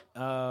pretty much it.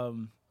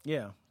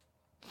 Yeah.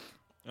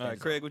 All right,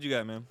 Craig, what you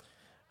got, man?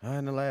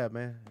 In the lab,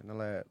 man. In the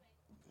lab.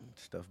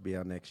 Stuff be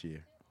out next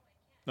year.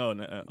 No,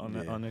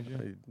 on next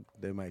year.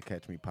 They might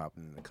catch me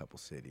popping in a couple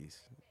cities.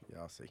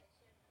 Y'all see.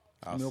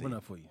 Let me open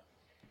up for you.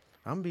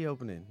 I'm gonna be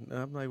opening.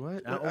 I'm like,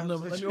 what? Let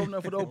me open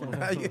up for the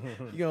opener.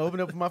 you gonna open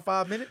up for my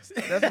 5 minutes?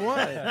 That's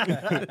one.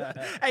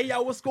 Hey,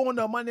 y'all, what's going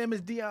on? My name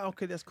is Dion.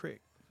 Okay, that's Craig.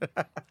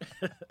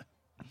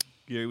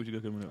 Gary, what you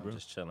got coming up, bro?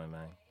 just chilling,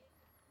 man.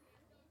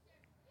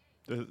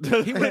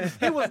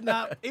 He was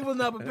not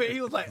prepared.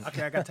 He was like,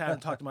 okay, I got time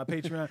to talk to my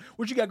Patreon.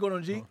 What you got going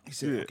on, G? He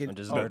said, okay. I'm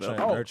just oh,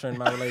 nurturing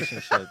my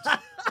relationships.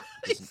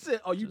 He said,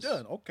 oh, you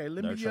done? Okay,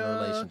 let me. Nurturing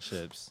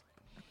relationships.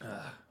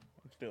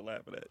 I'm still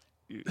laughing at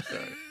you.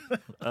 Sorry.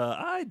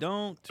 I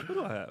don't. What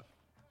do I have?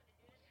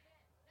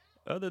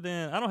 Other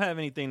than I don't have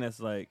anything that's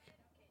like.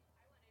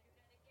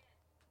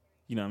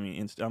 you know what I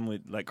mean, I'm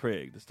with like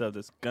Craig, the stuff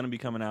that's gonna be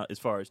coming out as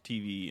far as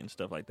TV and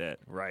stuff like that,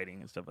 writing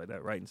and stuff like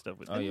that, writing stuff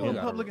with. Oh, yeah, Go we in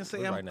gotta- public and say,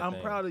 we're writing that I'm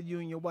thing. proud of you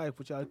and your wife,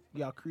 what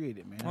y'all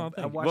created, man. Oh, I thank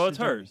you. watched Well, the it's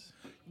journey. hers.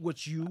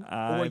 What you or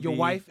I your be-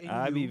 wife and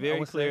I you. be very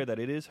would say. clear that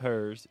it is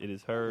hers. It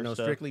is her No,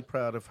 stuff. strictly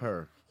proud of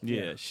her.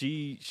 Yeah,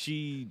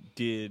 she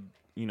did.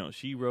 You know,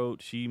 she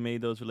wrote, she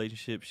made those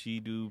relationships. She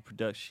do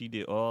production. She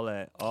did all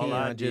that. All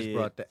I Keon just did,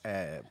 brought the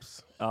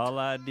abs. all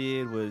I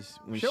did was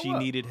when Show she up.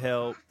 needed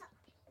help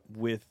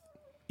with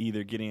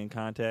either getting in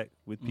contact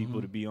with people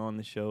Mm-hmm. to be on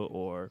the show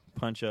or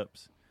punch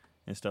ups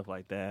and stuff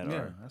like that, Yeah,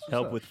 or that's what's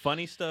help up. with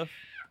funny stuff.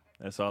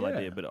 That's all I Yeah.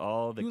 did. But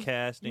all the You was-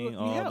 casting, you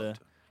all the helped.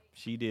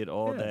 she did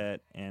all Yeah.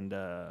 that, and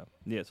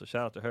yeah. So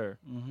shout out to her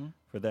Mm-hmm.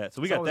 for that.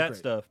 So we It's got always that great.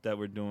 stuff that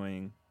we're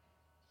doing.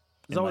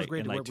 It's in always like- great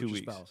in to like work 2 with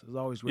weeks. your spouse. It's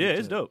always great. Yeah,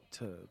 it's to, dope.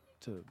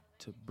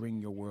 To bring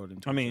your world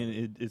into. I each mean,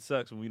 other. it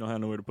sucks when we don't have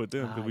nowhere to put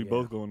them because we yeah.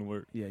 both going to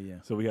work. Yeah, yeah.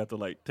 So we have to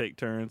like take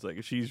turns. Like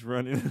if she's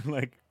running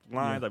like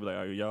lines, Yeah. I'd be like,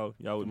 "All right,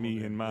 y'all with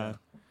me in my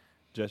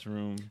dressing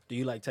room." Do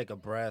you like take a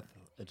breath,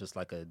 just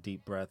like a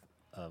deep breath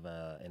of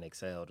and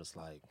exhale, just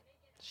like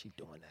she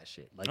doing that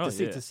shit, like Oh,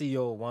 to yeah. see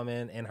your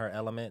woman in her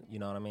element. You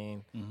know what I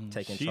mean?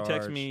 Taking She charge.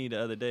 texted me the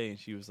other day and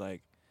she was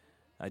like,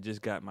 "I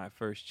just got my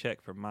first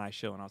check for my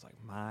show," and I was like,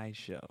 "My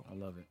show, I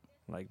love it.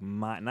 like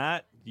my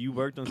not you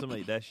worked on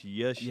somebody. That's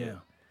your shit. Yeah,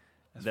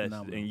 that's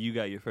phenomenal. and you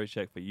got your first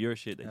check for your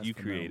shit that That's you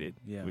phenomenal. created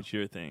Yeah. with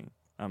your thing."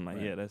 I'm like,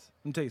 Right. "Yeah, that's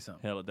Let me tell you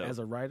something. hella dope." As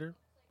a writer,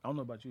 I don't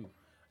know about you.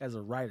 As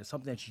a writer,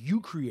 something that you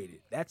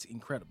created, that's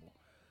incredible.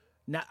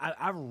 Now,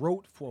 I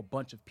wrote for a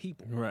bunch of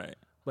people, Right.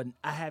 but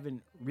I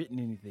haven't written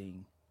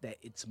anything that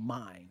it's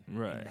mine.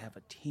 Right. And I have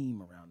a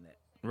team around that.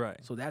 Right.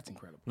 So that's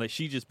incredible. Like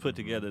she just put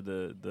together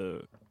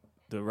the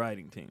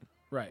writing team.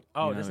 Right.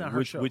 Oh, you that's know, not her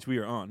which, show. Which we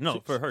are on. No, So-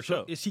 for her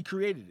so show. She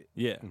created it.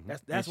 Yeah.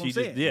 That's And what she I'm just-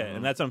 saying. Yeah,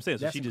 and that's what I'm saying.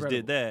 So That's she just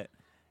incredible. did that.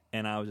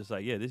 And I was just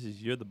like, yeah, this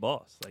is, you're the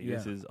boss. Like,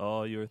 this Yeah. is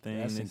all your thing.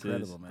 That's this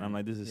incredible, is, man. I'm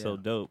like, this is so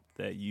Yeah. dope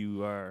that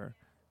you are,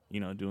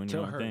 doing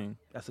Tell your own her thing.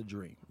 that's a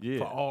dream. Yeah.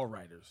 For all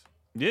writers.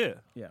 Yeah.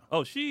 Yeah.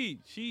 Oh, she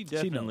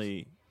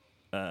definitely,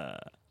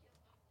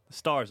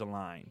 stars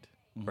aligned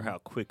for how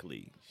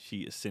quickly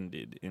she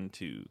ascended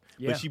into,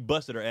 Mm-hmm. Yeah. but she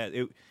busted her ass.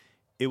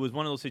 It was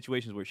one of those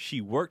situations where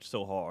she worked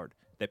so hard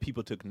that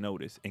people took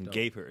notice and Dope.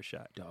 gave her a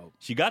shot. Dope.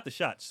 She got the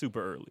shot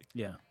super early.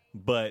 Yeah.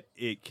 But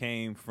it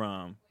came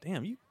from,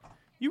 damn,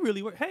 you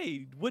really work.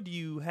 Hey, what do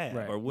you have,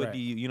 Right, or what right. do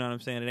you know what I'm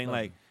saying? It ain't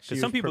like She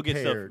because some was people get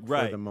stuff prepared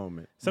right. for the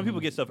moment. Some people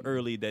get stuff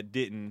early that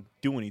didn't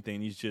do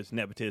anything. It's just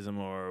nepotism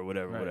or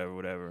whatever, Right.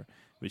 whatever.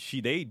 But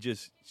she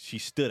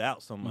stood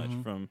out so much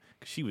from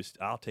cause she was.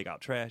 I'll take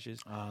out trashes.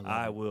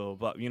 I will,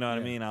 but you know what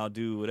I Yeah. mean. I'll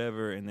do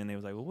whatever. And then they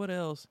was like, well, what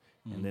else?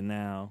 And then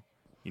now,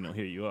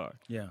 here you are.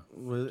 Yeah.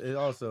 Well, it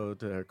also,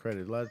 to her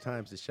credit, a lot of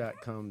times the shot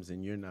comes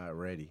and you're not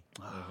ready.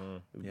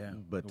 Yeah.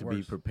 But the to be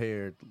worst.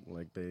 prepared,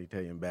 like they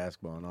tell you in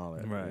basketball and all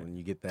that, Right. when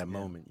you get that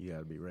moment, you got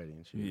to be ready.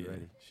 And she was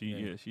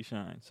ready. She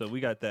shined. So we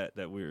got that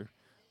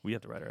we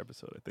have to write our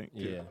episode. I think.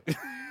 too. Yeah.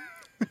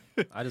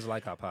 I just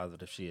like how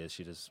positive she is.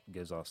 She just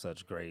gives off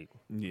such great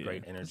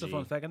energy. It's a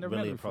fun fact. I never met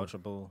really her before.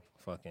 approachable.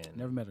 Fucking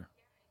Never met her.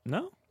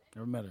 No.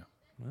 Never met her.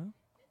 Well,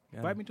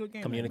 Invite me to a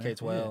game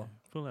communicates night, man. well.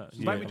 Pull out.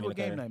 Invite Yeah. me to a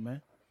game night,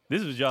 man.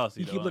 This was Jossie,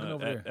 You though, keep looking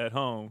over at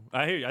home.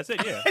 I hear you. I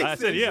said yeah. I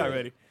said yeah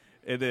already.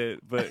 And then,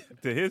 but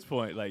to his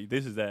point, like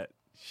this is that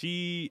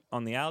she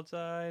on the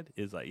outside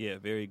is like, yeah,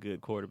 very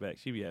good quarterback.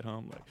 She be at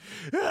home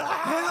like,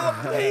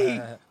 help me.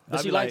 But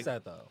I'd she be likes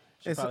like- that though.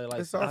 She It's, probably likes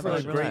it's that. also I a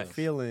think she great relaxed.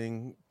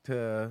 feeling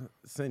to,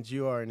 since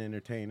you are an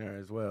entertainer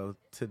as well,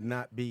 to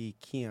not be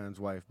Keon's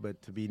wife, but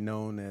to be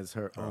known as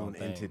her Her own own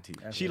thing. entity.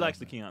 She likes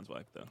the Keon's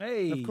wife though.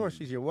 Hey. Of course,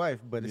 she's your wife,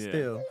 but it's Yeah.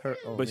 still her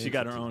own. But she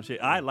got her entity. own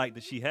shit. I like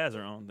that she has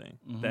her own thing.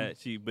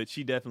 But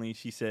she definitely,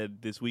 she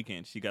said this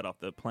weekend she got off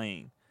the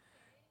plane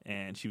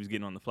and she was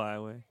getting on the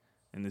flyaway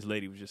and this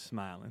lady was just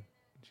smiling.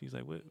 She's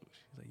like, what?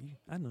 She's like,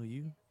 I know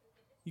you.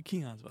 You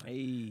Keon's wife.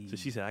 Hey. So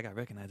she said, I got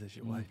recognized as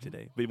your wife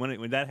today. But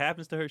when that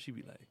happens to her, she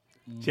be like,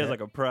 she has like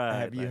a pride.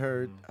 Have you like,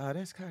 heard? Oh,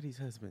 that's Cotty's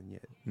husband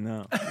yet.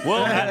 No.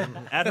 Well,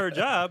 at her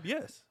job,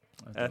 yes.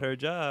 At her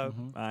job,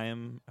 I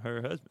am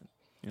her husband.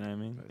 You know what I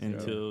mean?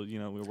 Until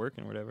we're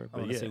working or whatever. I But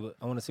want to yeah, see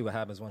what see what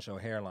happens once your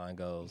hairline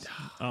goes.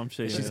 I'm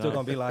sure She's still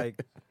gonna be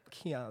like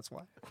Keon's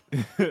wife.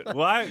 Well,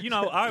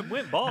 I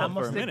went bald I'm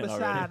for gonna a stick minute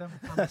beside already. him.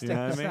 I'm gonna stick You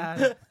know what I beside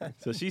mean? him.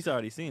 So she's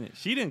already seen it.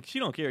 She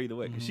don't care either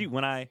way. 'Cause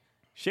when I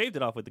shaved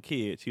it off with the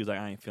kids, she was like,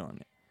 I ain't feeling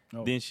it.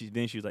 Oh. Then she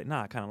was like,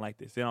 nah, I kind of like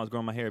this. Then I was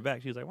growing my hair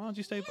back. She was like, why don't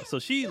you stay? So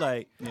she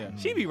like, Yeah.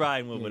 she be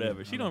riding with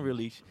whatever. She don't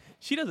really.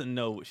 She doesn't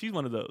know. She's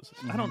one of those.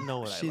 I don't know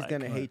what I She's like.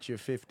 gonna hate your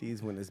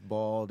 50s when it's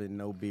bald and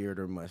no beard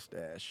or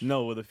mustache.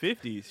 No, with the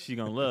 50s, she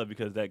gonna love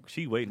because that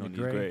she waiting on these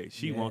gray? grays.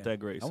 She Yeah. want that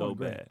gray I so want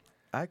gray. bad.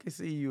 I can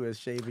see you as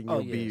shaving Oh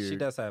your yeah, beard. she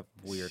does have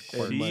weird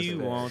quirks. She mustache.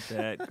 want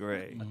that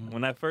gray.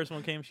 When that first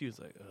one came, she was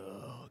like,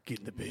 "Oh, get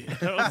in the bed."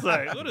 I was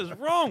like, "What is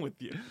wrong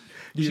with you?"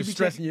 You're she be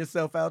stressing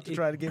yourself out to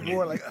try to get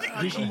more. Like,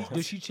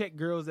 Does she check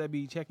girls that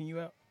be checking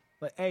you out?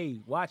 Like, hey,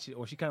 watch it,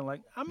 or she kind of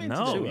like, I'm into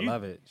No, She this. would you-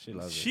 love it. She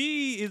loves it.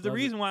 She is the Love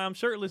it. reason why I'm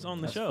shirtless on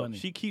the That's show. funny.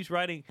 She keeps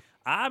writing.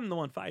 I'm the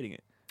one fighting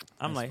it.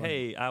 I'm That's like, funny.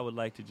 hey, I would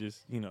like to just,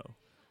 I'm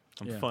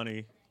Yeah.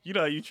 funny. You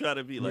know, you try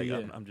to be like, yeah.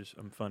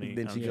 I'm funny.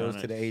 Then I'm she goes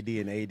tryna- to the AD,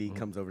 and AD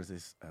comes over and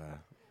says,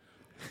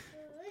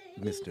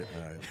 Mr.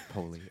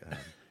 Poley,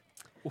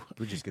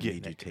 we're just going to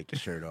need you to take your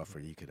shirt off, or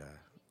you could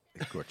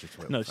escort your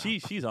sweat. No,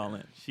 she's all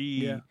in.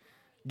 Yeah.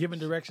 Giving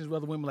directions to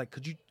other women, like,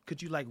 could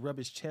you like rub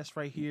his chest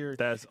right here?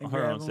 That's and her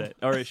grab on him? set.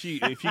 Or if she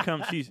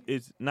comes,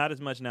 it's not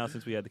as much now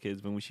since we had the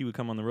kids. But when she would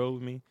come on the road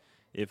with me,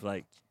 if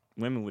like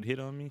women would hit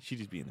on me, she'd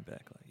just be in the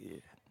back like, yeah,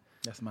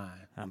 That's mine.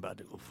 I'm about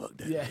to go fuck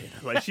that. Yeah. man.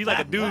 Like she's like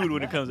a dude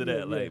when it comes to that, Yeah,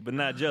 yeah. like, but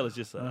not jealous,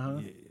 just like, Uh-huh.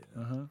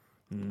 yeah. Uh-huh.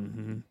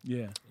 hmm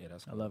Yeah. Yeah,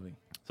 that's I love it.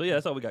 So yeah,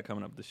 that's all we got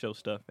coming up. The show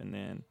stuff, and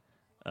then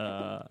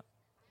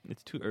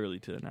it's too early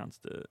to announce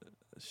the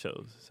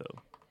shows. So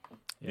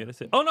yeah,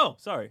 that's it. Oh no,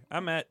 sorry,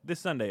 I'm at this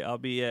Sunday. I'll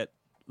be at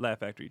Laugh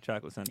Factory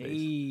Chocolate Sundays.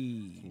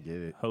 Hey. Get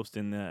it?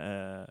 Hosting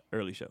the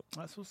early show.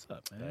 That's what's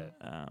up,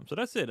 man. So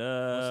that's it.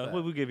 that?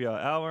 What we give y'all?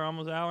 An hour,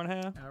 almost an hour and a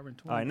half? Hour and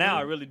 20. All right, now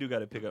I really do got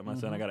to pick up my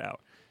son. I got an hour.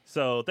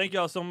 So thank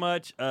y'all so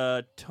much.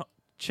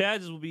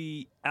 Chaz will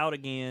be out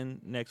again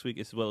next week,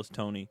 as well as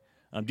Tony.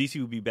 DC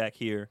will be back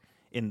here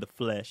in the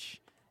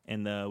flesh,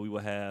 and we will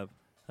have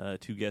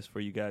 2 guests for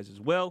you guys as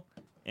well.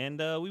 And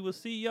we will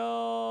see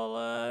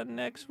y'all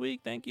next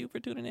week. Thank you for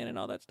tuning in and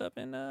all that stuff,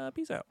 and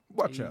peace out.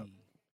 Watch out. Hey.